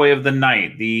big boy of the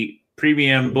night, the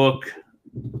premium book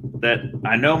that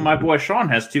I know my boy Sean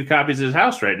has 2 copies at his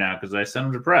house right now because I sent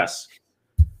him to press.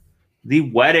 The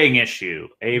Wedding issue,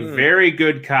 a very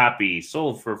good copy,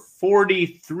 sold for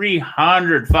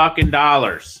 $4,300 fucking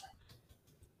dollars.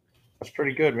 That's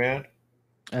pretty good, man.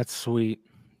 That's sweet.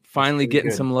 Finally getting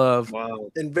good. Some love. Wow.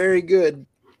 And very good.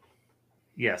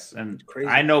 Yes, and Crazy.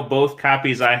 I know both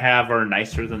copies I have are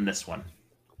nicer than this one.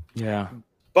 Yeah.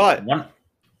 But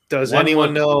does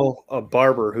anyone know a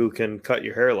barber who can cut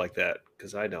your hair like that?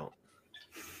 Because I don't.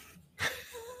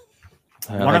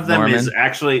 One of mine is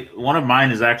actually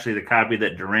the copy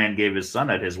that Duran gave his son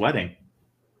at his wedding.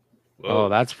 Oh,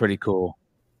 that's pretty cool.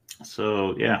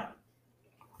 So yeah.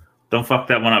 Don't fuck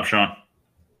that one up, Sean.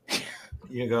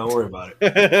 You ain't gotta worry about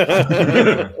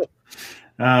it.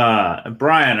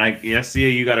 Brian, I see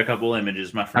you got a couple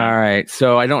images, my friend. All right,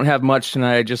 so I don't have much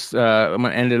tonight. I just I'm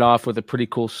gonna end it off with a pretty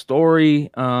cool story.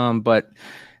 But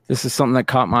this is something that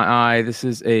caught my eye. This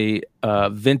is a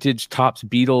vintage Topps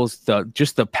Beatles, the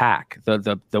pack,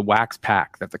 the wax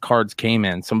pack that the cards came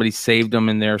in. Somebody saved them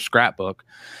in their scrapbook,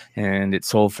 and it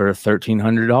sold for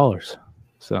 $1,300.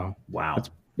 So wow.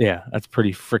 That's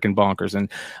pretty freaking bonkers.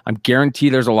 And I'm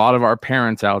guaranteed there's a lot of our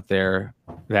parents out there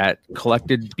that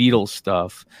collected Beatles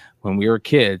stuff when we were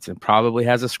kids and probably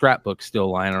has a scrapbook still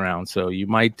lying around. So you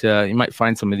might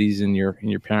find some of these in your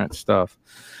parents' stuff.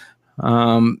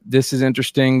 This is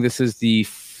interesting. This is the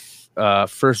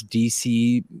first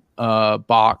DC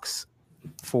box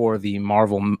for the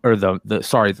Marvel, or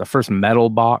the first metal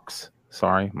box.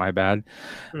 Sorry, my bad.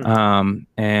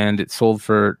 And it sold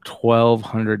for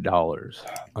 $1,200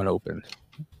 unopened.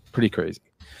 Pretty crazy.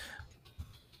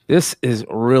 This is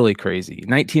really crazy.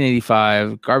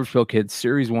 1985 Garbage Pail Kids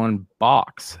Series 1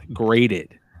 box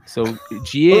graded. So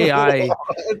GAI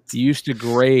used to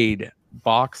grade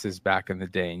boxes back in the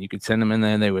day, and you could send them in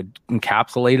there and they would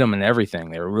encapsulate them and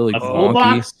everything. They were really full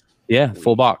box? Yeah,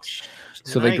 full box.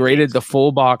 So they graded the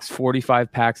full box,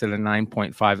 45 packs at a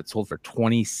 9.5. It sold for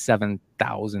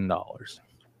 $27,000.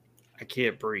 I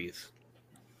can't breathe.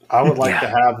 I would like to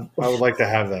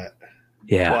have that.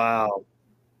 Yeah.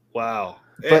 Wow.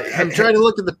 But I'm trying to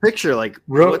look at the picture. Like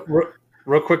real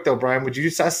quick though, Brian, would you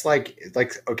just ask like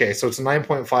okay, so it's a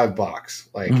 9.5 box.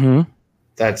 Like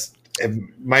it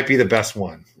might be the best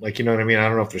one. Like, you know what I mean? I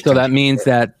don't know if there's. So that means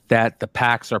that the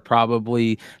packs are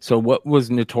probably. So what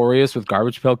was notorious with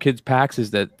Garbage Pail Kids packs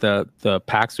is that the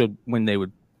packs would, when they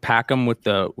would pack them with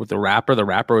the wrapper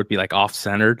would be like off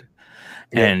centered,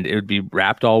 and it would be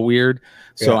wrapped all weird.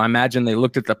 So I imagine they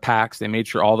looked at the packs, they made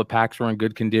sure all the packs were in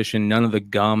good condition, none of the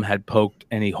gum had poked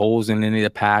any holes in any of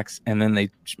the packs, and then they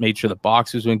made sure the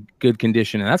box was in good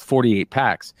condition. And that's 48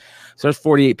 packs. So there's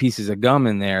 48 pieces of gum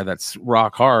in there. That's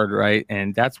rock hard, right?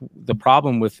 And that's the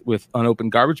problem with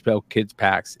unopened Garbage Pail Kids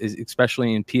packs, is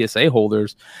especially in PSA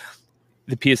holders.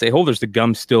 The PSA holders, the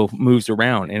gum still moves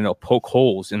around and it'll poke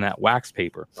holes in that wax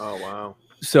paper. Oh, wow.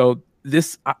 So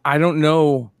this, I don't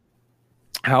know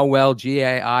how well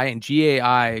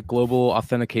GAI, Global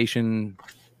Authentication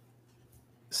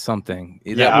something.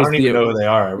 Yeah, I don't even know who they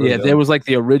are. Really there was like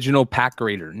the original pack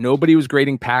grader. Nobody was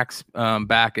grading packs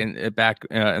back in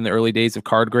the early days of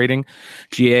card grading.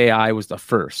 GAI was the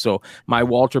first. So my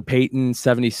Walter Payton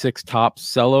 76 top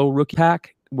Cello rookie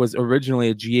pack was originally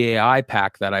a GAI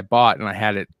pack that I bought, and I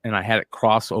had it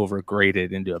crossover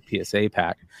graded into a PSA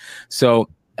pack. So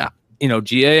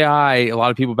GAI, a lot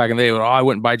of people back in the day were, I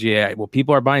wouldn't buy GAI. Well,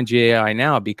 people are buying GAI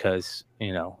now because,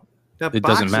 it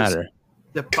doesn't matter.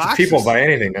 The box people buy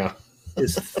anything now.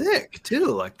 Is thick too.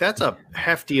 Like that's a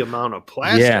hefty amount of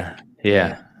plastic.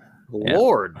 Yeah.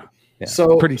 Lord. Yeah.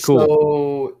 So pretty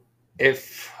cool.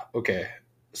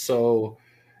 So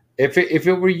if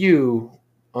it were you,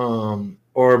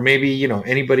 or maybe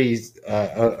anybody's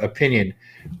opinion,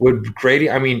 would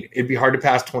grading, I mean, it'd be hard to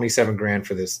pass 27 grand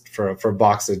for this for a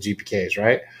box of GPKs,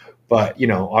 right? But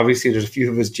obviously there's a few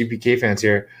of us GPK fans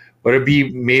here, but it'd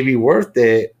be maybe worth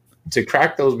it to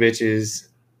crack those bitches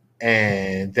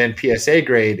and then PSA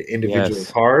grade individual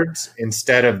cards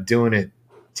instead of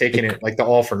taking it like the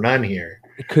all for none here.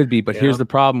 It could be, but here's the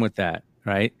problem with that,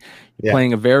 right? You're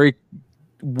playing a very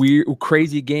weird,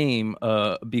 crazy game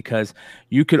because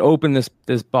you could open this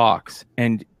box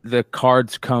and the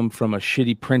cards come from a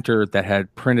shitty printer that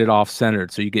had printed off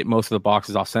centered, so you get most of the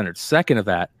boxes off centered. Second of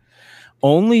that,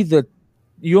 out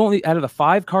of the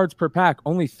 5 cards per pack,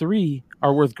 only 3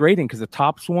 are worth grading because the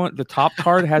top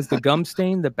card has the gum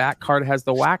stain, the back card has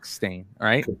the wax stain,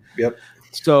 right? Yep.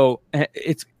 So and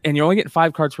you're only getting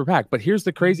 5 cards per pack. But here's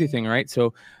the crazy thing, right?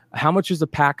 So how much is a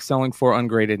pack selling for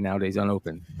ungraded nowadays,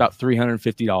 unopened? About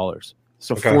 $350.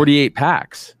 So 48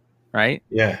 packs, right?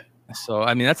 Yeah. So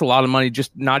I mean that's a lot of money,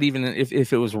 just not even if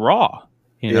it was raw,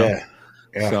 Yeah.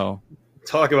 So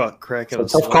talk about cracking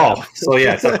tough call. So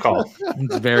tough call.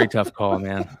 It's a very tough call,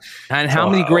 man. And how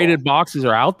many graded boxes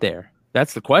are out there?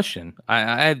 That's the question.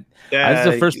 This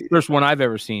is the first one I've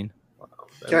ever seen.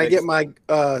 Can I get my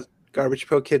Garbage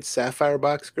Pail Kids Sapphire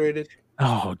box graded?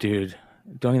 Oh, dude.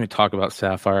 Don't even talk about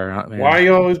Sapphire, man. Why are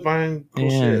you always buying cool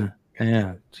shit?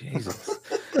 Yeah, Jesus.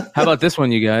 How about this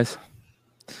one, you guys?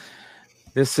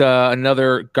 This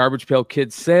another Garbage Pail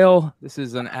Kids sale. This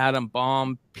is an Atom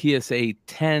Bomb PSA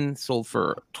 10 sold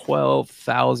for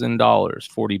 $12,000,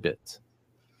 40 bits.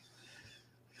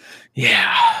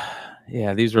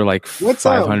 Yeah, these are like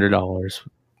 $500.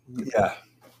 Yeah.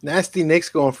 Nasty Nick's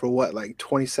going for what, like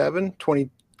 27,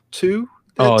 22?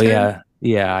 Oh, 10?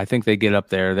 Yeah, I think they get up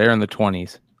there. They're in the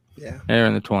 20s. Yeah. They're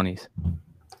in the 20s.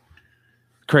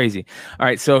 Crazy. All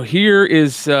right, so here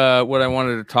is what I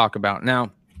wanted to talk about.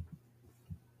 Now,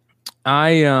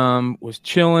 I was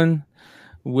chilling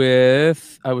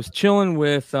with let's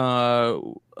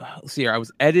see here. I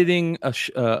was editing a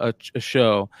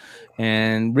show,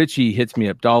 and Richie hits me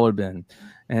up, Dollar Bin,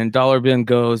 and Dollar Bin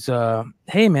goes,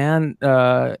 "Hey man,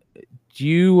 do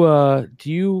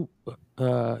you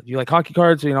like hockey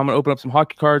cards? I'm gonna open up some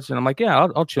hockey cards." And I'm like, "Yeah,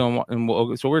 I'll chill."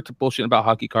 And so we're bullshitting about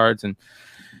hockey cards, and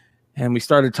we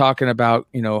started talking about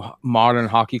modern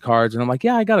hockey cards, and I'm like,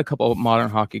 yeah, I got a couple of modern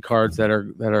hockey cards that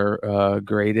are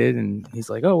graded. And he's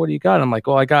like, oh, what do you got? I'm like,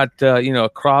 well, I got a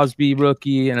Crosby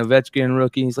rookie and a Ovechkin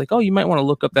rookie. He's like, oh, you might want to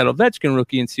look up that Ovechkin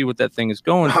rookie and see what that thing is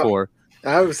going for.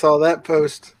 I saw that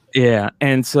post. Yeah,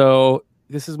 and so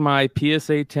this is my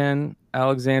PSA 10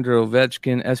 Alexander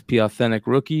Ovechkin SP Authentic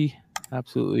rookie.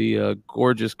 Absolutely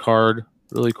gorgeous card,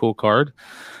 really cool card.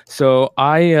 So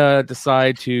I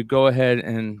decide to go ahead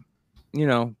and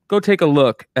go take a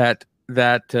look at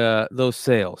those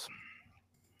sales.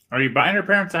 Are you buying your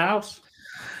parents a house?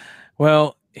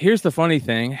 Well, here's the funny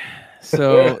thing.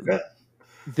 So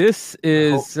this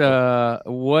is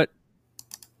what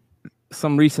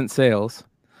some recent sales.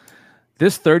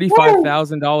 This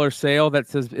 $35,000 sale that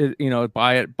says,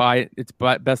 buy it. It's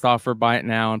best offer, buy it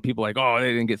now. And people are like, oh,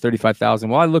 they didn't get 35,000.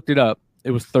 Well, I looked it up. It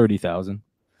was 30,000.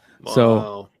 Wow.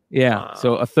 So yeah.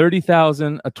 So a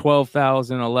 30,000, a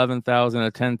 12,000, 11,000, a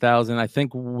 10,000. I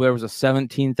think there was a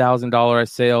 $17,000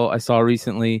 sale I saw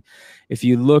recently. If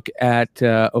you look at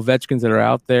Ovechkins that are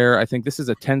out there, I think this is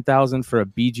a 10,000 for a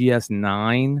BGS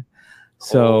 9.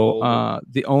 So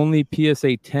the only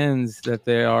PSA 10s that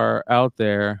they are out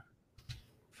there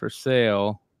for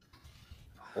sale.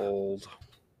 Hold.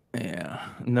 Yeah.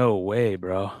 No way,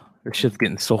 bro. This shit's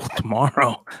getting sold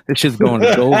tomorrow. This shit's going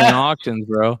to golden auctions,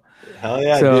 bro. Hell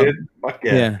yeah, dude. Fuck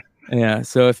yeah. Yeah.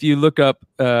 So if you look up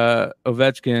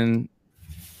Ovechkin,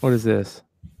 what is this?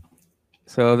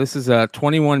 So this is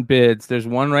 21 bids. There's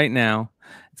one right now.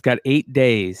 It's got 8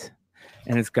 days.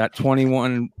 And it's got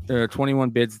 21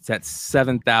 bids. It's at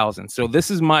 7,000. So this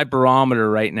is my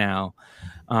barometer right now,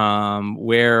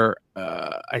 where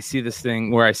I see this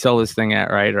thing, where I sell this thing at,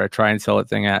 right, or I try and sell it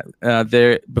thing at.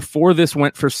 There before this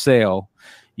went for sale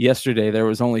yesterday, there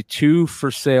was only 2 for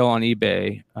sale on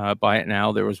eBay. Buy it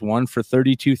now. There was one for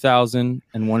 32,000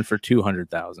 and one for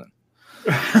 200,000.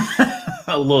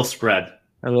 A little spread.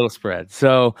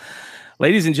 So.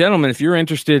 Ladies and gentlemen, if you're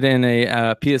interested in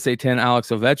a PSA 10 Alex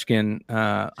Ovechkin,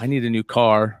 I need a new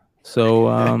car. So,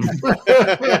 and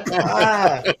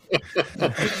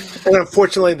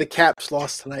unfortunately, the Caps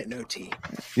lost tonight. No T.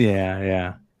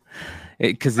 Yeah.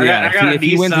 Because I got a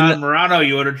Nissan Murano.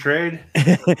 You want to trade?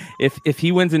 if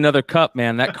he wins another cup,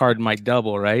 man, that card might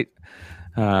double, right?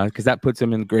 Because that puts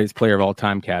him in the greatest player of all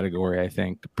time category. I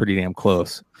think pretty damn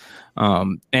close.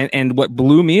 And what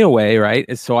blew me away, right,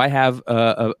 is so I have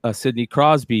a Sidney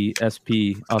Crosby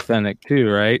SP authentic too,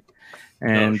 right?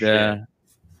 And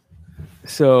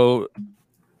so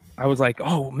I was like,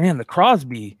 oh man, the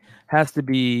Crosby has to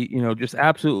be, just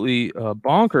absolutely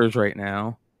bonkers right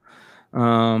now.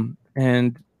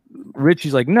 And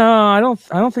Richie's like, no, I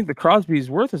don't think the Crosby is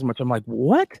worth as much. I'm like,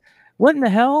 what in the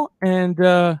hell? And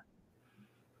it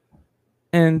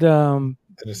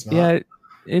is not. Yeah,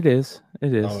 it is. Oh,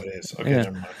 it is. Okay, yeah.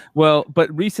 Never mind. Well, but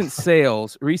recent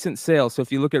sales. So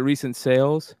if you look at recent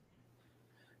sales,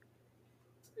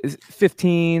 is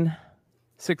 15,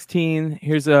 16.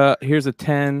 Here's a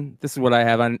 10. This is what I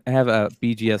have. I have a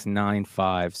BGS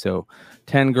 9.5. So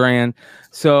 10 grand.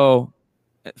 So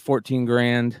 14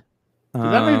 grand. Do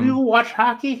that many people watch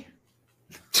hockey?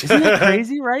 Isn't that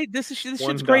crazy, right? This shit's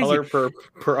crazy. $1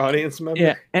 per audience member.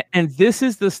 Yeah, and this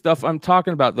is the stuff I'm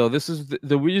talking about, though. This is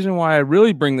the reason why I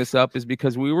really bring this up is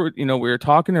because we were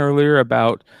talking earlier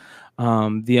about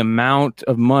the amount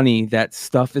of money that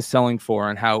stuff is selling for,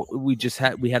 and how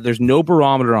there's no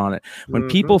barometer on it. When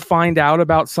people find out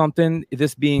about something,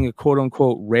 this being a quote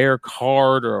unquote rare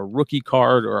card or a rookie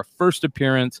card or a first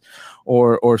appearance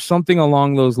or something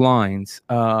along those lines,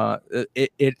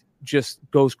 it just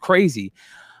goes crazy.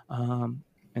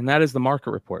 And that is the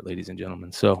market report, ladies and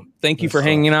gentlemen. So thank you for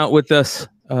hanging out with us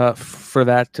for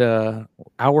that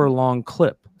hour-long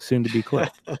clip, soon to be clip.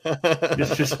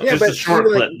 just a short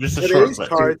clip. Just a short clip.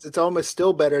 Cards, it's almost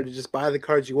still better to just buy the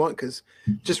cards you want, because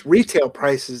just retail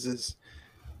prices is.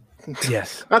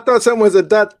 Yes. I thought something was a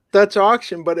Dutch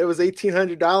auction, but it was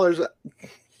 $1,800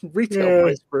 retail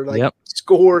price for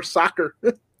Score Soccer.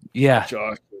 Yeah.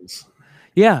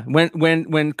 Yeah,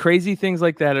 when crazy things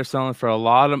like that are selling for a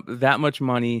lot of that much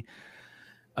money,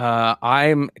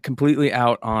 I'm completely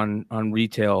out on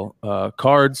retail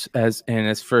cards. As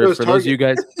for those of you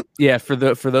guys, for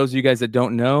those of you guys that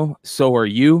don't know, so are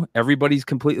you. Everybody's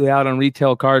completely out on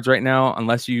retail cards right now,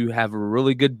 unless you have a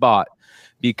really good bot,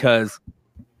 because.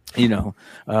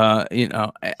 I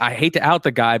hate to out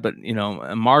the guy, but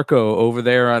Marco over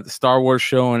there at the Star Wars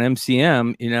show and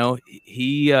MCM,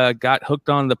 he got hooked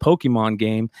on the Pokemon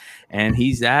game, and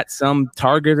he's at some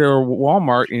Target or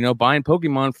Walmart, buying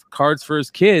Pokemon cards for his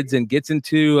kids, and gets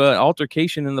into an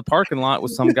altercation in the parking lot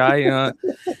with some guy,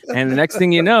 and the next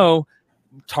thing you know,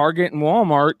 Target and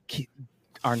Walmart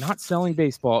are not selling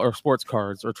baseball or sports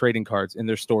cards or trading cards in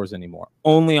their stores anymore,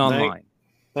 only online.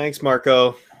 Thanks,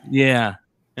 Marco. Yeah.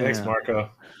 Thanks,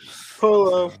 Marco.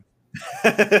 Polo.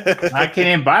 I can't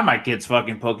even buy my kids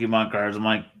fucking Pokemon cards. I'm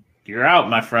like, you're out,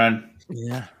 my friend.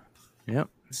 Yeah. Yep.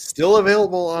 Still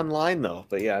available online though,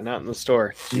 but not in the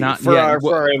store. Not for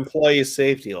our employees'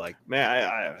 safety. Like, man,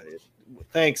 I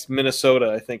thanks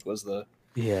Minnesota. I think was the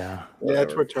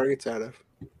that's where Target's out of.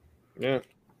 Yeah.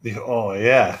 Oh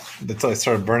yeah, until I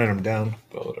started burning them down.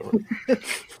 But whatever.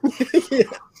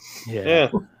 Yeah.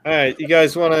 All right, you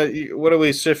guys want to? What are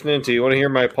we shifting into? You want to hear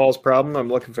my Paul's problem? I'm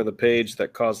looking for the page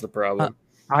that caused the problem.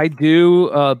 I do,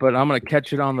 but I'm gonna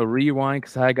catch it on the rewind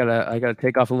because I gotta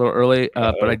take off a little early.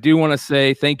 But I do want to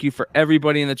say thank you for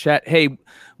everybody in the chat. Hey,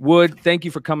 Wood, thank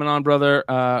you for coming on, brother.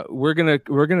 We're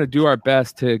gonna do our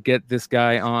best to get this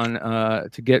guy on,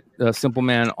 to get Simple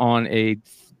Man on a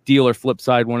dealer flip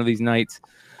side one of these nights.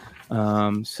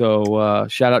 So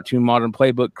shout out to Modern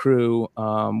Playbook crew.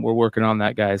 We're working on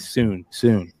that, guys. Soon.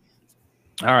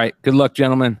 All right. Good luck,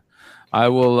 gentlemen. I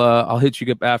will. I'll hit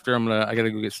you up after. I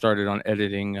gotta go get started on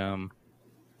editing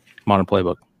Modern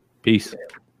Playbook. Peace.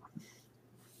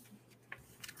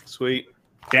 Sweet.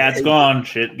 Dad's gone.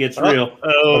 Shit gets real.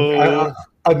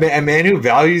 A man who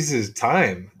values his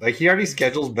time. Like, he already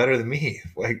schedules better than me.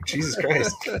 Like, Jesus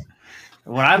Christ.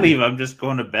 When I leave, I'm just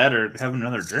going to bed or having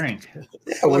another drink.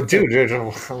 Yeah, well, dude, I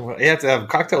have to have a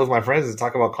cocktail with my friends and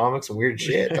talk about comics and weird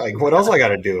shit. Like, what else I got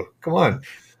to do? Come on.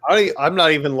 I'm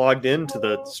not even logged into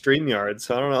the StreamYard,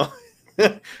 so I don't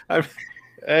know.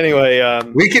 Anyway,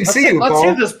 we can see you. Let's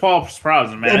hear this Paul's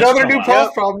problem, man. Another new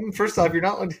Paul's problem. First off, you're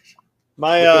not.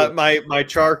 My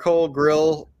charcoal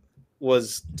grill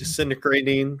was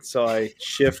disintegrating, so I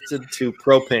shifted to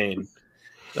propane.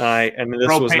 And this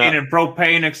propane was not, and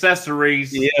propane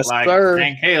accessories. Yes, like sir.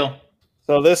 Hank Hale.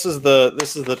 So this is the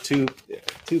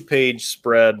 2-page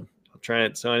spread. I'll try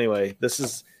it. So anyway, this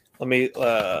is. Let me.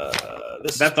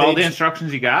 That's all the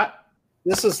instructions you got.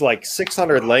 This is like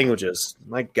 600 languages.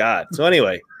 My God. So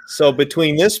anyway, so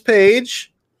between this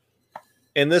page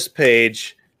and this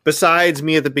page, besides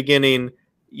me at the beginning,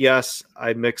 yes,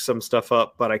 I mixed some stuff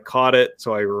up, but I caught it,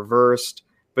 so I reversed.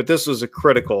 But this was a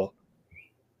critical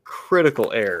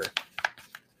error,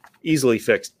 easily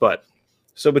fixed. But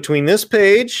so between this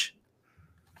page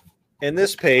and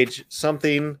this page,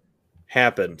 something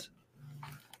happened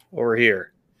over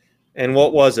here. And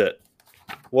what was it?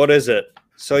 What is it?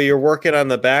 So you're working on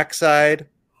the backside,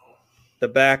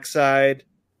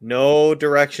 no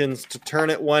directions to turn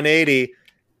it 180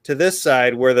 to this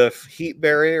side where the heat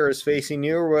barrier is facing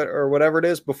you or whatever it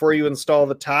is before you install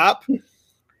the top.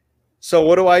 So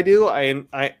what do? I'm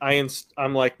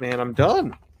like, man, I'm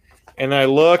done. And I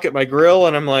look at my grill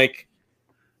and I'm like,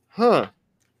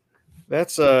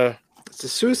 it's a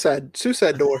suicide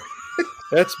door.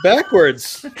 That's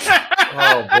backwards.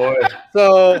 Oh boy.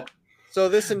 So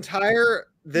this entire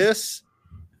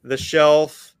the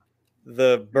shelf,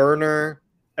 the burner,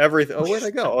 everything. Oh, where'd I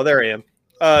go? Oh, there I am.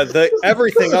 The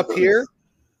everything up here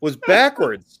was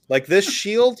backwards. Like this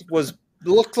shield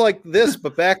looked like this,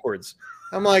 but backwards.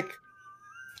 I'm like,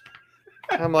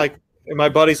 and my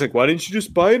buddy's like, why didn't you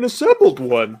just buy an assembled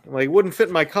one? I'm like, it wouldn't fit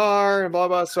in my car and blah,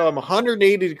 blah. So I'm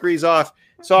 180 degrees off.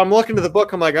 So I'm looking to the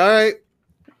book. I'm like, all right,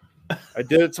 I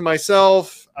did it to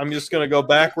myself. I'm just going to go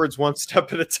backwards one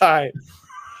step at a time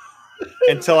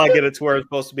until I get it to where it's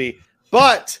supposed to be.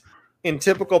 But in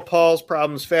typical Paul's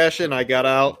Problems fashion, I got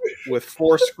out with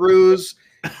 4 screws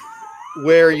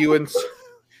where you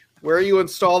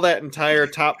install that entire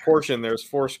top portion. There's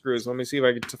 4 screws. Let me see if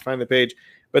I can find the page.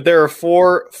 But there are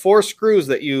four screws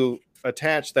that you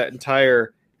attach that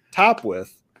entire top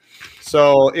with.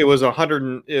 So it was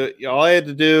 100. All I had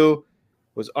to do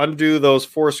was undo those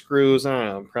 4 screws. I don't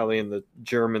know, I'm probably in the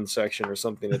German section or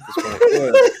something at this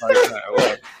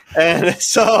point. And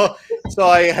so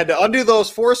I had to undo those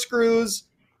 4 screws,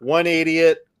 180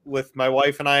 it with my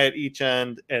wife and I at each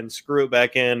end, and screw it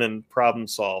back in, and problem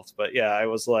solved. But yeah, I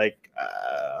was like,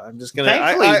 I'm just gonna.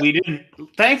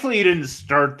 Thankfully, you didn't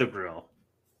start the grill.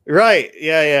 Right.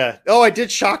 Yeah. Oh, I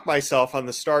did shock myself on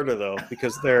the starter though,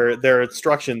 because their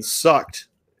instructions sucked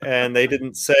and they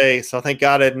didn't say. So thank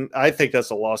God I think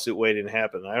that's a lawsuit waiting to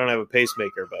happen. I don't have a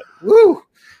pacemaker, but woo,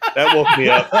 that woke me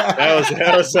up.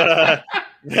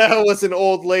 That was an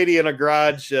old lady in a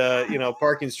garage,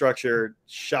 parking structure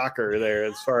shocker there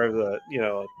as far as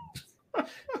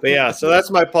But yeah, so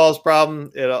that's my Paul's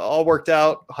Problem. It all worked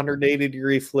out, 180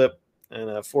 degree flip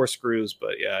and 4 screws.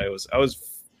 But yeah, I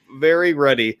was very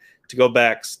ready to go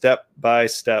back step by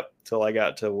step till I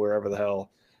got to wherever the hell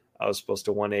I was supposed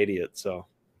to 180 it. So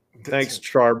thanks,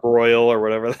 Charbroil or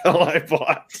whatever the hell I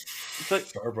bought.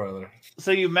 Charbroiler.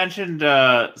 So you mentioned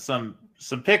some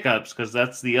pickups because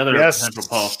that's the other potential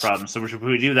Paul's Problem. So should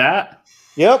we do that?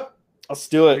 Yep, let's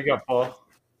do it. There you go, Paul.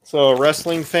 So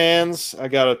wrestling fans, I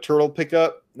got a Turtle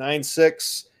pickup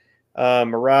 9.6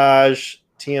 Mirage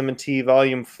TMNT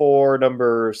Volume 4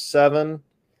 number 7.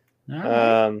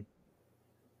 Right.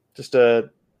 Just a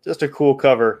cool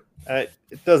cover. It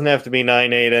doesn't have to be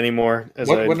 9.8 anymore.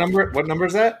 What number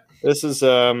is that? This is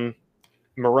Mirage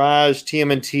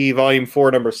TMNT Volume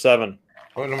 4 number 7.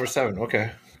 Oh, number 7.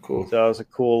 Okay, cool. So that was a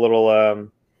cool little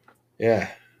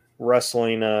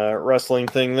wrestling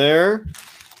thing there.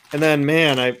 And then,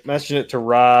 man, I mentioned it to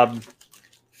Rob.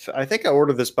 I think I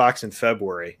ordered this box in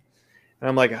February, and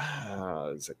I'm like,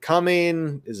 is it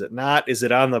coming? Is it not? Is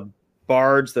it on the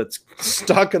barge that's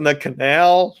stuck in the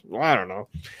canal? I don't know.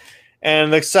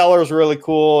 And the seller is really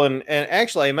cool, and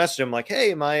actually I messaged him like,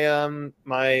 hey,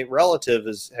 my relative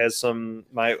has some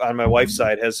on my wife's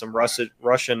side has some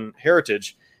Russian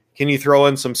heritage. Can you throw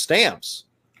in some stamps?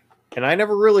 And I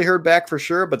never really heard back for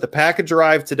sure, but the package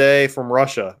arrived today from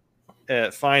Russia,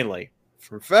 finally,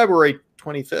 from February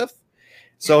 25th.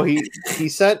 So he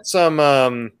sent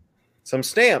some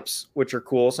stamps, which are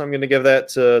cool. So I'm going to give that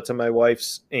to my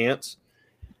wife's aunt.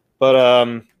 But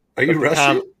are you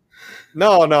Russian?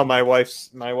 No, my wife's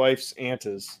aunt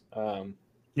is.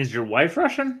 Is your wife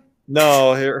Russian?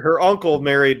 No, her uncle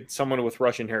married someone with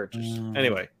Russian heritage.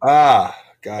 Anyway. Got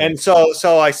and it.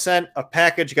 So I sent a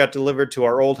package, got delivered to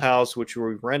our old house, which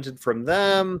we rented from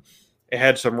them. It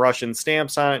had some Russian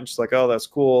stamps on it. And she's like, oh, that's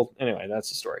cool. Anyway, that's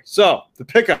the story. So the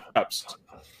pickups.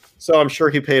 So I'm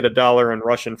sure he paid $1 in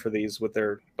Russian for these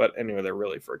but anyway, they're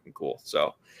really freaking cool.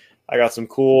 So I got some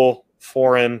cool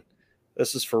foreign.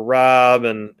 This is for Rob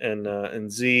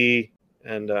and Z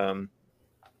and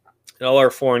all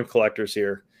our foreign collectors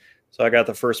here. So I got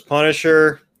the first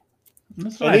Punisher.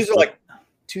 These are like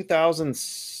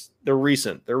 2000s. They're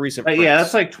recent. Yeah,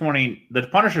 that's like 20. The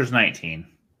Punisher's 19.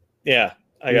 Yeah,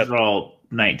 These are all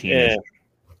 19. Yeah.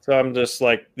 So I'm just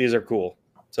like, these are cool.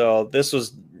 So this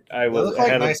was They look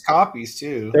like nice copies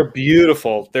too. They're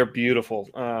beautiful.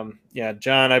 Yeah,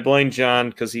 John. I blame John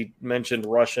because he mentioned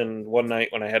Russian one night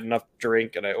when I had enough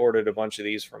drink and I ordered a bunch of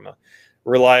these from a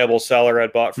reliable seller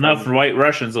I'd bought from. Enough white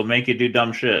Russians will make you do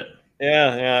dumb shit.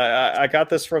 Yeah. I got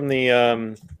this from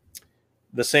the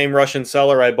same Russian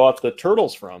seller I bought the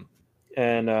turtles from,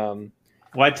 and well,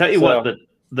 I tell you what,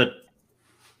 the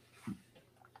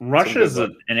Russia is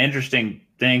an interesting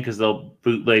thing because they'll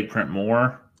bootleg print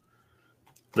more.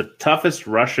 The toughest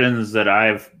Russians that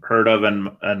I've heard of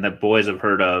and the boys have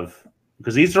heard of,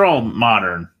 because these are all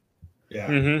modern,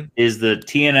 is the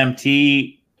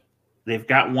TNMT. They've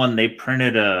got one. They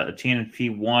printed a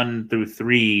TNMT 1 through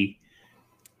 3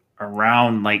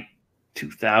 around like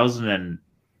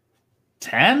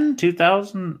 2010,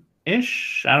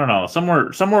 2000-ish. I don't know,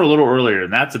 somewhere a little earlier,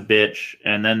 and that's a bitch.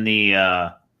 And then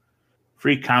the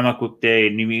Free Comic Book Day,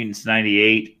 New Mutants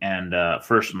 98, and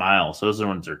First Mile. So those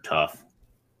ones are tough.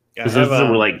 Because those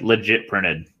were like legit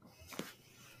printed.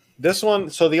 This one,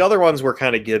 so the other ones were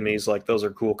kind of gimmies, like those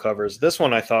are cool covers. This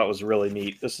one I thought was really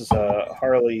neat. This is a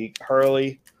Harley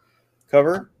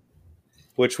cover,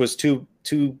 which was too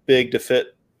big to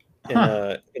fit in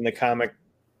the comic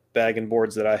bag and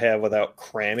boards that I have without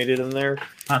cramming it in there.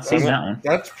 Not seen that one.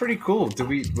 That's pretty cool.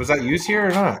 Was that used here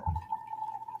or not?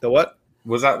 The what?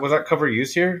 Was that cover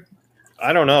used here?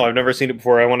 I don't know. I've never seen it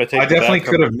before. I want to take. I definitely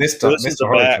could have missed the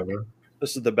Harley cover.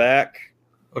 This is the back.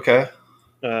 Okay.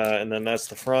 And then that's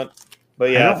the front. But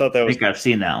yeah, I thought that was. I think I've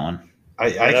seen that one. I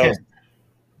can't.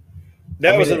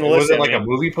 That was in the list. Was it like a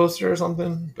movie poster or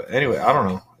something? But anyway, I don't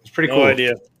know. It's pretty cool. No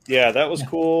idea. Yeah, that was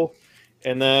cool.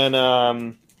 And then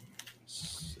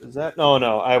is that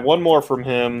no? I have one more from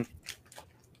him.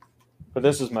 But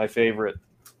this is my favorite.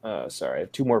 Sorry, I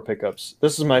have two more pickups.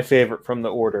 This is my favorite from the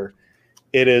order.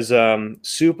 It is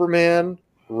Superman,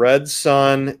 Red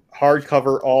Sun,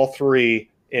 hardcover, all three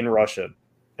in Russian.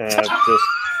 This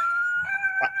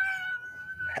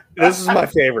is my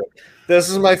favorite. This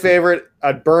is my favorite.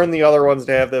 I'd burn the other ones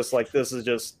to have this. Like, this is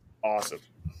just awesome.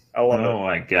 I love it. Oh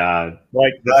my god!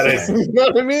 Like that is, you know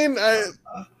what I mean?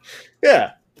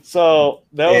 Yeah. So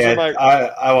that was my.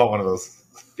 I want one of those.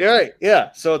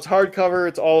 Yeah. So it's hardcover.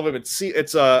 It's all of them. It's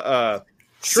super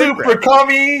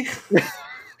commie.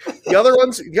 The other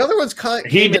ones.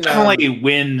 He definitely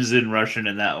wins in Russian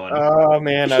in that one. Oh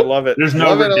man, I love it. There's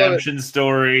no redemption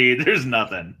story. There's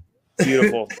nothing.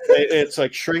 Beautiful. It's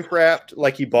like shrink wrapped,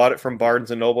 like he bought it from Barnes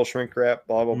and Noble, shrink wrap.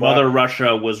 Blah blah blah. Mother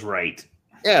Russia was right.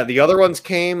 Yeah, the other ones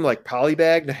came like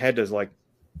polybagged. I had to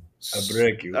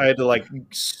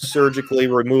surgically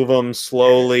remove them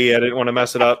slowly. I didn't want to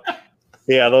mess it up.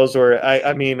 Yeah, those were.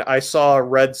 I saw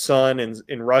Red Sun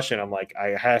in Russian. I'm like,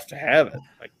 I have to have it.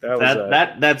 Like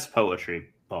that's poetry,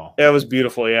 Paul. That was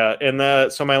beautiful. Yeah,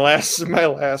 and so my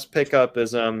last pickup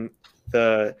is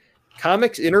the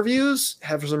comics interviews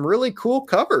have some really cool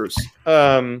covers.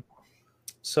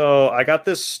 So I got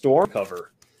this Storm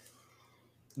cover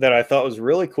that I thought was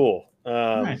really cool.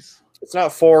 Nice. It's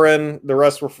not foreign. The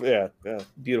rest were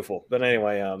beautiful. But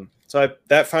anyway, so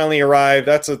that finally arrived.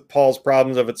 That's Paul's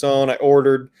problems of its own. I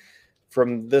ordered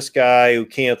from this guy who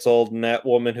canceled and that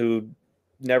woman who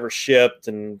never shipped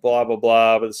and blah blah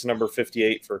blah. But it's number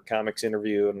 58 for comics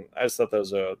interview, and I just thought that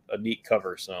was a neat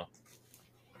cover. So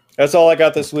that's all I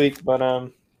got this week. But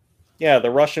Yeah,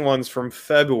 the Russian ones from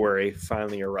February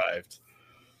finally arrived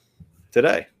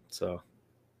today. So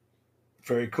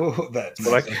very cool. That's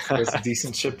a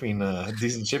decent shipping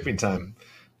time.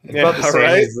 Yeah, about the same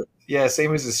right?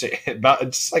 Same as about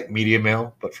just like media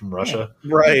mail, but from Russia.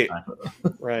 Right.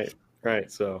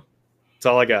 Right. So that's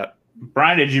all I got.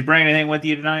 Brian, did you bring anything with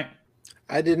you tonight?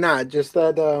 I did not. Just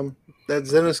that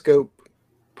Zenoscope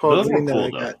Those were cool, I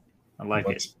got. I like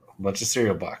it. A bunch of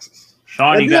cereal boxes.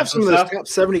 Sean, you got some of stuff? those Top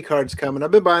 70 cards coming.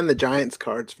 I've been buying the Giants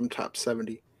cards from Top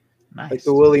 70. Nice. Like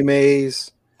the Willie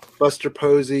Mays, Buster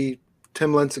Posey,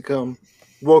 Tim Lincecum,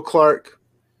 Will Clark.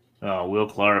 Oh, Will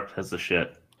Clark has the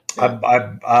shit.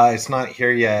 It's not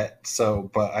here yet.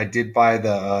 But I did buy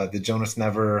the Jonas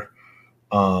Never,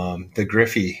 the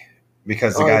Griffey,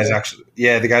 because the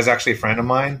guy's actually a friend of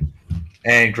mine,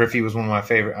 and Griffey was one of my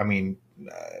favorite. I mean,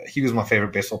 he was my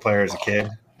favorite baseball player as a kid.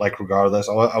 Like regardless,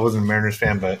 I wasn't a Mariners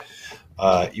fan, but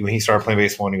when he started playing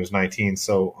baseball when he was 19,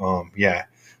 so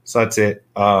that's it.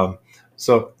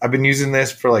 So I've been using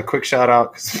this for like quick shout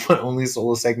out because it's my only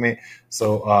solo segment.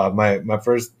 So my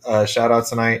first shout out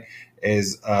tonight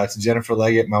is to Jennifer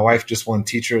Leggett. My wife just won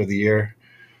Teacher of the Year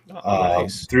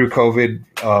through COVID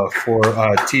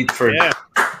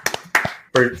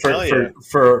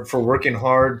for working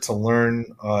hard to learn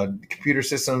computer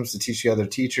systems, to teach the other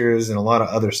teachers and a lot of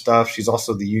other stuff. She's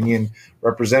also the union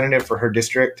representative for her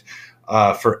district.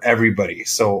 For everybody.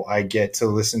 So I get to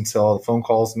listen to all the phone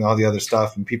calls and all the other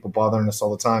stuff and people bothering us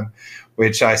all the time,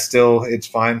 which it's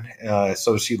fine.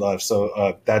 So she loves.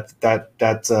 So that's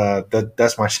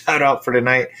my shout out for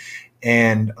tonight.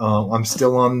 And I'm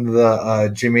still on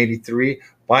the Gym 83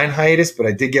 buying hiatus, but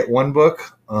I did get one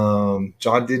book.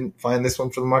 John didn't find this one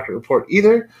for the market report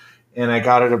either. And I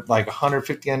got it at like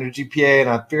 150 under GPA, and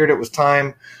I figured it was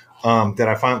time. That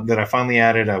I finally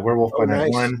added a Werewolf by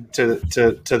Night 1 to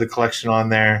the collection on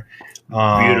there.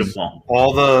 Beautiful.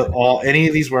 Any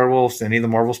of these werewolves, any of the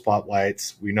Marvel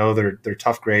Spotlights, we know they're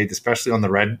tough grades, especially on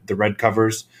the red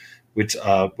covers, which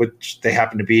they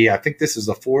happen to be. I think this is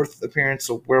the fourth appearance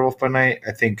of Werewolf by Night.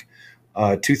 I think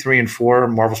 2, 3, and 4,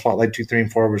 Marvel Spotlight 2, 3,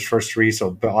 and 4 was first 3,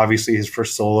 so obviously his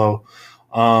first solo.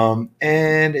 And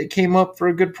it came up for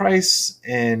a good price,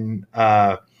 and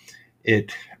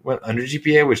it went under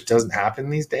GPA, which doesn't happen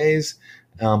these days.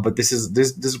 But this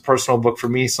is a personal book for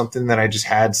me, something that I just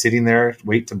had sitting there,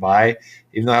 wait to buy,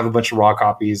 even though I have a bunch of raw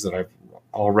copies that I've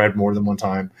all read more than one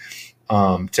time.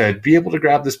 To be able to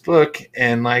grab this book,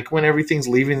 and like when everything's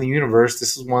leaving the universe,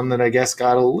 this is one that I guess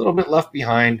got a little bit left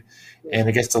behind, and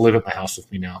it gets to live at my house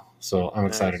with me now. So I'm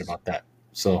excited about that.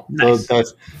 So nice.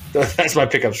 that's my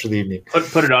pickups for the evening.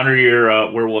 Put it under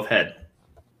your werewolf head.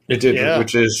 It did,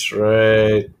 which is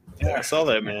right. Yeah, I saw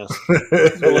that, man.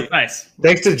 It looked nice.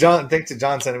 Thanks to John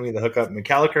sending me the hookup.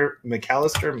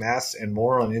 McAllister Masks and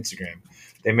More on Instagram.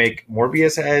 They make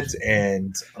Morbius heads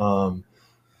and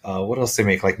what else they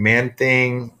make? Like Man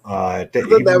Thing.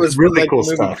 That was really cool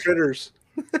stuff. Critters.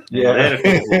 Yeah.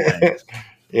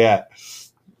 Yeah.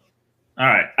 All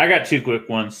right, I got 2 quick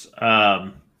ones.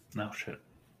 No shit,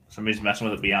 somebody's messing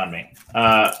with it beyond me.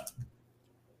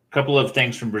 Couple of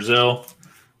things from Brazil.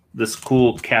 This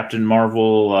cool Captain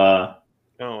Marvel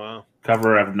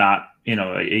cover. I've not,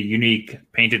 a unique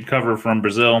painted cover from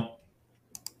Brazil.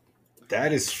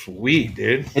 That is sweet,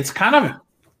 dude. It's kind of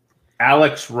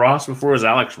Alex Ross before it was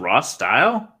Alex Ross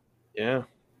style. Yeah.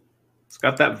 It's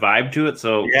got that vibe to it,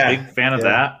 so big fan of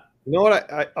that. You know what?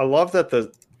 I love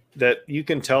that you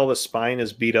can tell the spine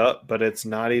is beat up, but it's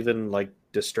not even like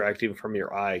distracting from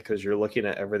your eye because you're looking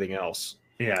at everything else.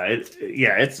 Yeah,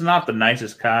 it's not the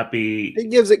nicest copy. It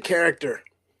gives it character.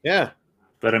 Yeah.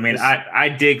 But I mean, I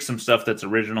dig some stuff that's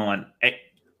original, and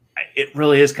it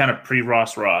really is kind of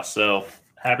pre-Ross, so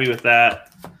happy with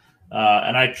that.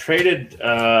 And I traded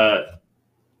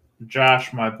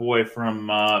Josh, my boy from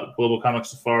Global Comic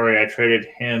Safari, I traded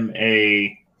him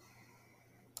I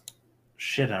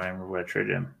don't remember what I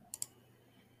traded him.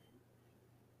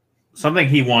 Something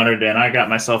he wanted, and I got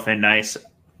myself a nice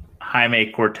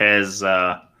Jaime Cortez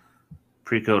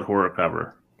pre-code horror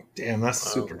cover. Damn, that's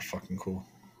super fucking cool.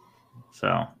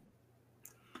 So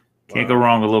can't go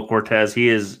wrong with Lil Cortez.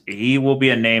 He will be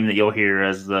a name that you'll hear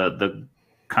as the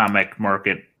comic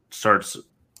market starts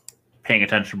paying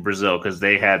attention to Brazil, because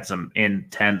they had some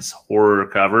intense horror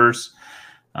covers.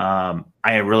 I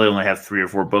really only have 3 or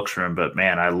 4 books from him, but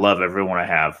man, I love every one I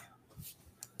have.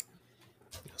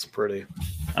 That's pretty.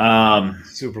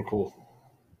 Super cool.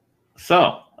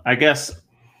 So I guess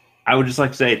I would just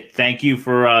like to say thank you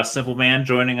for Simple Man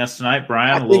joining us tonight,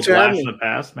 Brian. A little blast in the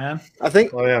past, man. I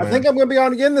think I'm going to be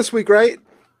on again this week, right?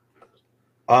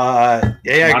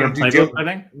 Yeah, Modern Playbook, I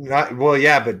think.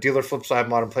 But Dealer Flip Side,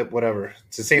 Modern Play, whatever.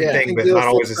 It's the same thing, but not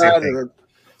always the same thing.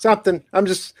 Something. I'm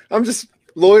just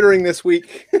loitering this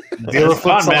week. Dealer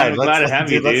Flip Side. Man. I'm glad to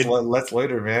have you, dude. Let's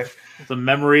loiter, man. Some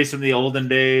memories from the olden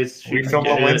days. We film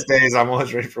on Wednesdays. I'm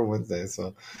always ready for Wednesday.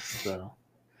 So,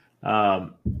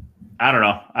 I don't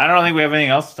know. I don't think we have anything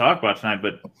else to talk about tonight,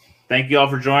 but thank you all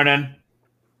for joining.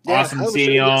 Awesome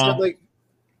seeing you all.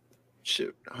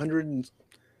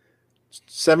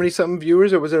 170 something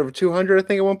viewers, or was it over 200? I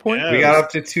think at one point. We got up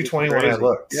to 221. I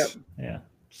looked. Yep. Yeah.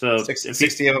 So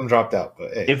 60 of them dropped out.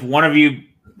 But hey. If one of you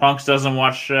punks doesn't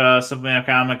watch Simply Enough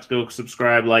Comics, go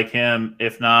subscribe like him.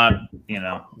 If not,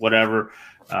 whatever.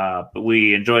 But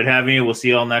we enjoyed having you. We'll see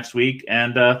you all next week,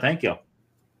 and thank you.